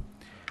through.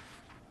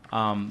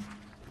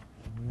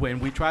 When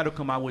we try to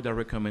come out with a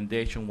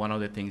recommendation, one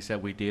of the things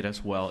that we did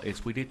as well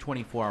is we did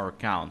 24-hour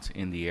counts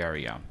in the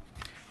area.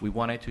 We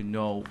wanted to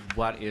know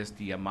what is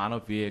the amount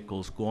of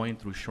vehicles going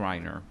through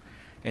Schreiner.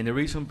 And the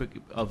reason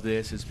of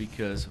this is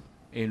because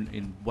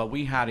in what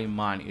we had in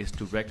mind is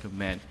to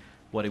recommend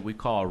what we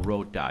call a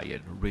road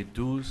diet,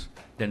 reduce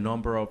the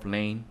number of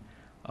lane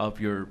of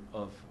your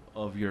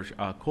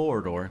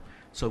corridor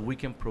so we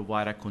can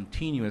provide a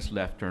continuous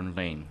left turn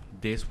lane.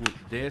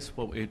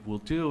 What it will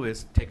do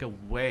is take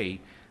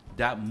away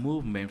that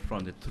movement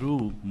from the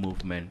through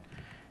movement.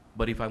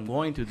 But if I'm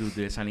going to do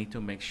this, I need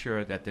to make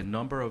sure that the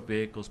number of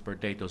vehicles per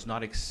day does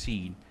not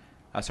exceed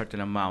a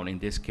certain amount, in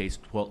this case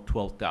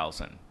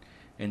 12,000.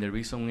 And the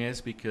reason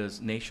is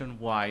because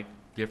nationwide,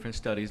 different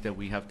studies that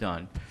we have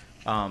done,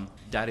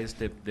 that is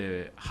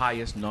the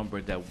highest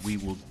number that we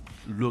will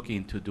look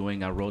into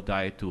doing a road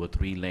diet to a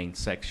 3-lane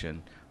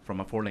section, from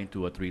a 4-lane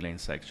to a 3-lane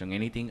section.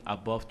 Anything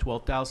above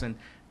 12,000,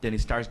 then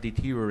it starts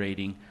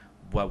deteriorating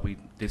what we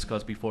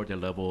discussed before, the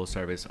level of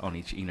service on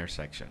each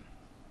intersection.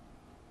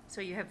 So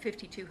you have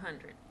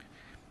 5,200.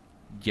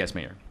 Yes,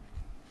 Mayor.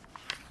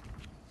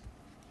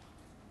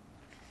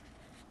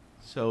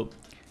 So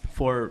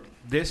for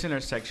this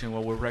intersection,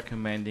 what we're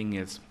recommending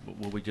is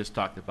what we just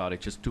talked about.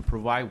 It's just to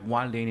provide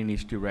 1 lane in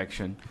each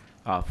direction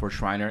for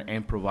Schreiner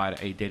and provide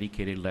a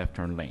dedicated left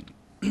turn lane.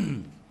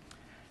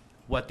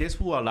 What this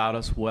will allow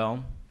us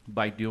well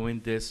by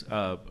doing this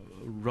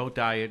road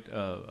diet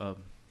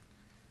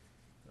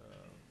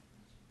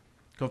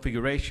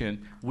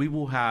configuration, we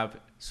will have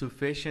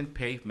sufficient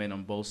pavement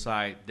on both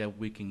sides that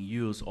we can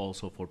use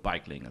also for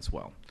bike lane as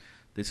well.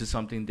 This is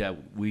something that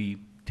we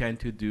tend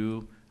to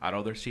do at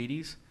other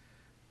cities.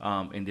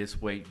 In this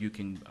way, you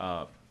can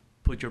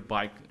put your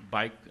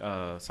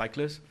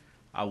cyclists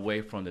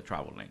away from the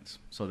travel lanes.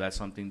 So that's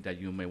something that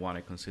you may want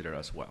to consider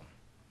as well.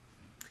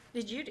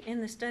 Did you, in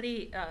the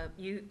study,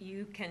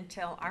 you can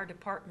tell our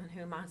department,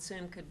 whom I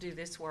assume could do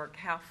this work,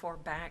 how far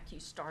back you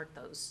start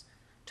those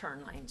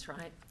turn lanes,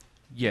 right?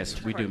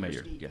 Yes, we do,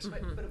 Mayor, yes.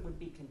 But it would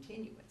be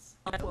continuous.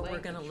 That's what we're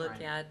Length going to of look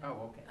Schreiner. at,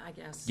 Oh, okay. I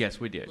guess. Yes,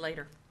 we did.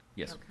 Later.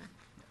 Yes. Okay.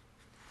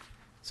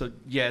 So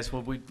yes,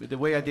 the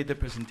way I did the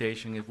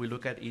presentation is we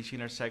look at each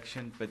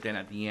intersection, but then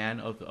at the end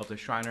of the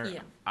Schreiner,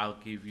 Yeah. I'll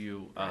give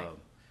you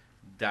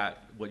Right.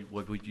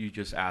 what you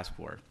just asked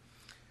for.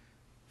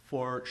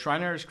 For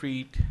Schreiner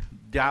Street,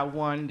 that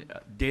one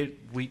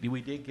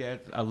we did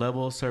get a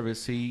level of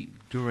service C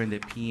during the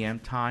PM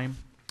time.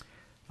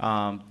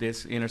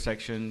 This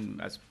intersection,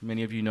 as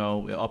many of you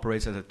know, it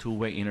operates as a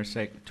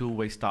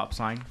two-way stop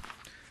sign,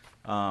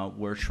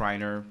 where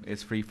Schreiner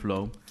is free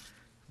flow.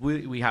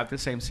 We have the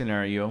same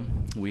scenario.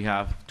 We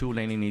have 2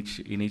 lane in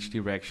each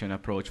direction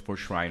approach for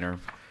Schreiner,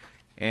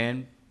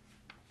 and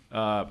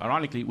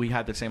ironically, we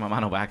had the same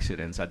amount of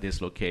accidents at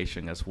this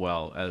location as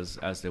well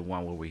as the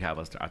one where we have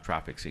a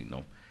traffic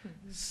signal.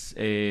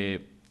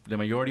 Mm-hmm. The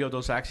majority of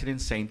those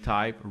accidents, same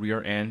type,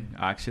 rear end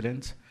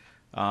accidents.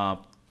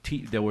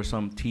 There were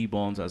some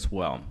T-bones as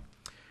well.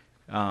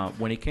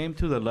 When it came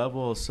to the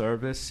level of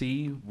service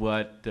C,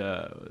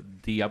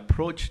 the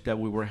approach that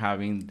we were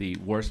having, the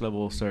worst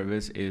level of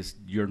service is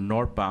your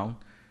northbound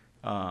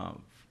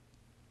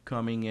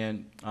coming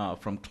in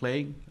from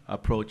Clay,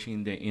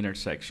 approaching the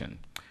intersection.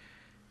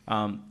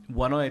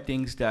 One of the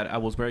things that I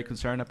was very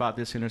concerned about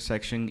this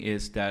intersection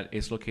is that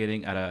it's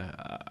located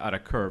at a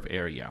curve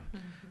area,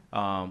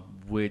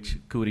 which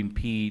could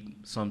impede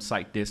some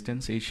sight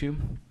distance issue.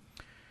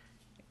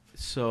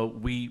 So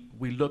we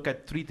look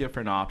at 3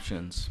 different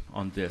options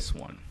on this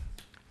one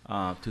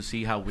to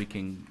see how we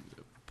can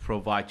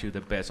provide you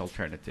the best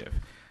alternative.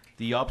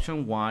 The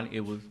option 1,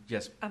 it was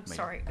just. I'm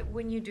sorry,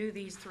 when you do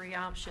these 3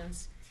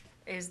 options,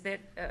 is that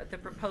the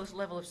proposed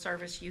level of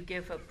service, you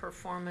give a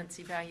performance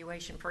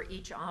evaluation for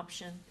each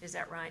option, is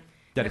that right?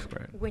 That is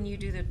correct. When you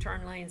do the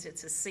turn lanes,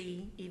 it's a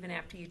C, even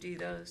after you do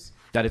those?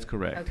 That is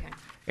correct. Okay.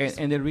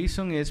 And the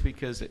reason is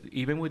because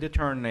even with the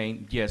turn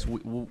lane, yes,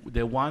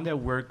 the one that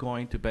we're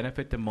going to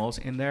benefit the most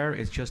in there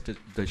is just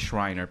the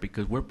Schreiner,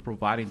 because we're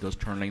providing those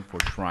turn lanes for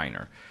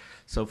Schreiner.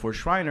 So for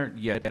Schreiner,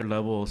 yeah, their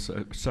level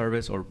of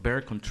service or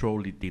better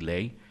control the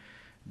delay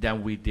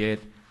than we did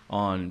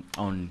on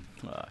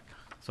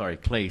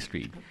Clay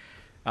Street.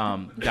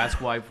 That's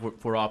why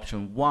for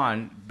option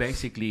 1,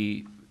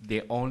 basically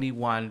the only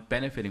one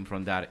benefiting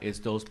from that is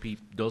those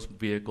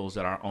vehicles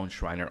that are on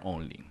Schreiner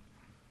only.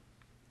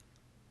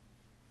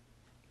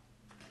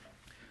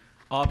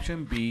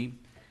 option B,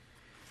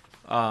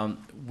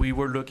 we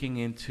were looking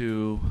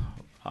into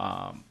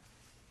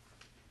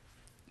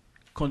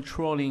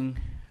controlling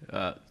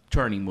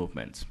turning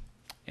movements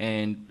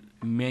and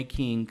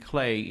making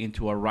clay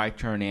into a right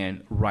turn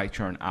in, right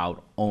turn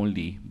out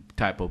only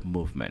type of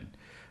movement.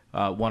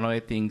 One of the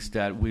things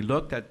that we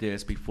looked at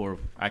this before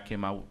we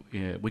came out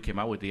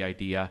with the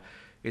idea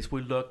is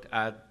we looked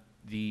at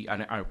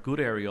a good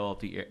area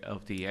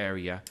of the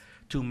area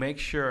to make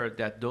sure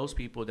that those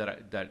people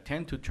that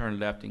tend to turn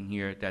left in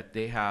here, that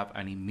they have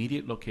an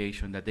immediate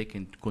location that they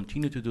can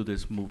continue to do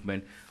this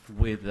movement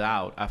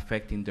without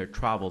affecting their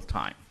travel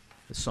time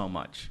so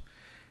much.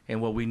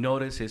 And what we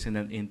notice is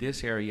in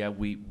this area,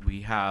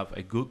 we have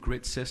a good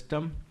grid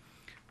system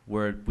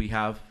where we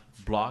have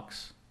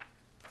blocks,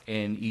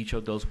 and each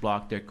of those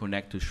blocks, they're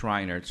connected to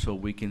SCHREINER, so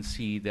we can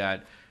see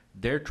that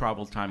their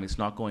travel time is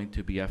not going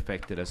to be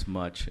affected as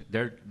much.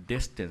 Their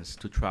distance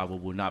to travel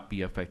will not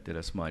be affected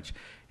as much.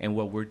 And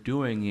what we're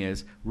doing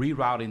is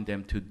rerouting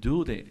them to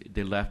do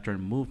the left turn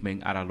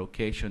movement at a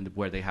location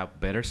where they have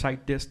better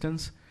sight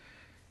distance,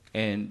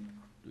 and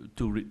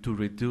to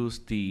reduce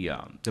the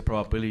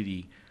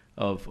probability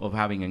of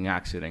having an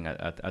accident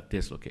at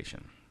this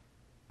location.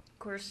 Of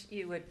course,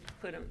 you would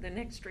put them, the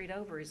next street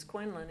over is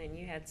Quinlan, and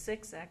you had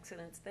 6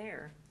 accidents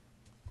there.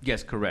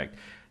 Yes, correct.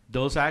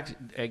 Those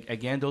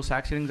those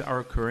accidents are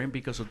occurring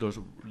because of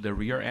the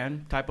rear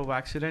end type of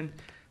accident.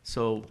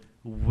 So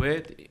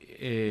with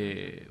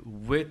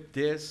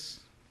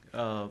this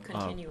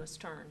Continuous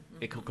turn.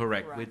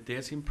 correct. Right. With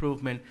this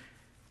improvement,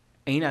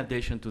 in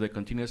addition to the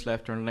continuous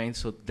left turn lane,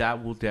 so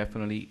that will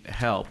definitely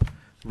help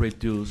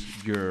reduce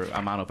your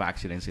amount of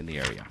accidents in the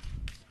area.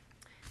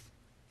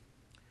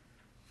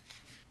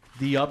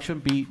 The option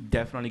B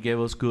definitely gave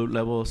us good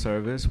level of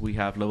service. We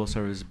have level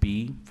service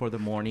B for the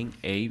morning,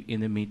 A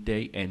in the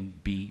midday,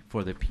 and B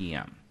for the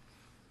PM.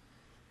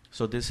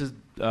 So this is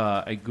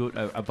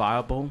a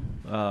viable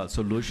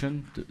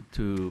solution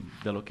to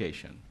the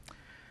location.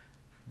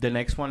 The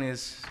next one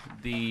is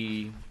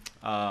the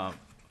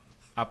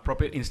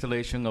appropriate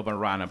installation of a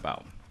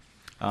runabout.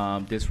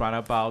 This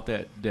runabout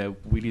that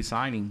we're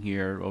designing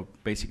here, or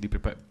basically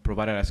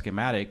provided a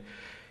schematic,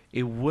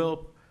 it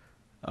will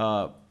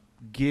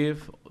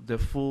give the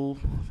full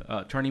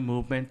turning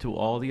movement to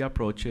all the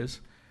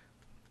approaches,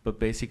 but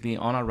basically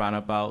on a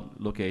runabout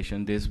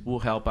location. This will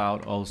help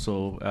out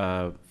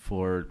also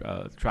for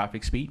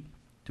traffic speed,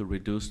 to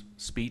reduce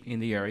speed in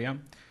the area.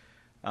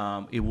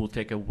 It will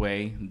take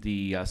away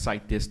the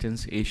sight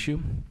distance issue.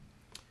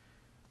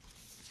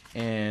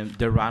 And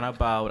the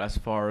runabout, as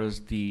far as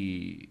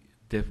the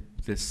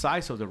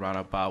size of the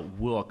runabout,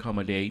 will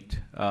accommodate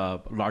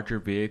a larger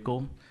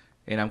vehicle.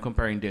 And I'm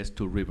comparing this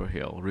to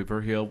RIVERHILL.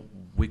 RIVERHILL,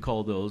 we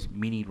call those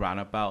mini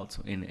runabouts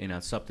in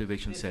a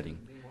subdivision setting.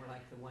 This would be more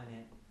like the one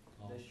at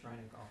the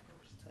SCHREINER Golf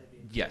Course.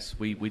 Yes,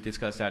 we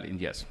discussed that, and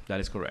yes, that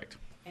is correct.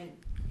 And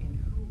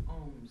who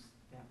owns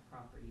that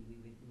property we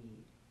would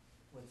need?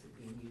 What's it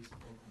being used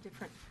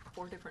for?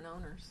 4 different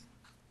owners,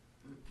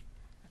 I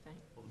think.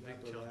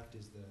 The left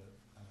is the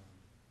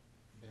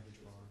beverage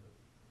bar.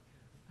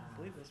 I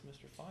believe that's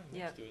Mr. Fine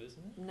Yeah. next to it,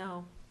 isn't it?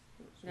 No,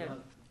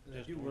 no. And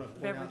I do wanna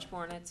point Beverage out-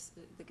 barn, it's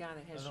the guy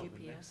that has No, but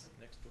UPS.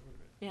 next door.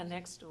 Yeah,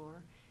 next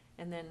door.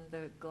 And then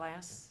the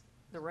glass,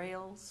 the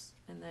rails,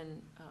 and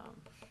then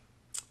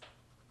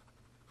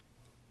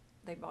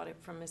they bought it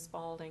from Miss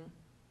Spalding,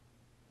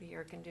 the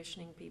air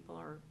conditioning people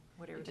or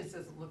whatever. It just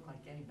doesn't look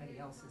like anybody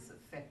else is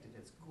affected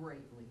as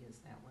greatly as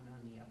that one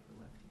on the upper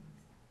left hand.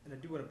 And I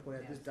do want to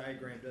point out, this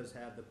diagram does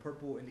have the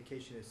purple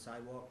indication as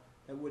sidewalk.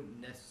 That wouldn't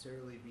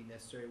necessarily be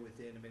necessary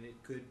within, I mean,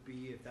 it could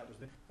be if that was,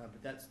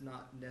 but that's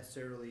not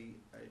necessarily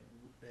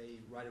a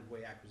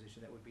right-of-way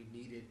acquisition that would be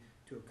needed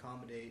to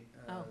accommodate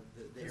Oh.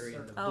 the area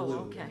in the Oh, blue,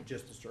 okay. and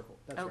just the circle.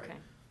 That's right. Okay.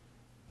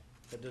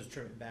 That does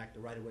trim it back, the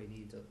right-of-way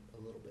needs a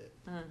little bit.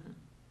 Mhm. I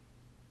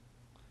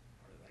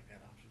really like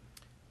that option.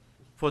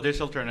 For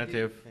this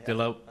alternative, the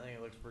low. I think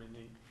it looks pretty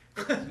neat.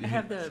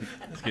 Have the,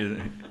 Excuse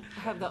me.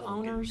 have the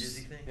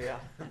owners Yeah.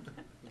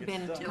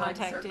 been Good stuff.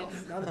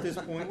 contacted? Not at this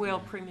point. Well,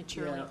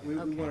 prematurely? Yeah, we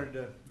Okay. wanted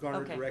to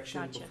garner Okay,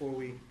 direction gotcha. before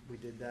we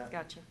did that.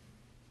 Gotcha.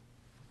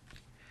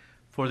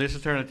 For this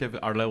alternative,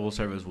 our level of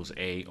service was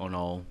A on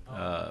all.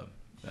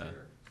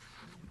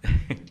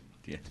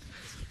 Yeah.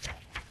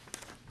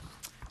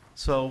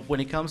 So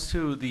when it comes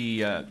to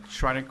the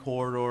SCHREINER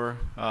corridor,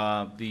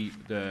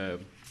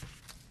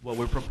 what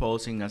we're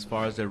proposing as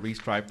far as the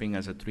restriping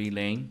as a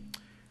 3-lane,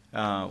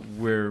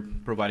 we're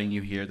providing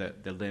you here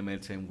the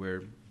limits, and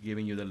we're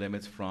giving you the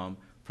limits from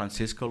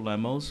Francisco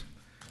Lemos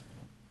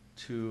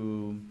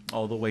to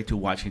all the way to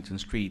Washington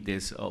Street.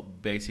 This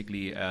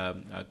basically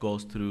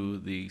goes through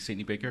the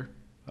Sidney Baker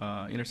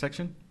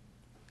intersection.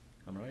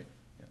 Am I right?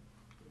 Yeah.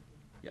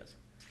 Yes.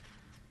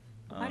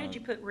 Why did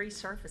you put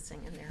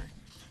resurfacing in there?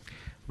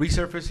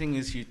 Resurfacing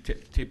is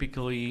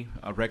typically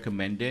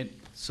recommended,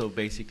 so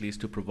basically it's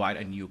to provide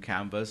a new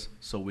canvas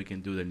so we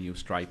can do the new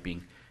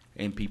striping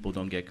and people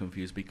don't get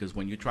confused, because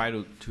when you try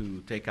to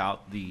take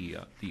out the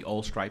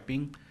old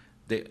striping,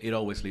 it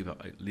always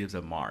leaves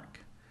a mark.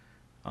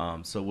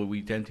 So what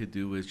we tend to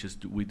do is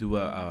we do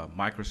a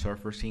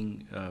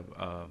microsurfacing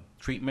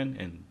treatment,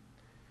 and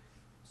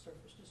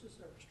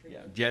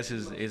Jess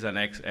is an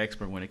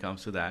expert when it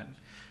comes to that.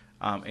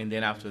 And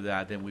then after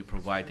that, then we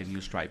provide the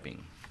new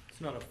striping.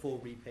 It's not a full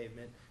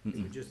repavement. It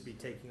would just be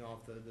taking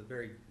off the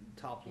very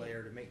top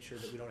layer to make sure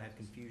that we don't have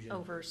confusion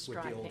Over with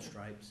the old striping.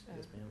 stripes.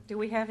 Yes, ma'am. Do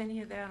we have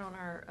any of that on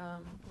our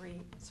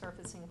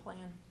resurfacing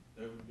plan?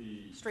 That would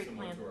be Street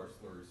similar plan. to our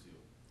slurry seal,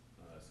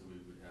 so we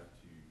would have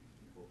to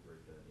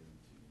incorporate that into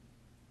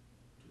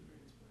the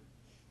maintenance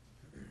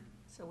plan.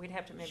 So we'd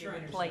have to maybe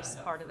Shriner's replace not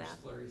up part of for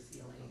that. slurry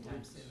seal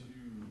anytime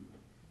soon.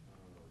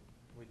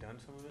 We done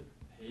some of it?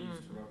 Hayes,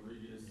 Mhm.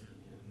 Rodriguez, and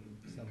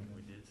Some,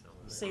 We did some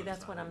of it. See,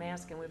 that's what I'm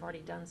asking. We've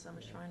already done some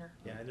at Shriner,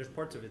 yeah, and there's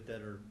parts of it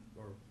that are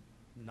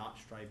not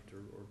striped or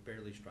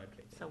barely striped.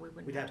 so we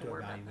wouldn't We'd have to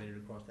worry about evaluate that.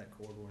 it across that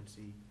corridor and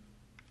see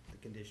the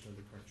condition of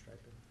the current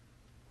striping.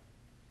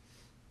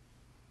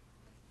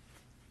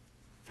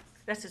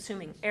 That's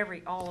assuming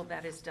all of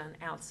that is done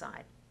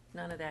outside,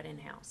 none of that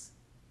in-house,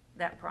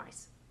 that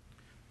price,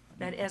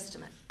 that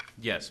estimate.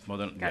 Yes, more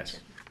than, Gotcha.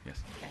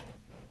 yes. Okay.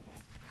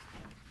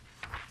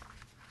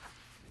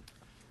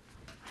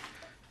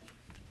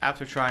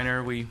 After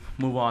Shriner, we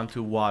move on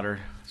to Water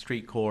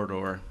Street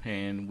Corridor,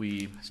 and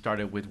we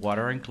started with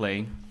water and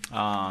clay.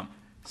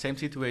 Same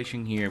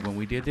situation here. When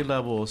we did the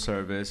level of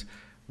service,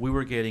 we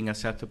were getting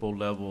acceptable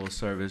level of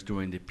service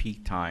during the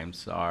peak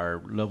times.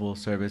 Our level of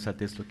service at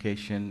this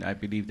location, I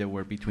believe they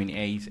were between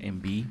A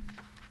and B.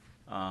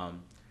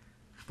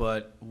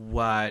 But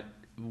what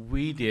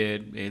we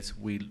did is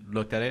we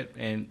looked at it,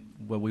 and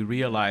what we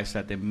realized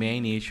that the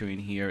main issue in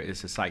here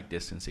is a site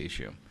distance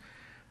issue.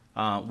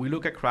 We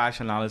look at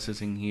crash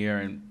analysis in here,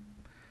 and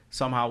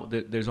somehow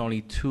there's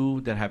only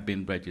 2 that have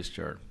been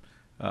registered.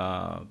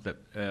 I'm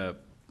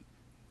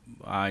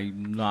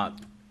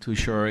not too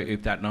sure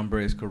if that number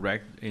is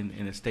correct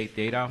in the state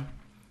data,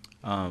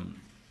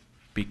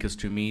 because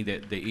to me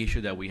the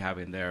issue that we have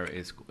in there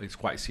is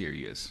quite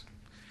serious.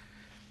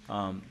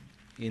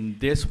 In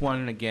this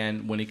one,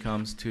 again, when it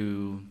comes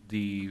to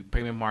the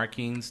pavement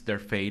markings, they're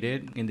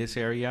faded in this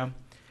area.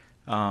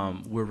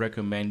 We're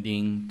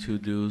recommending to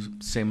do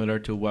similar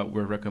to what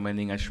we're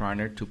recommending at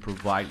Shriner, to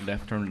provide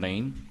left turn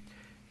lane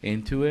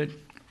into it.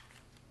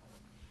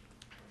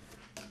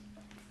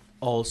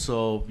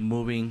 Also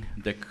moving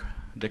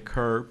the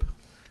curb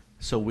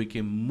so we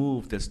can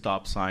move the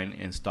stop sign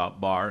and stop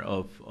bar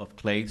of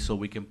clay, so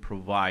we can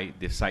provide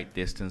the sight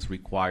distance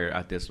required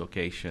at this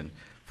location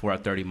for a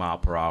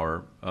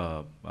 30-mile-per-hour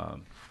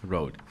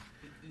road.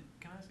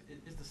 Can I ask,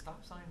 is the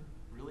stop sign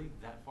really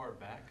that far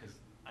back? Because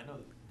I know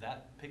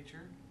that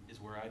picture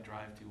is where I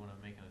drive to when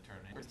I'm making a turn.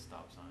 Where's the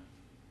stop sign?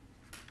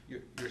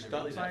 Your Is it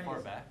stop really sign that far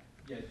is, back?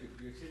 yeah,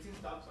 your existing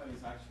stop sign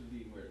is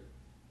actually where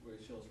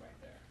it shows right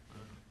there.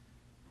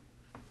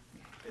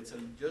 It's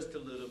just a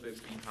little bit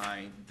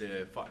behind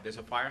there's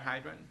a fire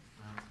hydrant,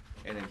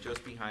 and then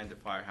just behind the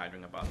fire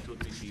hydrant, about 2 or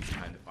 3 feet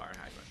behind the fire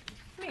hydrant.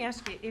 Let me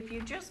ask you, if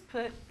you just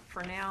put,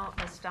 for now,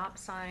 a stop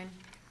sign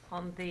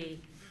on the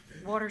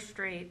Water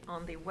Street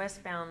on the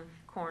westbound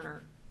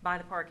corner by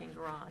the parking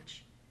garage,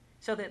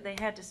 so that they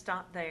had to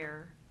stop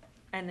there,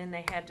 and then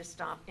they had to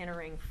stop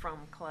entering from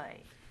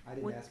Clay. I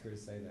didn't Would- ask her to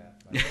say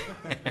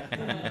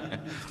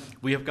that.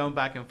 We have gone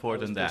back and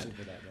forth on that, I was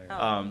pushing for that, Mayor.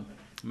 Oh.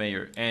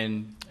 Mayor,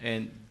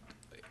 and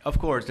of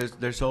course,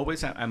 there's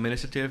always an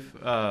administrative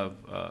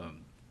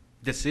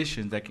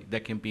decision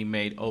that can be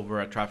made over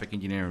a traffic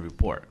engineering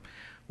report.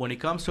 When it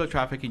comes to a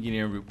traffic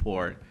engineering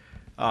report,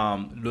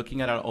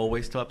 looking at our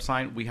always stop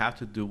sign, we have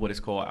to do what is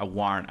called a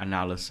warrant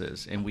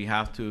analysis, and we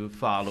have to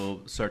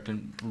follow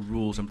certain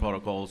rules and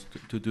protocols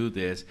to do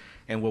this.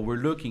 And what we're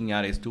looking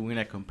at is doing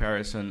a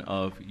comparison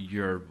of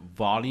your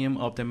volume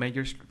of the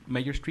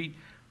major street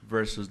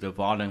versus the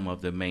volume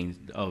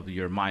of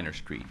your minor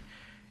street.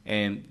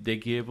 And they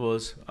give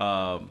us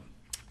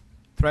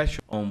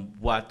threshold on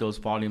what those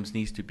volumes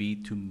needs to be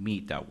to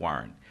meet that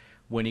warrant.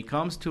 When it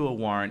comes to a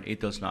warrant, it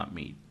does not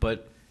meet,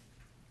 but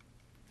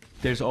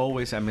there's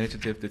always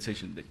administrative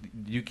decision that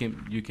you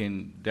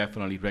can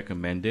definitely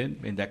recommend it,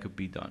 and that could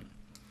be done.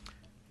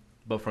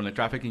 But from the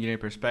traffic engineering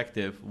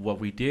perspective, what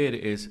we did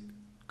is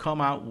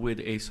come out with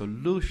a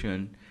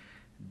solution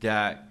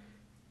that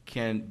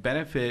can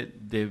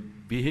benefit the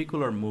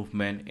vehicular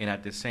movement, and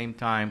at the same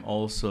time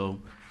also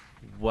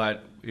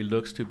what it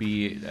looks to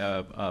be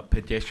a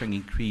pedestrian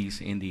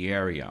increase in the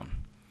area.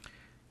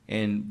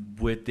 And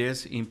with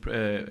this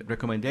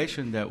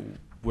recommendation that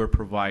we're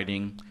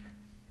providing,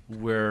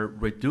 we're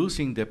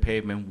reducing the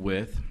pavement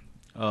width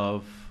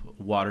of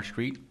Water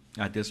Street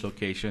at this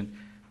location,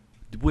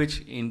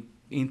 which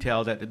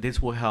entails that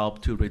this will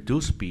help to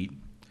reduce speed.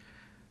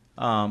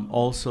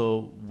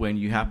 Also, when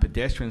you have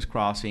pedestrians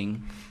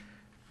crossing,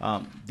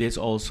 this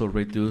also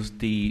reduces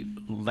the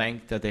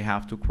length that they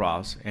have to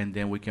cross, and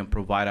then we can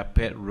provide a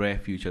pet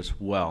refuge as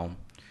well.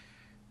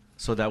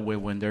 So that way,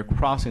 when they're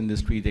crossing the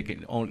street,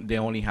 they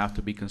only have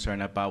to be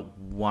concerned about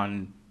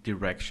one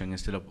direction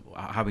instead of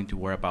having to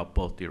worry about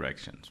both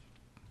directions.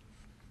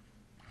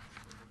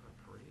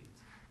 Parades.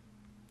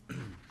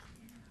 That'll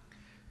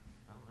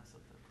mess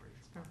up the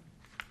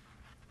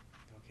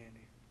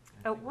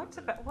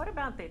What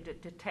about the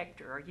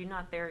detector? Are you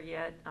not there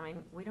yet? I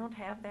mean, we don't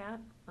have that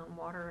on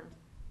water and,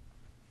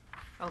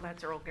 oh,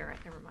 that's Earl Garrett,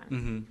 never mind.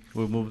 Mm-hmm.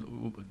 We'll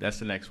move, that's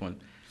the next one.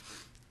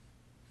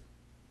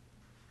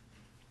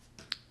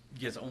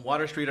 Yes, on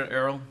Water Street at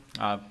Earl,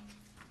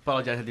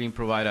 apologize I didn't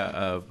provide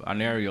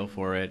an aerial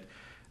for it.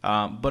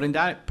 But in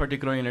that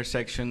particular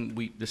intersection,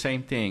 the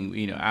same thing,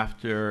 you know,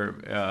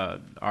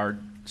 after our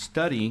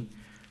study,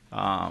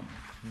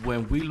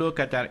 when we look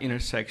at that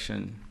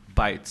intersection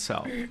by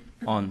itself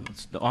on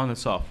the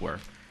software,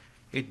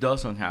 it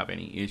doesn't have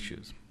any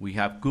issues. We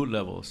have good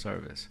level of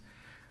service.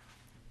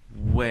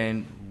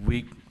 When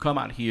we come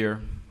out here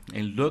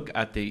and look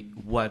at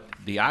what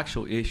the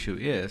actual issue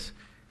is,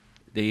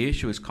 the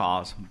issue is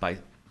caused by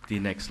the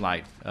next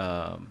slide,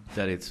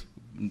 that it's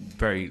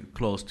very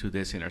close to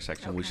this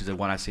intersection, which is the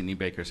one at Sidney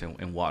Baker's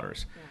and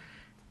Waters.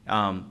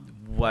 Yeah.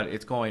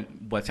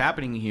 What's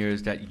happening here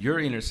is that your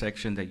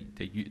intersection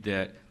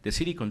that the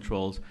city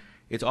controls,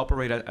 it's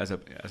operated as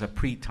a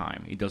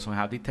pre-time. It doesn't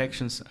have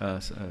detection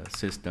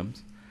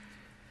systems.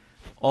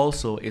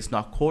 Also, it's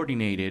not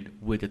coordinated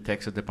with the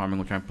Texas Department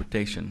of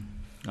Transportation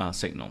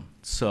signal.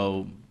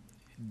 So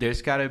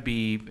there's got to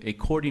be a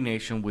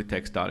coordination with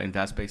TxDOT, and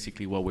that's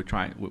basically what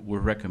we're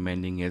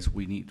recommending is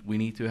we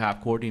need to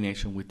have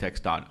coordination with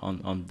TxDOT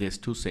on these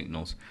two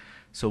signals.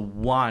 So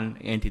one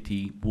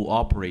entity will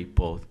operate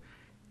both,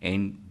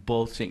 and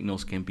both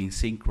signals can be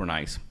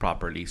synchronized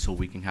properly so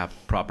we can have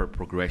proper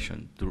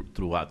progression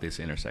throughout this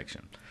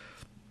intersection.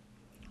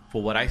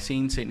 For what I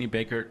seen, Sidney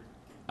Baker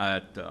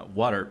at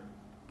Water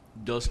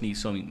does need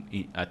some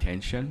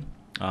attention.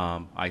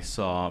 I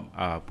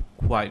saw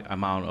quite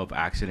amount of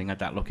accident at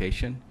that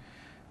location,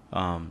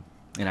 and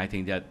I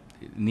think that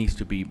it needs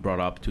to be brought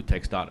up to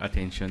TxDOT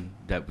attention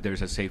that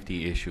there's a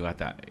safety issue at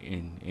that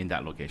in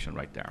that location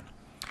right there.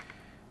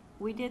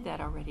 We did that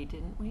already,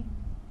 didn't we,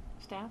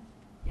 staff?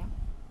 Yeah.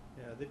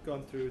 Yeah,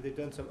 they've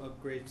done some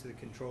upgrades to the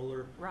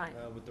controller. Right.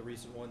 With the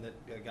recent one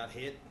that got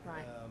hit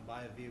right.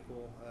 By a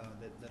vehicle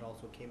that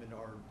also came into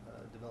our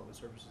development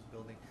services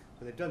building.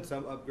 So they've done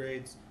some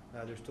upgrades.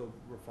 They're still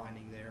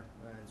refining there,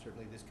 and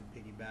certainly this could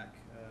piggyback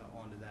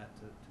onto that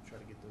to try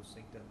to get those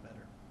synced up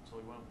better. So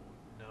we won't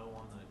know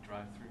on the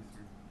drive-through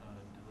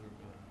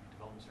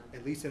development service?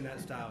 At least in that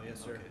style,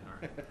 yes, sir. Okay, all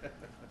right.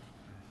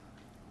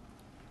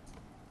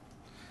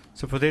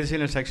 So for this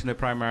intersection, the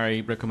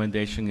primary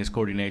recommendation is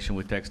coordination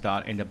with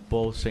TxDOT, and that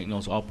both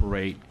signals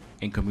operate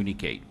and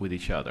communicate with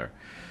each other.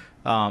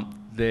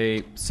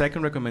 The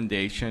second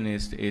recommendation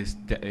is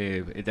that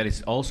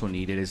is also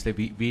needed is the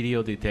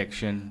video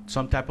detection,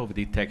 some type of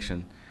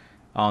detection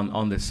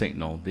on the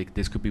signal.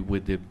 This could be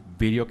with the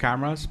video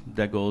cameras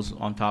that goes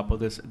on top of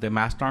the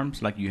mast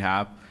arms like you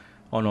have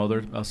on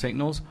other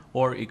signals,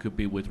 or it could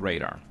be with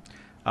radar.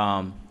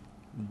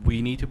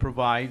 We need to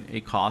provide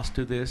a cost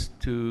to this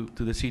to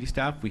the city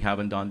staff. We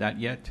haven't done that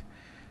yet,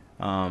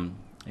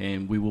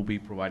 and we will be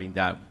providing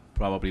that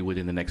probably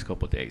within the next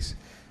couple of days.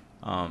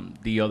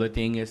 The other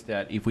thing is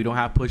that if we don't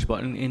have push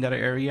button in that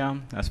area,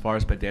 as far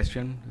as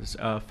pedestrian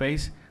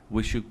face,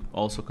 we should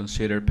also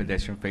consider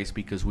pedestrian face,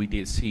 because we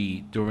did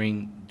see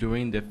during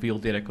the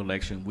field data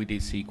collection, we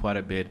did see quite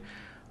a bit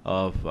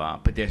of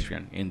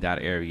pedestrian in that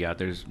area.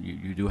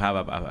 You do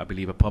have I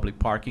believe a public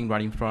parking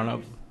right in front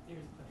of.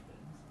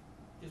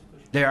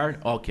 They are?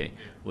 Okay.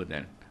 Well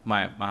then,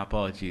 my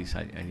apologies.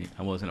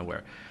 I wasn't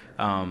aware.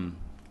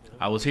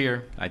 I was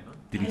here. I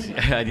didn't see,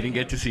 I didn't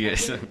get to see it.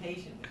 So.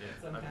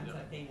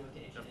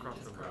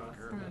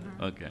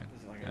 Okay.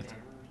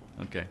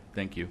 Okay.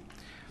 Thank you.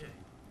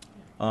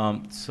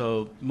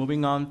 So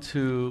moving on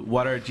to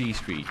Water G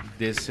Street.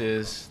 This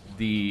is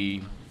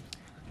the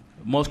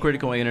most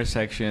critical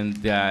intersection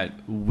that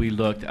we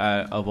looked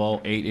at of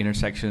all 8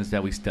 intersections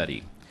that we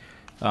studied.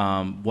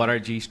 Water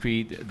G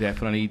Street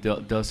definitely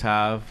does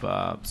have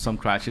some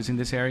crashes in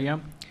this area.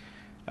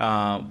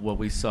 What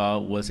we saw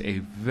was a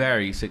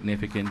very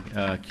significant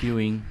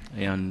queuing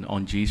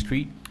on G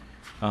Street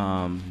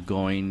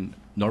going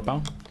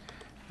northbound.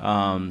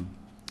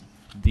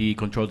 The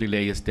control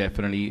delay is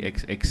definitely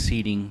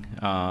exceeding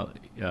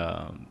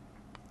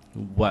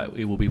what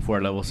it will be for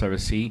a level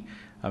service C.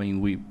 I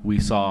mean, we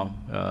saw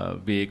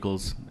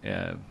vehicles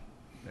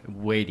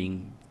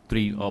waiting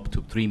up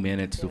to 3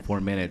 minutes to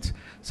 4 minutes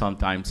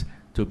sometimes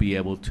to be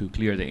able to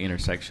clear the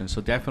intersection.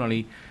 So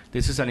definitely,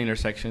 this is an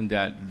intersection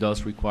that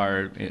does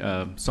require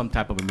some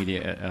type of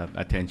immediate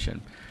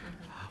attention.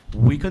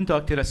 We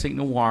conducted a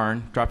signal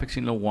warrant, traffic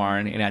signal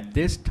warrant, and at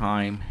this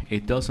time,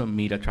 it doesn't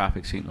meet a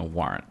traffic signal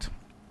warrant.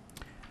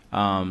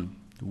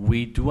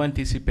 We do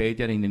anticipate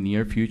that in the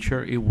near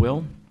future it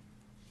will.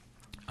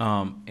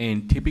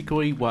 And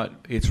typically what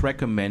is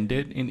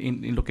recommended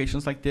in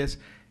locations like this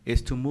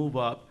is to move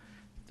up,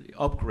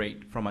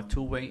 upgrade from a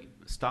 2-way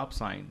stop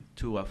sign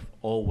to a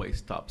all-way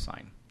stop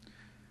sign.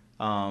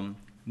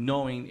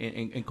 Knowing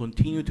and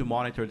continue to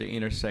monitor the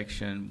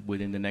intersection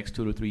within the next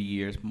 2 to 3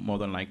 years, more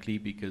than likely,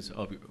 because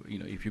of,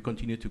 if you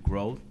continue to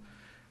grow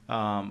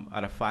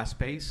at a fast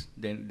pace,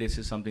 then this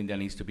is something that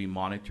needs to be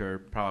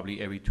monitored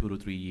probably every 2 to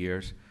 3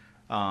 years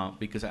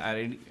because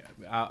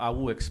I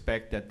will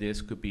expect that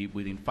this could be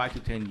within 5 to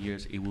 10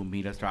 years, it will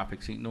meet a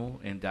traffic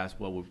signal, and that's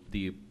what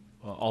the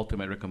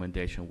ultimate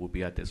recommendation will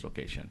be at this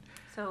location.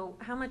 So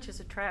how much is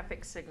a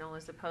traffic signal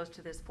as opposed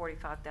to this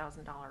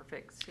 $45,000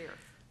 fix here?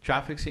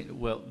 Traffic signal,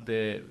 well,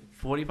 the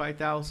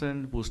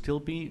 45,000 will still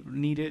be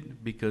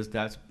needed because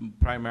that's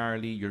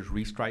primarily your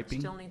restriping.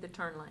 Still need the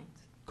turn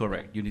lanes.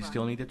 Correct. You Right.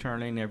 still need the turn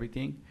lane and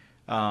everything.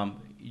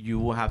 You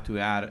will have to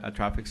add a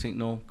traffic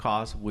signal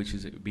cost, which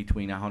is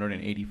between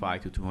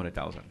 185 to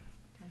 200,000.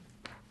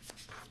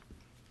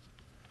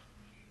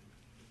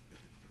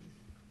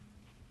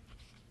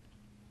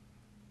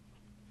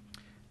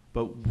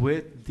 But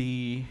with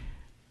the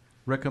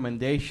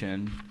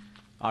recommendation,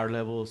 our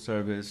level of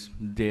service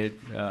did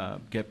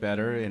get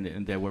better,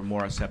 and they were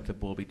more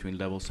acceptable between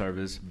level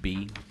service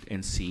B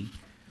and C.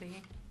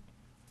 B.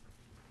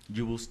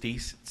 You will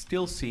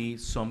still see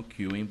some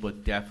queuing,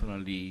 but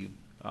definitely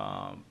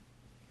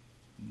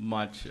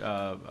much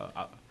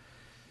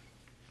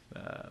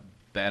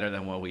better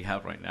than what we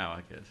have right now,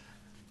 I guess.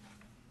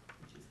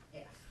 Which is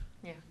F.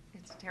 Yeah,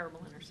 it's a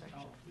terrible intersection.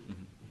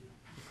 Mhm.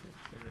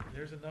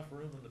 There's enough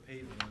room in the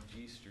pavement on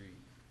G Street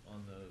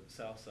on the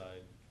south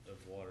side of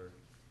Water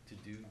to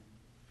do,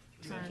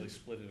 essentially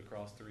split it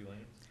across 3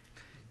 lanes?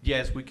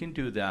 Yes, we can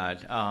do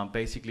that.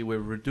 Basically, we're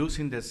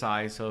reducing the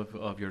size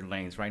of your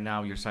lanes. Right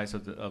now, your size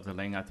of the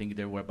lane, I think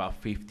they were about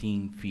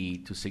 15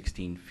 feet to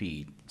 16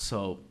 feet.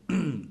 So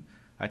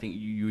I think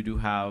you do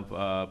have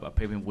a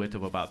pavement width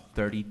of about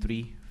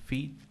 33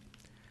 feet.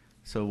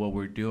 So what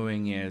we're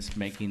doing is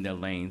making the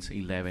lanes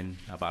around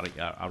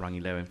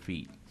 11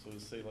 feet. So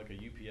is, say, like a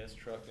UPS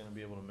truck gonna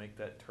be able to make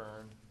that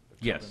turn?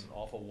 Yes. Coming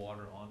off of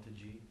Water onto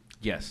G?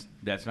 Yes,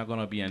 that's not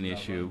gonna be an Not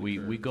issue. running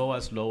the We curve. go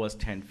as low as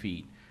 10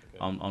 feet Okay.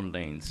 on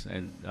lanes,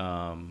 and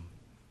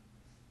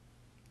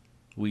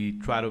we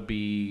try to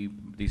be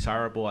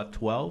desirable at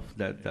 12.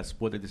 That's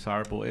what the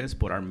desirable is,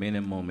 but our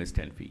minimum is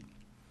 10 feet.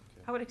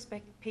 I would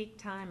expect peak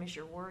time is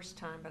your worst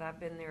time, but I've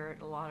been there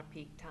at a lot of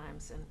peak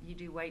times, and you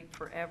do wait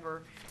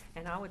forever.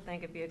 And I would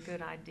think it'd be a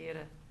good idea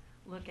to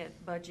look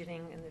at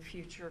budgeting in the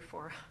future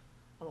for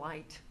a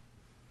light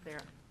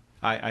there.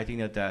 I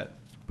think that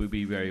would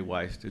be very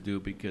wise to do,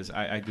 because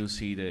I do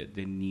see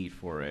the need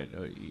for it. Yeah,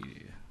 I mean,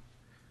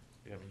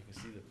 you can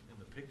see in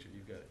the picture,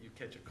 you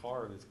catch a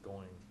car that's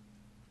going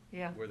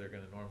Yeah, where they're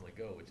gonna normally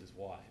go, which is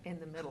why. in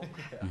the middle.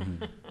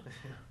 Mhm.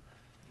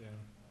 Yeah.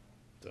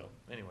 So,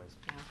 anyways.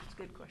 Yeah, it's a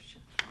good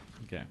question.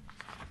 Okay.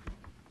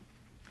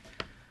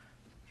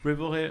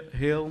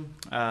 RIVERHILL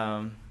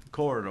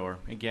corridor,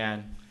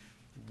 again,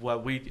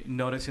 what we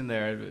notice in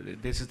there,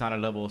 this is not a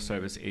level of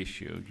service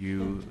issue.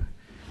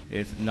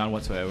 It's none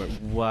whatsoever.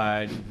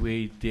 What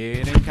we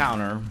did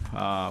encounter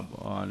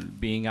on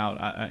being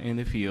out in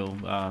the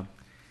field,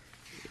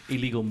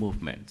 illegal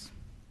movements,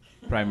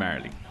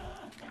 primarily.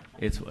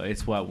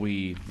 It's what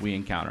we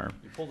encounter.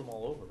 You pulled them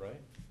all over, right?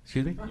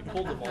 Excuse me? You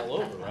pulled them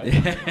all over, right?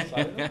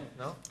 Decided them?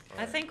 No?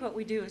 I think what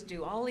we do is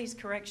do all these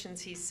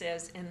corrections, he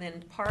says, and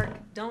then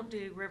don't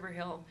do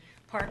RIVERHILL,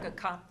 park a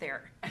cop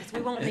there. Because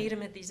we won't need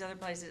them at these other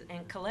places,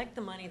 and collect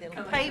the money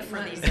that'll pay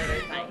for these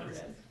other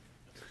things.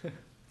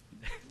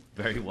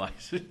 Very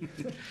wise.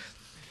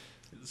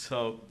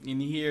 So in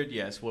here,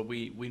 yes, what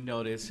we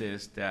notice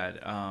is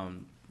that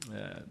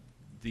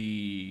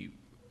the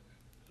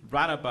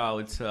roundabout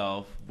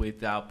itself,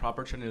 without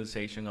proper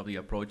channelization of the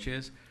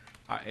approaches,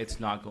 it's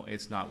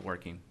not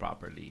working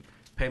properly.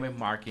 Pavement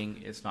marking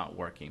is not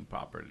working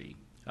properly.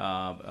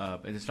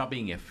 It's not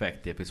being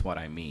effective, is what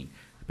I mean.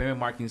 The pavement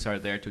markings are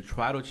there to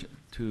try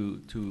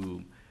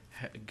to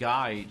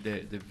guide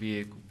the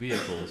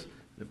vehicles,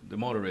 the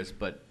motorists,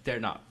 but they're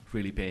not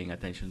really paying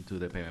attention to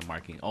the pavement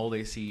marking. All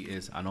they see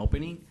is an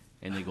opening,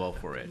 and they go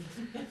for it.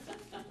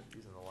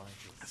 These are the lines.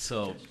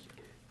 So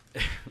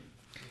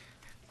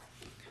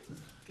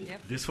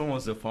Yep. this one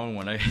was the fun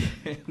one.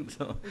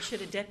 So, We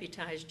should have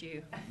deputized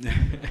you.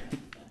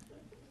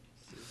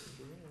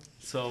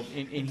 so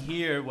in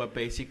here, what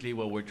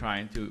we're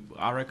trying to,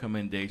 our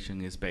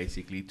recommendation is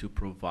basically to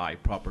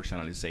provide proper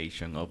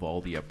channelization of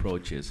all the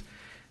approaches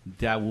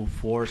that will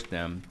force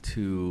them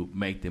to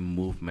make the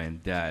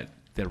movement that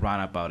the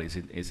roundabout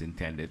is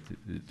intended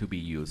to be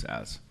used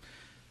as.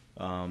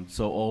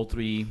 So all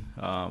 3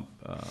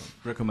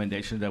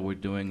 recommendations that we're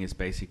doing is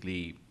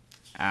basically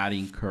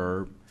adding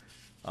curb,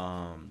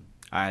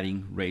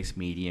 adding raised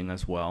median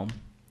as well.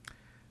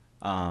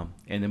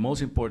 And the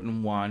most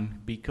important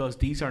one, because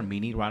these are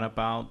mini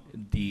roundabout,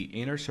 the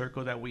inner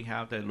circle that we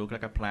have that look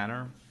like a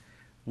planter,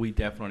 we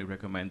definitely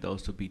recommend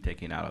those to be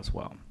taken out as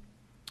well.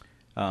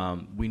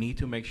 We need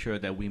to make sure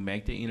that we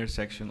make the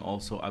intersection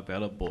also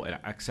available and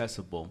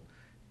accessible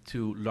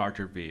to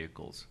larger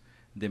vehicles.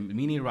 The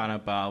mini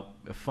roundabout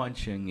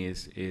function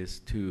is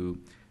to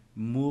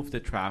move the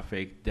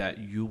traffic that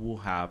you will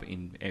have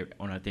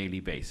on a daily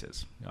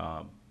basis.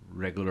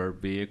 Regular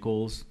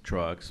vehicles,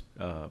 trucks,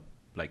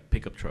 like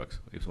pickup trucks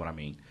is what I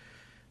mean.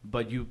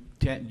 But you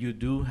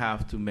do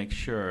have to make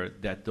sure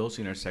that those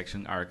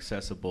intersections are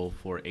accessible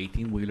for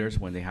 18-wheelers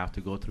when they have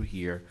to go through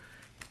here,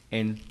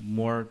 and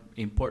more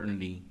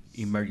importantly,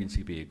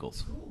 emergency vehicles.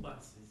 School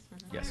buses,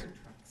 Yes. fire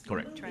trucks.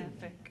 Correct. moving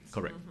Traffic. vans.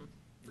 Correct.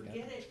 Forget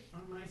it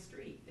on my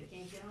street, they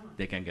can't get on.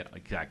 They can get,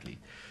 exactly.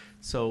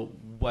 So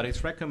what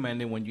is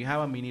recommended when you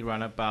have a mini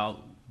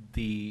roundabout,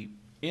 the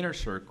inner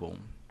circle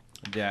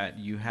that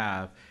you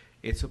have,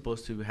 it's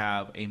supposed to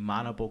have a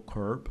mountable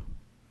curb.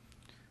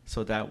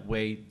 So that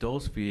way,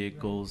 those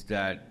vehicles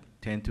that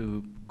tend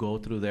to go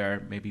through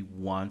there maybe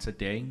once a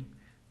day,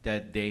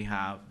 that they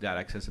have that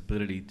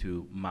accessibility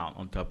to mount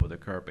on top of the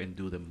curb and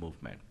do the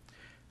movement.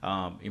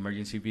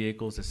 Emergency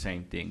vehicles, the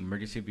same thing.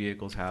 Emergency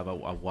vehicles have a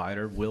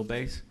wider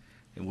wheelbase,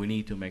 and we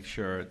need to make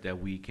sure that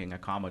we can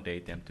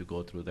accommodate them to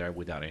go through there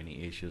without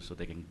any issues so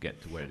they can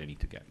get to where they need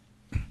to get.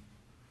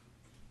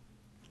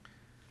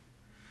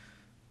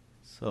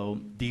 So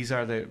these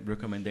are the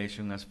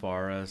recommendations as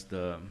far as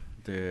the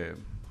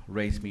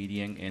raised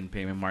median and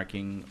pavement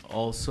marking.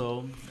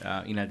 Also,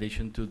 in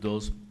addition to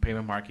those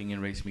pavement marking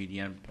and raised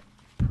median,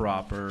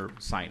 proper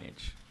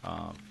signage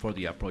for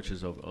the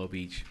approaches of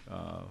each,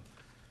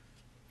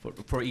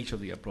 for each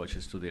of the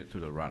approaches to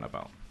the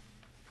roundabout.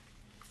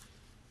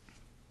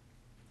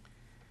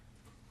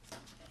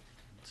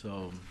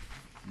 So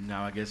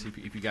now I guess if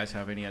you guys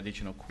have any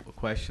additional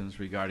questions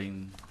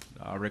regarding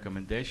our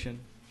recommendation.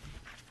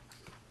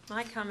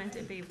 My comment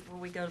would be before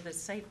we go to the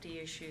safety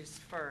issues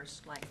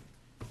first, like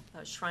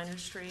Schreiner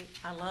Street.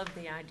 I love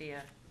the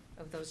idea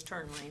of those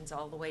turn lanes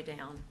all the way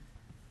down,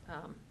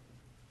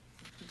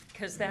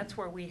 because that's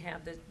where we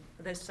have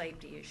the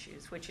safety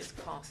issues, which is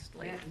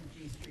costly. That and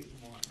G Street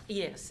and one.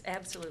 Yes,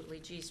 absolutely,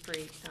 G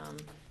Street,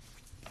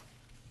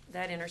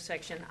 that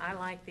intersection. I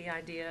like the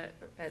idea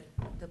at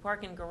the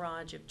parking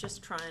garage of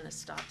just trying a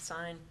stop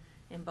sign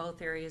in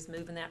both areas,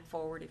 moving that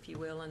forward, if you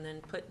will, and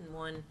then putting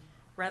one,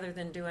 rather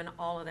than doing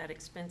all of that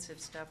expensive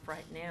stuff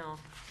right now.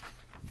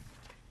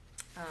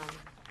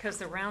 Because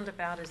the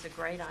roundabout is a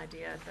great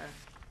idea at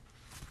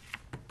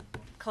the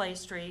Clay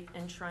Street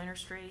and Schreiner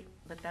Street,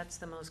 but that's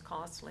the most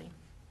costly.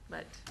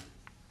 But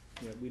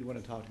Yeah, we'd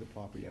want to talk to the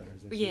property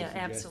owners. as you yeah, suggested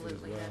as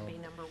absolutely, that'd well. be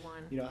number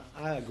one. You know,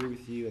 I agree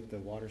with you at the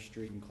Water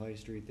Street and Clay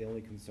Street. The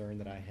only concern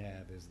that I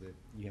have is that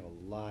you have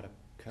a lot of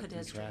cut-through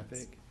Pedestrians.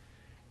 traffic,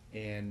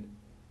 and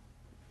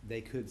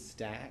they could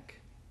stack,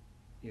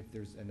 if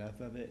there's enough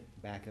of it,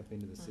 back up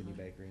into the Sidney Mhm.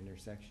 Baker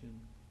intersection.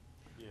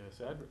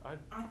 Yes, I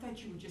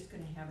thought you were just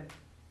gonna have it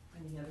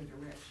in the other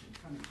direction,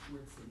 coming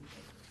towards City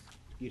Bakers.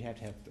 You'd have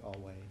to have all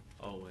way.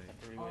 Always.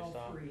 Three-way All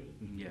stop. three.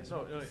 Yes.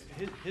 no,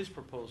 his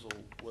proposal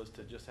was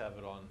to just have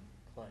it on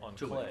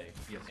Two Clay, ways,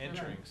 yes.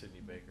 entering Right.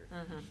 Sidney Baker.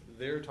 Mhm.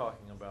 They're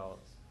talking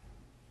about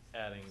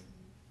adding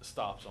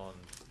stops on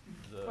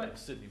the But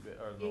Sidney,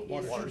 or the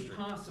Is Water it Street.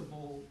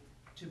 possible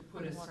to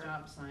put a Water.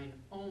 stop sign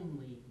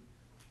only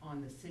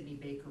on the Sidney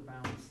Baker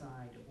bound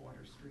side of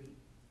Water Street?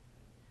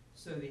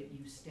 So that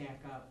you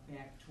stack up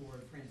back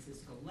toward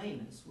Francisco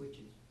Lamas, which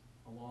is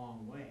a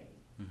long way,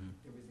 Mhm.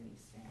 if there was any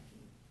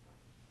stacking.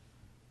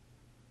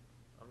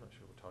 I'm not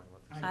sure we're talking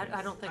about the same.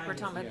 I don't think we're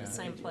talking about Yeah. the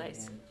same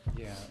place.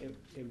 Yeah, it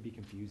would be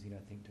confusing, I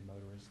think, to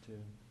motorists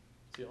too.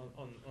 See,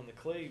 on the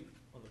Clay,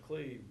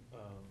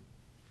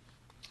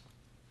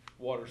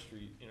 Water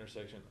Street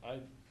intersection,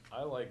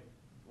 I like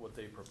what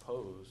they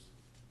proposed,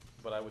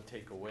 but I would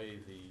take away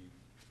the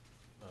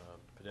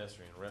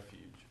pedestrian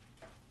refuge,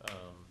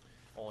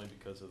 only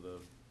because of the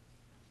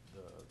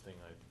thing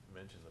I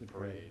mentioned, the The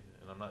parade. parade,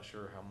 and I'm not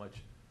sure how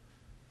much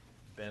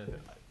benefit,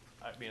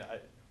 I mean,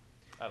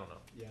 I don't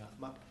know. Yeah,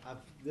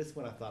 this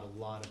one I thought a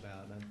lot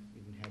about, and I've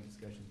even had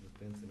discussions with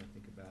Vincent, I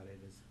think about it,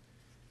 is,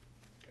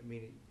 I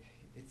mean,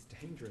 it's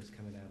dangerous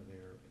coming out of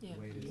there Yeah. the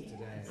way it is Yeah.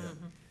 today.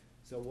 Mhm.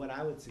 So what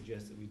I would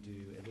suggest that we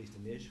do, at least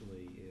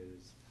initially,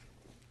 is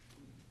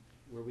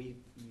where you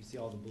see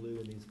all the blue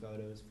in these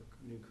photos for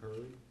new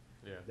curb,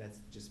 Yeah. that's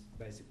just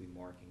basically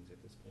markings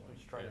at this point.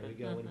 We stripe You know, it. We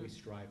go in, we Mhm.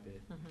 stripe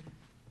it, Mhm.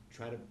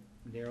 try to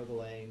narrow the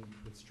lane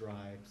with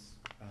stripes,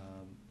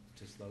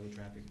 to slow the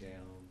traffic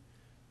down.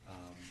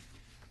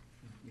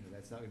 You know,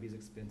 that's not gonna be as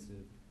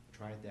expensive,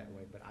 try it that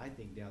way, but I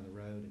think down the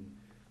road, and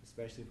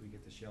especially if we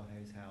get the Shell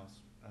Hayes house,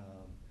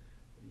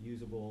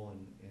 usable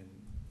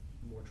and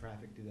more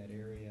traffic through that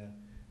area,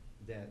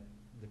 that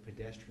the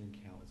pedestrian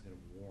count is gonna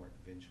warrant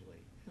eventually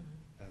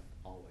Mhm. of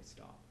always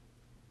stop.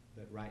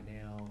 But right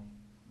now,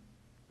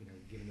 you know,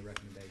 given the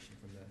recommendation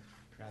from the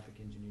traffic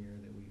engineer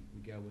that we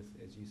go with,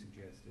 as you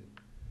suggested,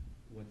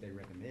 what they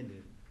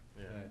recommended,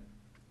 Yeah. but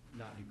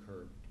not do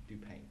curb, do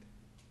paint.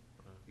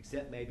 Right.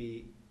 Except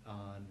maybe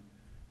on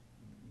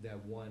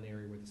that one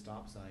area where the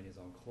stop sign is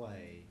on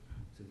Clay,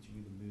 so that you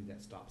even move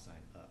that stop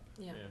sign up.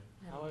 Yeah. Yeah.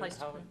 Have a How, place to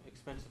how put-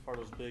 expensive are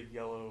those big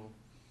yellow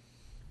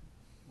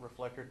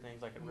reflector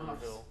things like at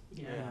Muffs, RIVERHIll?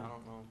 yeah. I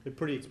don't know. They're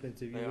pretty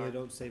expensive. You They really are.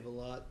 don't save a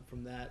lot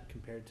from that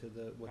compared to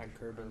what the Actual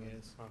curbing curbing.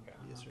 is. Okay.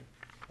 Yes, sir.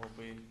 Will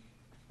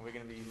are we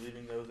gonna be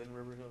leaving those in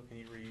RIVERHIll? Can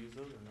you reuse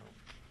those or no?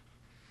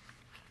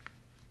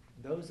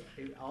 Those,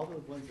 all the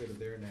ones that are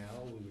there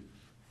now,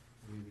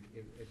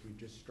 if we're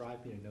just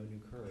striping and no new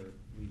curb,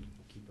 we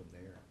keep them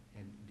there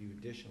and do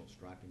additional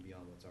striping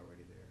beyond what's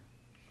already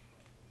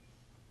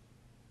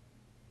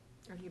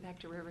there. Are you back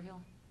to Riverhill?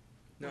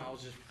 No, I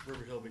was just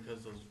RIVERHIll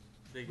because those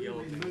big We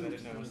yellow things, I removed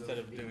didn't know some of instead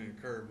those of doing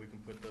a curb, we can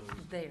put those,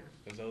 There.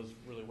 because those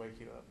really wake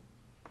you up.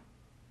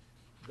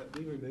 But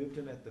we removed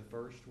them at the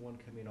first one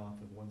coming off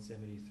of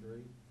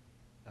 173,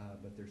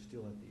 but they're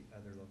still at the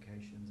other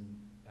locations, and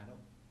I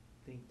don't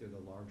think they're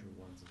the larger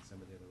ones in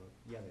some of the other,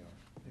 yeah, they are.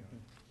 They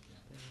are.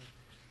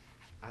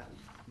 Yeah.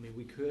 I mean,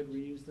 we could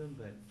reuse them,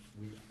 but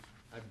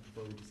I'd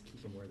prefer we just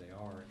keep them where they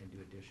are and do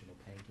additional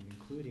painting,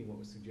 including what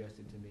was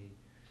suggested to me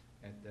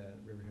at the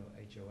RIVERHILL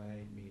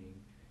HOA meeting,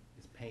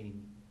 is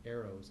painting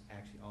arrows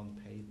actually on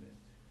the pavement,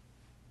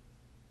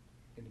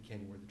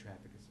 indicating where the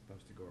traffic is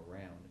supposed to go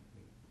around. I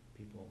mean,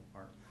 people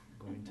aren't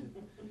going to,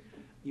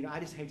 you know, I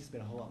just hate to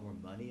spend a whole lot more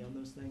money on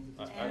those things at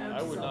this point.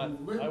 I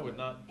would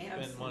not spend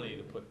money Absolutely.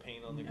 to put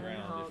paint on the No,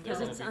 ground if because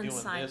they're it's gonna be doing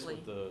this unsightly,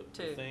 with the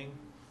too. thing.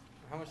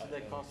 How much did I they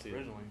don't cost see it.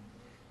 originally?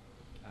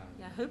 I don't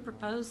Yeah, know. who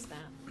proposed that?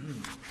 There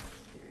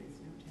is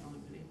no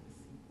telling, but it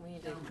was. We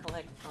need to telling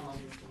collect all all.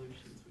 the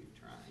solutions we've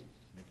tried.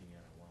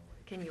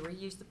 Can you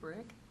reuse the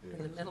brick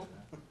in the middle?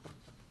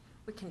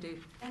 We can do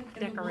And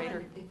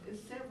decorator. the one,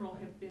 several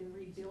have been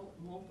rebuilt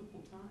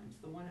multiple times.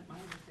 The one at my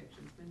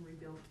intersection's been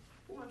rebuilt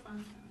 4 or 5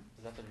 times.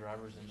 Is that the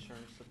driver's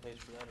insurance that pays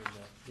for that, or is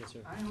that? Yes, sir.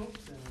 I hope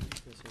so.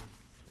 Yes, sir.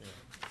 Yeah.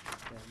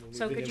 Yeah, when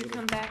So we've been could you able to-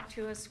 come back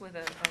to us with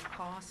a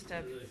cost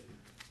of,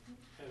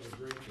 Have a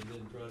drink and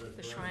then try to.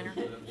 The drive Schreiner? up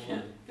that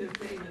wall. The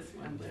famous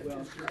one, that Well-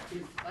 his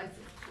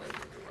license plate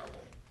was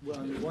rubble. Well,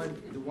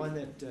 and the one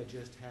that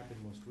just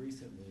happened most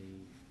recently,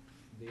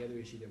 the other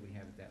issue that we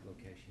have at that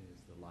location is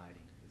the lighting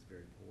is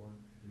very poor.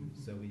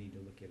 So we need to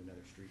look at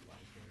another street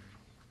light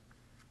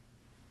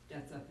there.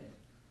 That's up it.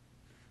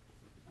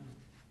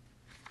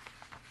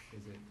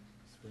 Is it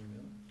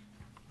Springville?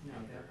 No,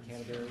 that one's.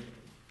 Canterbury?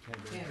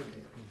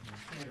 Canterbury.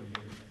 Mhm.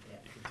 Canterbury, yeah.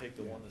 You can take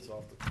the one that's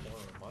off the corner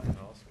of my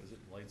house, cause it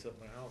lights up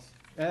my house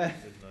Uh,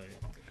 at midnight.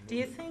 do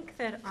you think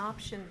that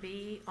option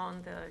B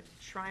on the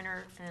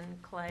Schreiner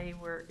and Clay,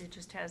 where it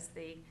just has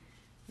the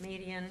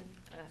median,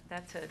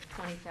 that's a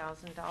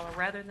 $20,000,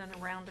 rather than a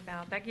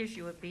roundabout, that gives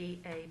you a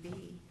B, A,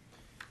 B.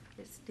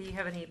 Do you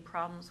have any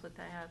problems with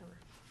that, or?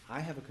 I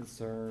have a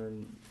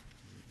concern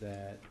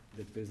that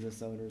the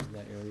business owners in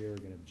that area are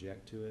gonna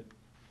object to it.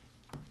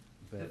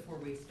 The But,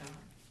 4-way stop.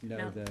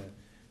 no, No.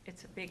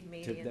 It's a big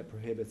median. that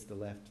prohibits the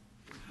left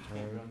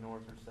Can't go turn.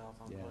 north or south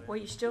on Yeah. Clay? Well,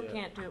 you still Yeah.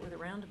 can't do it with a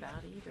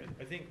roundabout either.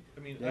 I think, I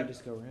mean. They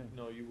just go around.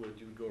 No, you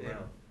would go Yeah.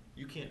 around.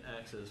 You can't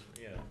access,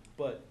 yeah,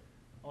 but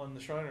on the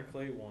Schreiner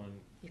Clay one,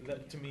 You can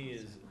that to get me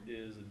access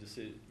is a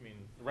decision, I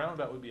mean, the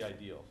roundabout would be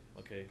ideal,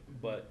 okay?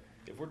 But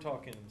if we're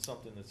talking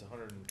something that's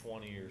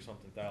 $120 or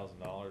something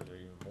 $1,000 or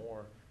even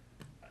more,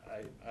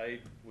 I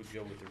would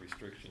go with the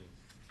restricting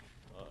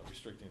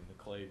the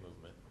clay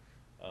movement.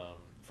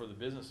 For the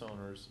business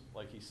owners,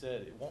 like he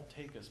said, it won't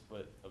take us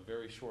but a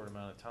very short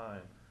amount of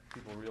time.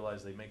 People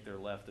realize they make their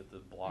left at the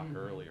block Mhm.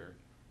 earlier.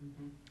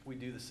 Mm-hmm. We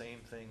do the same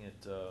thing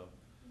at,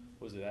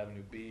 was it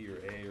Avenue B or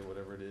A or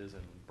whatever it is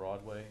in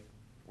Broadway,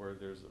 where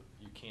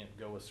you can't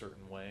go a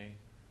certain way,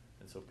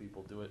 and so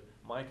people do it.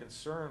 My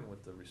concern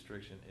with the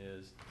restriction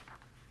is,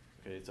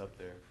 okay, it's up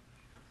there,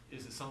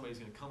 is that somebody's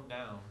gonna coming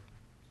down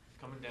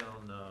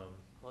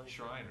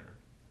Schreiner,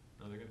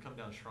 no, they're gonna come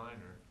down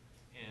Schreiner,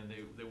 and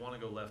they wanna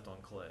go left on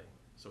Clay.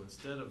 So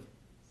instead of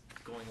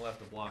going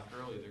left a block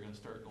early, they're gonna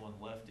start going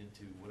left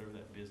into whatever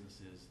that business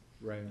is.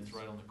 Right. It's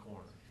right on the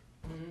corner.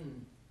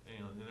 Mm.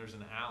 And then there's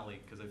an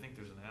alley, cause I think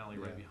there's an alley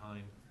right Yeah.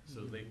 behind,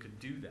 so they could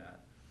do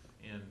that.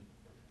 And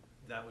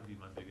that would be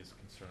my biggest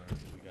concern,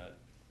 if we got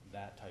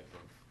that type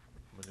of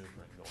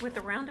maneuvering going on. With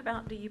the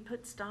roundabout, do you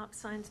put stop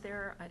signs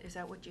there? Is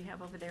that what you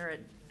have over there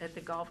at the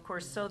golf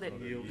course, so that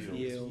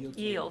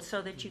yield,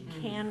 so that you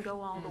can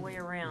go all the way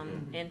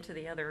around into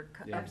the other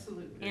Yeah.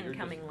 Absolutely.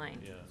 incoming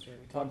lane? Yeah.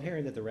 Well, I'm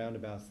hearing that the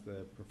roundabout's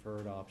the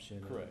preferred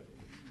option. Correct.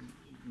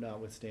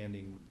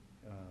 Notwithstanding,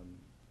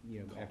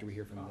 after we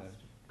hear from the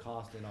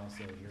cost and also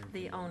hearing from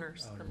The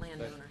owners, the But-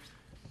 landowners.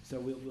 So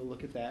we'll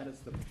look at that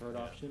as the preferred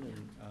option,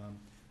 and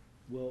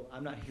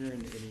I'm not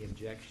hearing any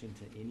objection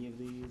to any of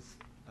these,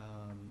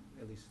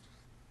 at least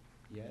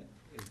yet.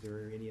 Is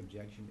there any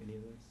objection to any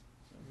of this?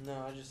 No,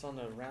 I just on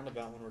the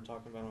roundabout when we're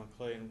talking about on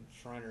Clay and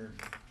Schreiner,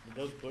 did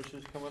those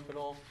bushes come up at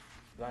all?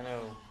 'Cause I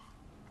know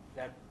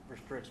that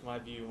restricts my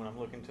view when I'm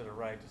looking to the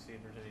right to see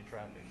if there's any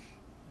traffic.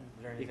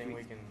 Is there anything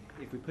we can,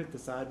 If we put the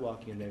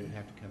sidewalk in, they would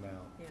have to come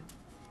out. Yeah.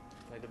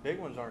 like, the big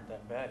ones aren't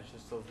that bad, it's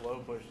just those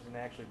low bushes and they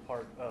actually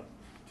park up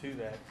to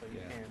that, so you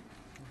Yeah. can't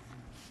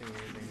see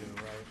anything to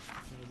the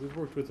right. We've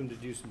worked with them to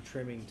do some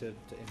trimming to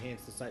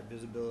enhance the site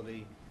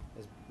visibility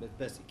as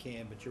best it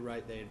can, but you're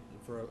right,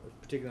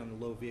 particularly on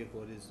the low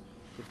vehicle, it is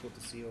difficult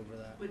to see over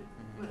that. But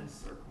a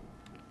circle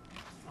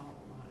solve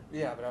a lot of.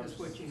 Yeah, but I was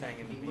Because what you saying have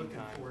in to the be looking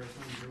meantime. for is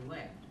on your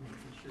left,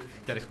 making sure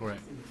that. That is correct.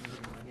 it's in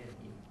the middle ahead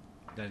of you.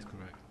 That is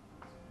correct.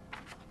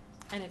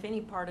 And if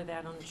any part of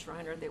that on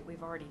Schreiner that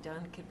we've already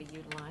done could be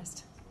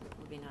utilized, it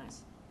would be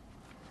nice.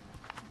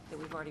 That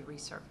we've already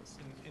resurfaced.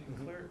 And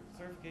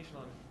clarification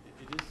on,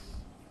 it is,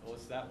 well,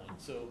 it's that one.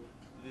 So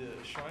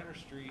the Schreiner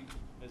Street,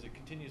 as it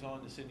continues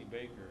on to Sidney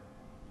Baker,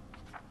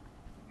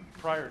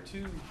 prior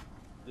to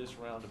this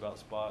roundabout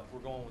spot, we're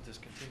going with this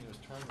continuous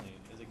turn lane.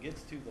 As it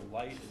gets to the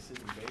light at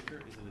Sidney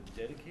Baker, is it a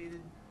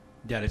dedicated?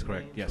 That is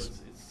correct, lane? yes. So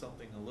it's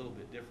something a little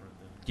bit different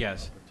than.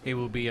 Yes, up to- it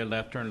will be a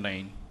left turn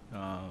lane.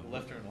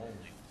 Left turn only.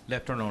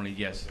 Left turn only,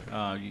 yes.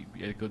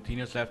 A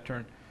continuous left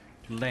turn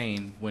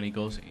lane, when it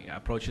goes,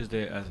 approaches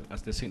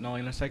as the signal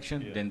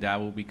intersection, Yeah. then that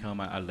will become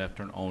a left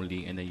turn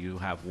only, and then you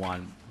have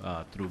one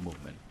through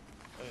movement.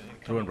 And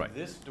Through and coming right.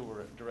 this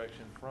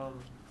direction from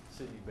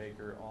Sidney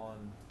Baker on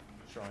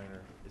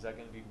Shriner, is that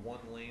gonna be one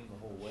lane the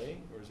whole way,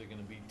 or is it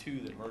gonna be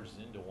two that merges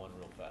into one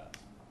real fast?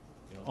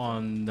 You know what I'm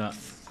On the,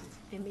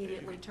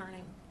 Immediately turning,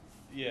 saying?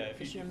 Yeah,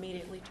 as you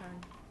immediately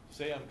turn.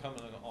 say I'm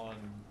coming on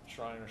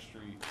Shriner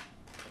Street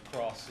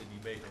across Sidney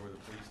Baker where the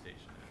police station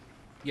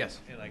is, yes,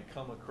 and I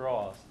come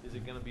across, is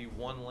it gonna be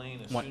one lane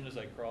as One. soon as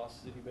I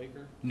cross Sidney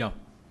Baker? no,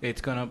 it's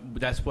gonna,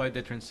 that's why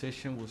the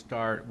transition will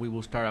start, we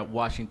will start at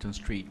Washington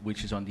Street,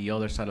 which is on the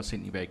other side of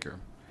Sidney Baker.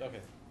 Okay,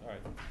 all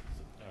right,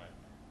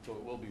 so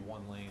it will be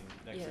one lane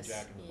next to Yes,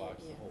 Jack in the yeah,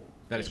 Box, the yeah. whole.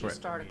 That is As correct.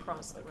 you start Immediate.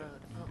 across the Okay, road.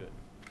 Oh, good.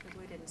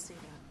 good, we didn't see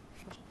that.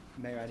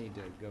 Mayor, I need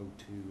to go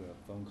to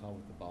a phone call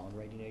with the bond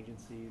rating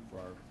agency for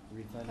our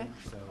refunding,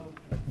 so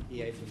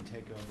EA can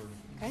take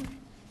over. Okay.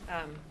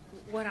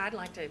 What I'd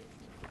like to,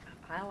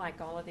 I like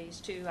all of these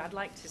too. I'd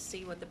like to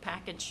see what the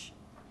package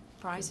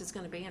price is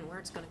gonna be and where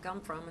it's gonna come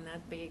from, and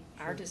that'd be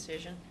our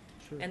decision.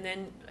 Sure. And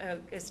then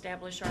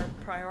establish our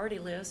priority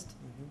list,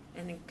 Mhm.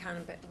 and then kind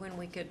of when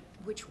we could,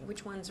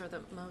 which ones are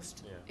the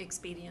most Yeah.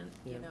 expedient,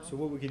 you Yeah, know? so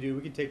what we can do,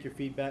 we can take your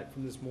feedback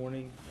from this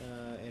morning,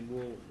 and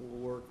we'll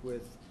work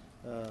with,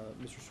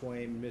 Mr.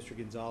 Swain and Mr.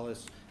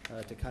 Gonzalez,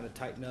 to kind of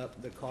tighten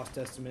up the cost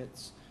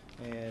estimates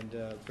and,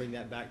 bring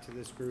that back to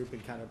this group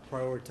and kind of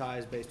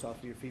prioritize based off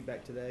of your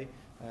feedback today,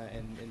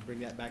 and bring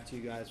that back to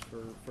you guys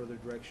for further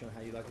direction on how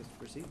you'd like us to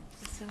proceed.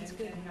 That sounds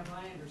good. And have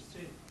I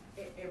understood,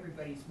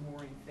 everybody's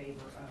more in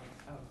favor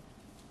of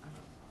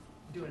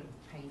doing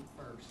paint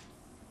first?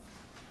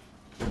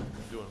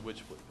 Doing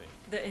which foot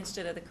paint?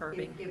 Instead of the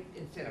curbing.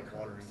 Instead of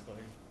curbs.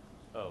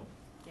 Oh,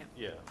 Yeah.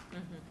 yeah.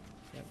 Mhm.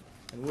 Yep.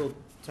 And we'll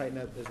tighten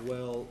up as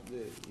well,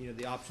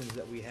 the options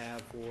that we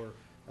have for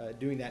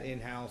doing that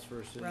in-house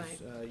versus,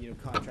 Right.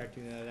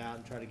 Contracting that out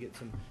and try to get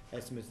some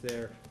estimates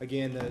there.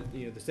 Again,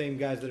 the same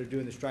guys that are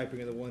doing the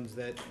striping are the ones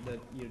that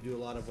do a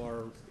lot of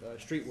our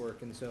street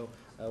work. And so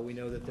we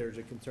know that there's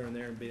a concern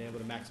there in being able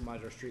to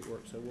maximize our street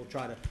work. So we'll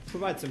try to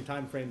provide some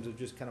timeframes of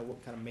just kind of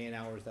what kind of man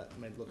hours that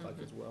might look like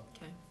as well.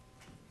 Okay.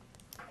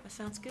 That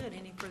sounds good.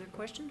 Any further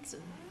questions?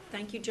 And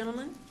thank you,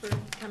 gentlemen, for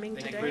coming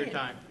today. Thank you for your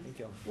time. Thank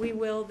you. We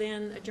will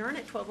then adjourn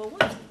at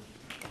 12:01.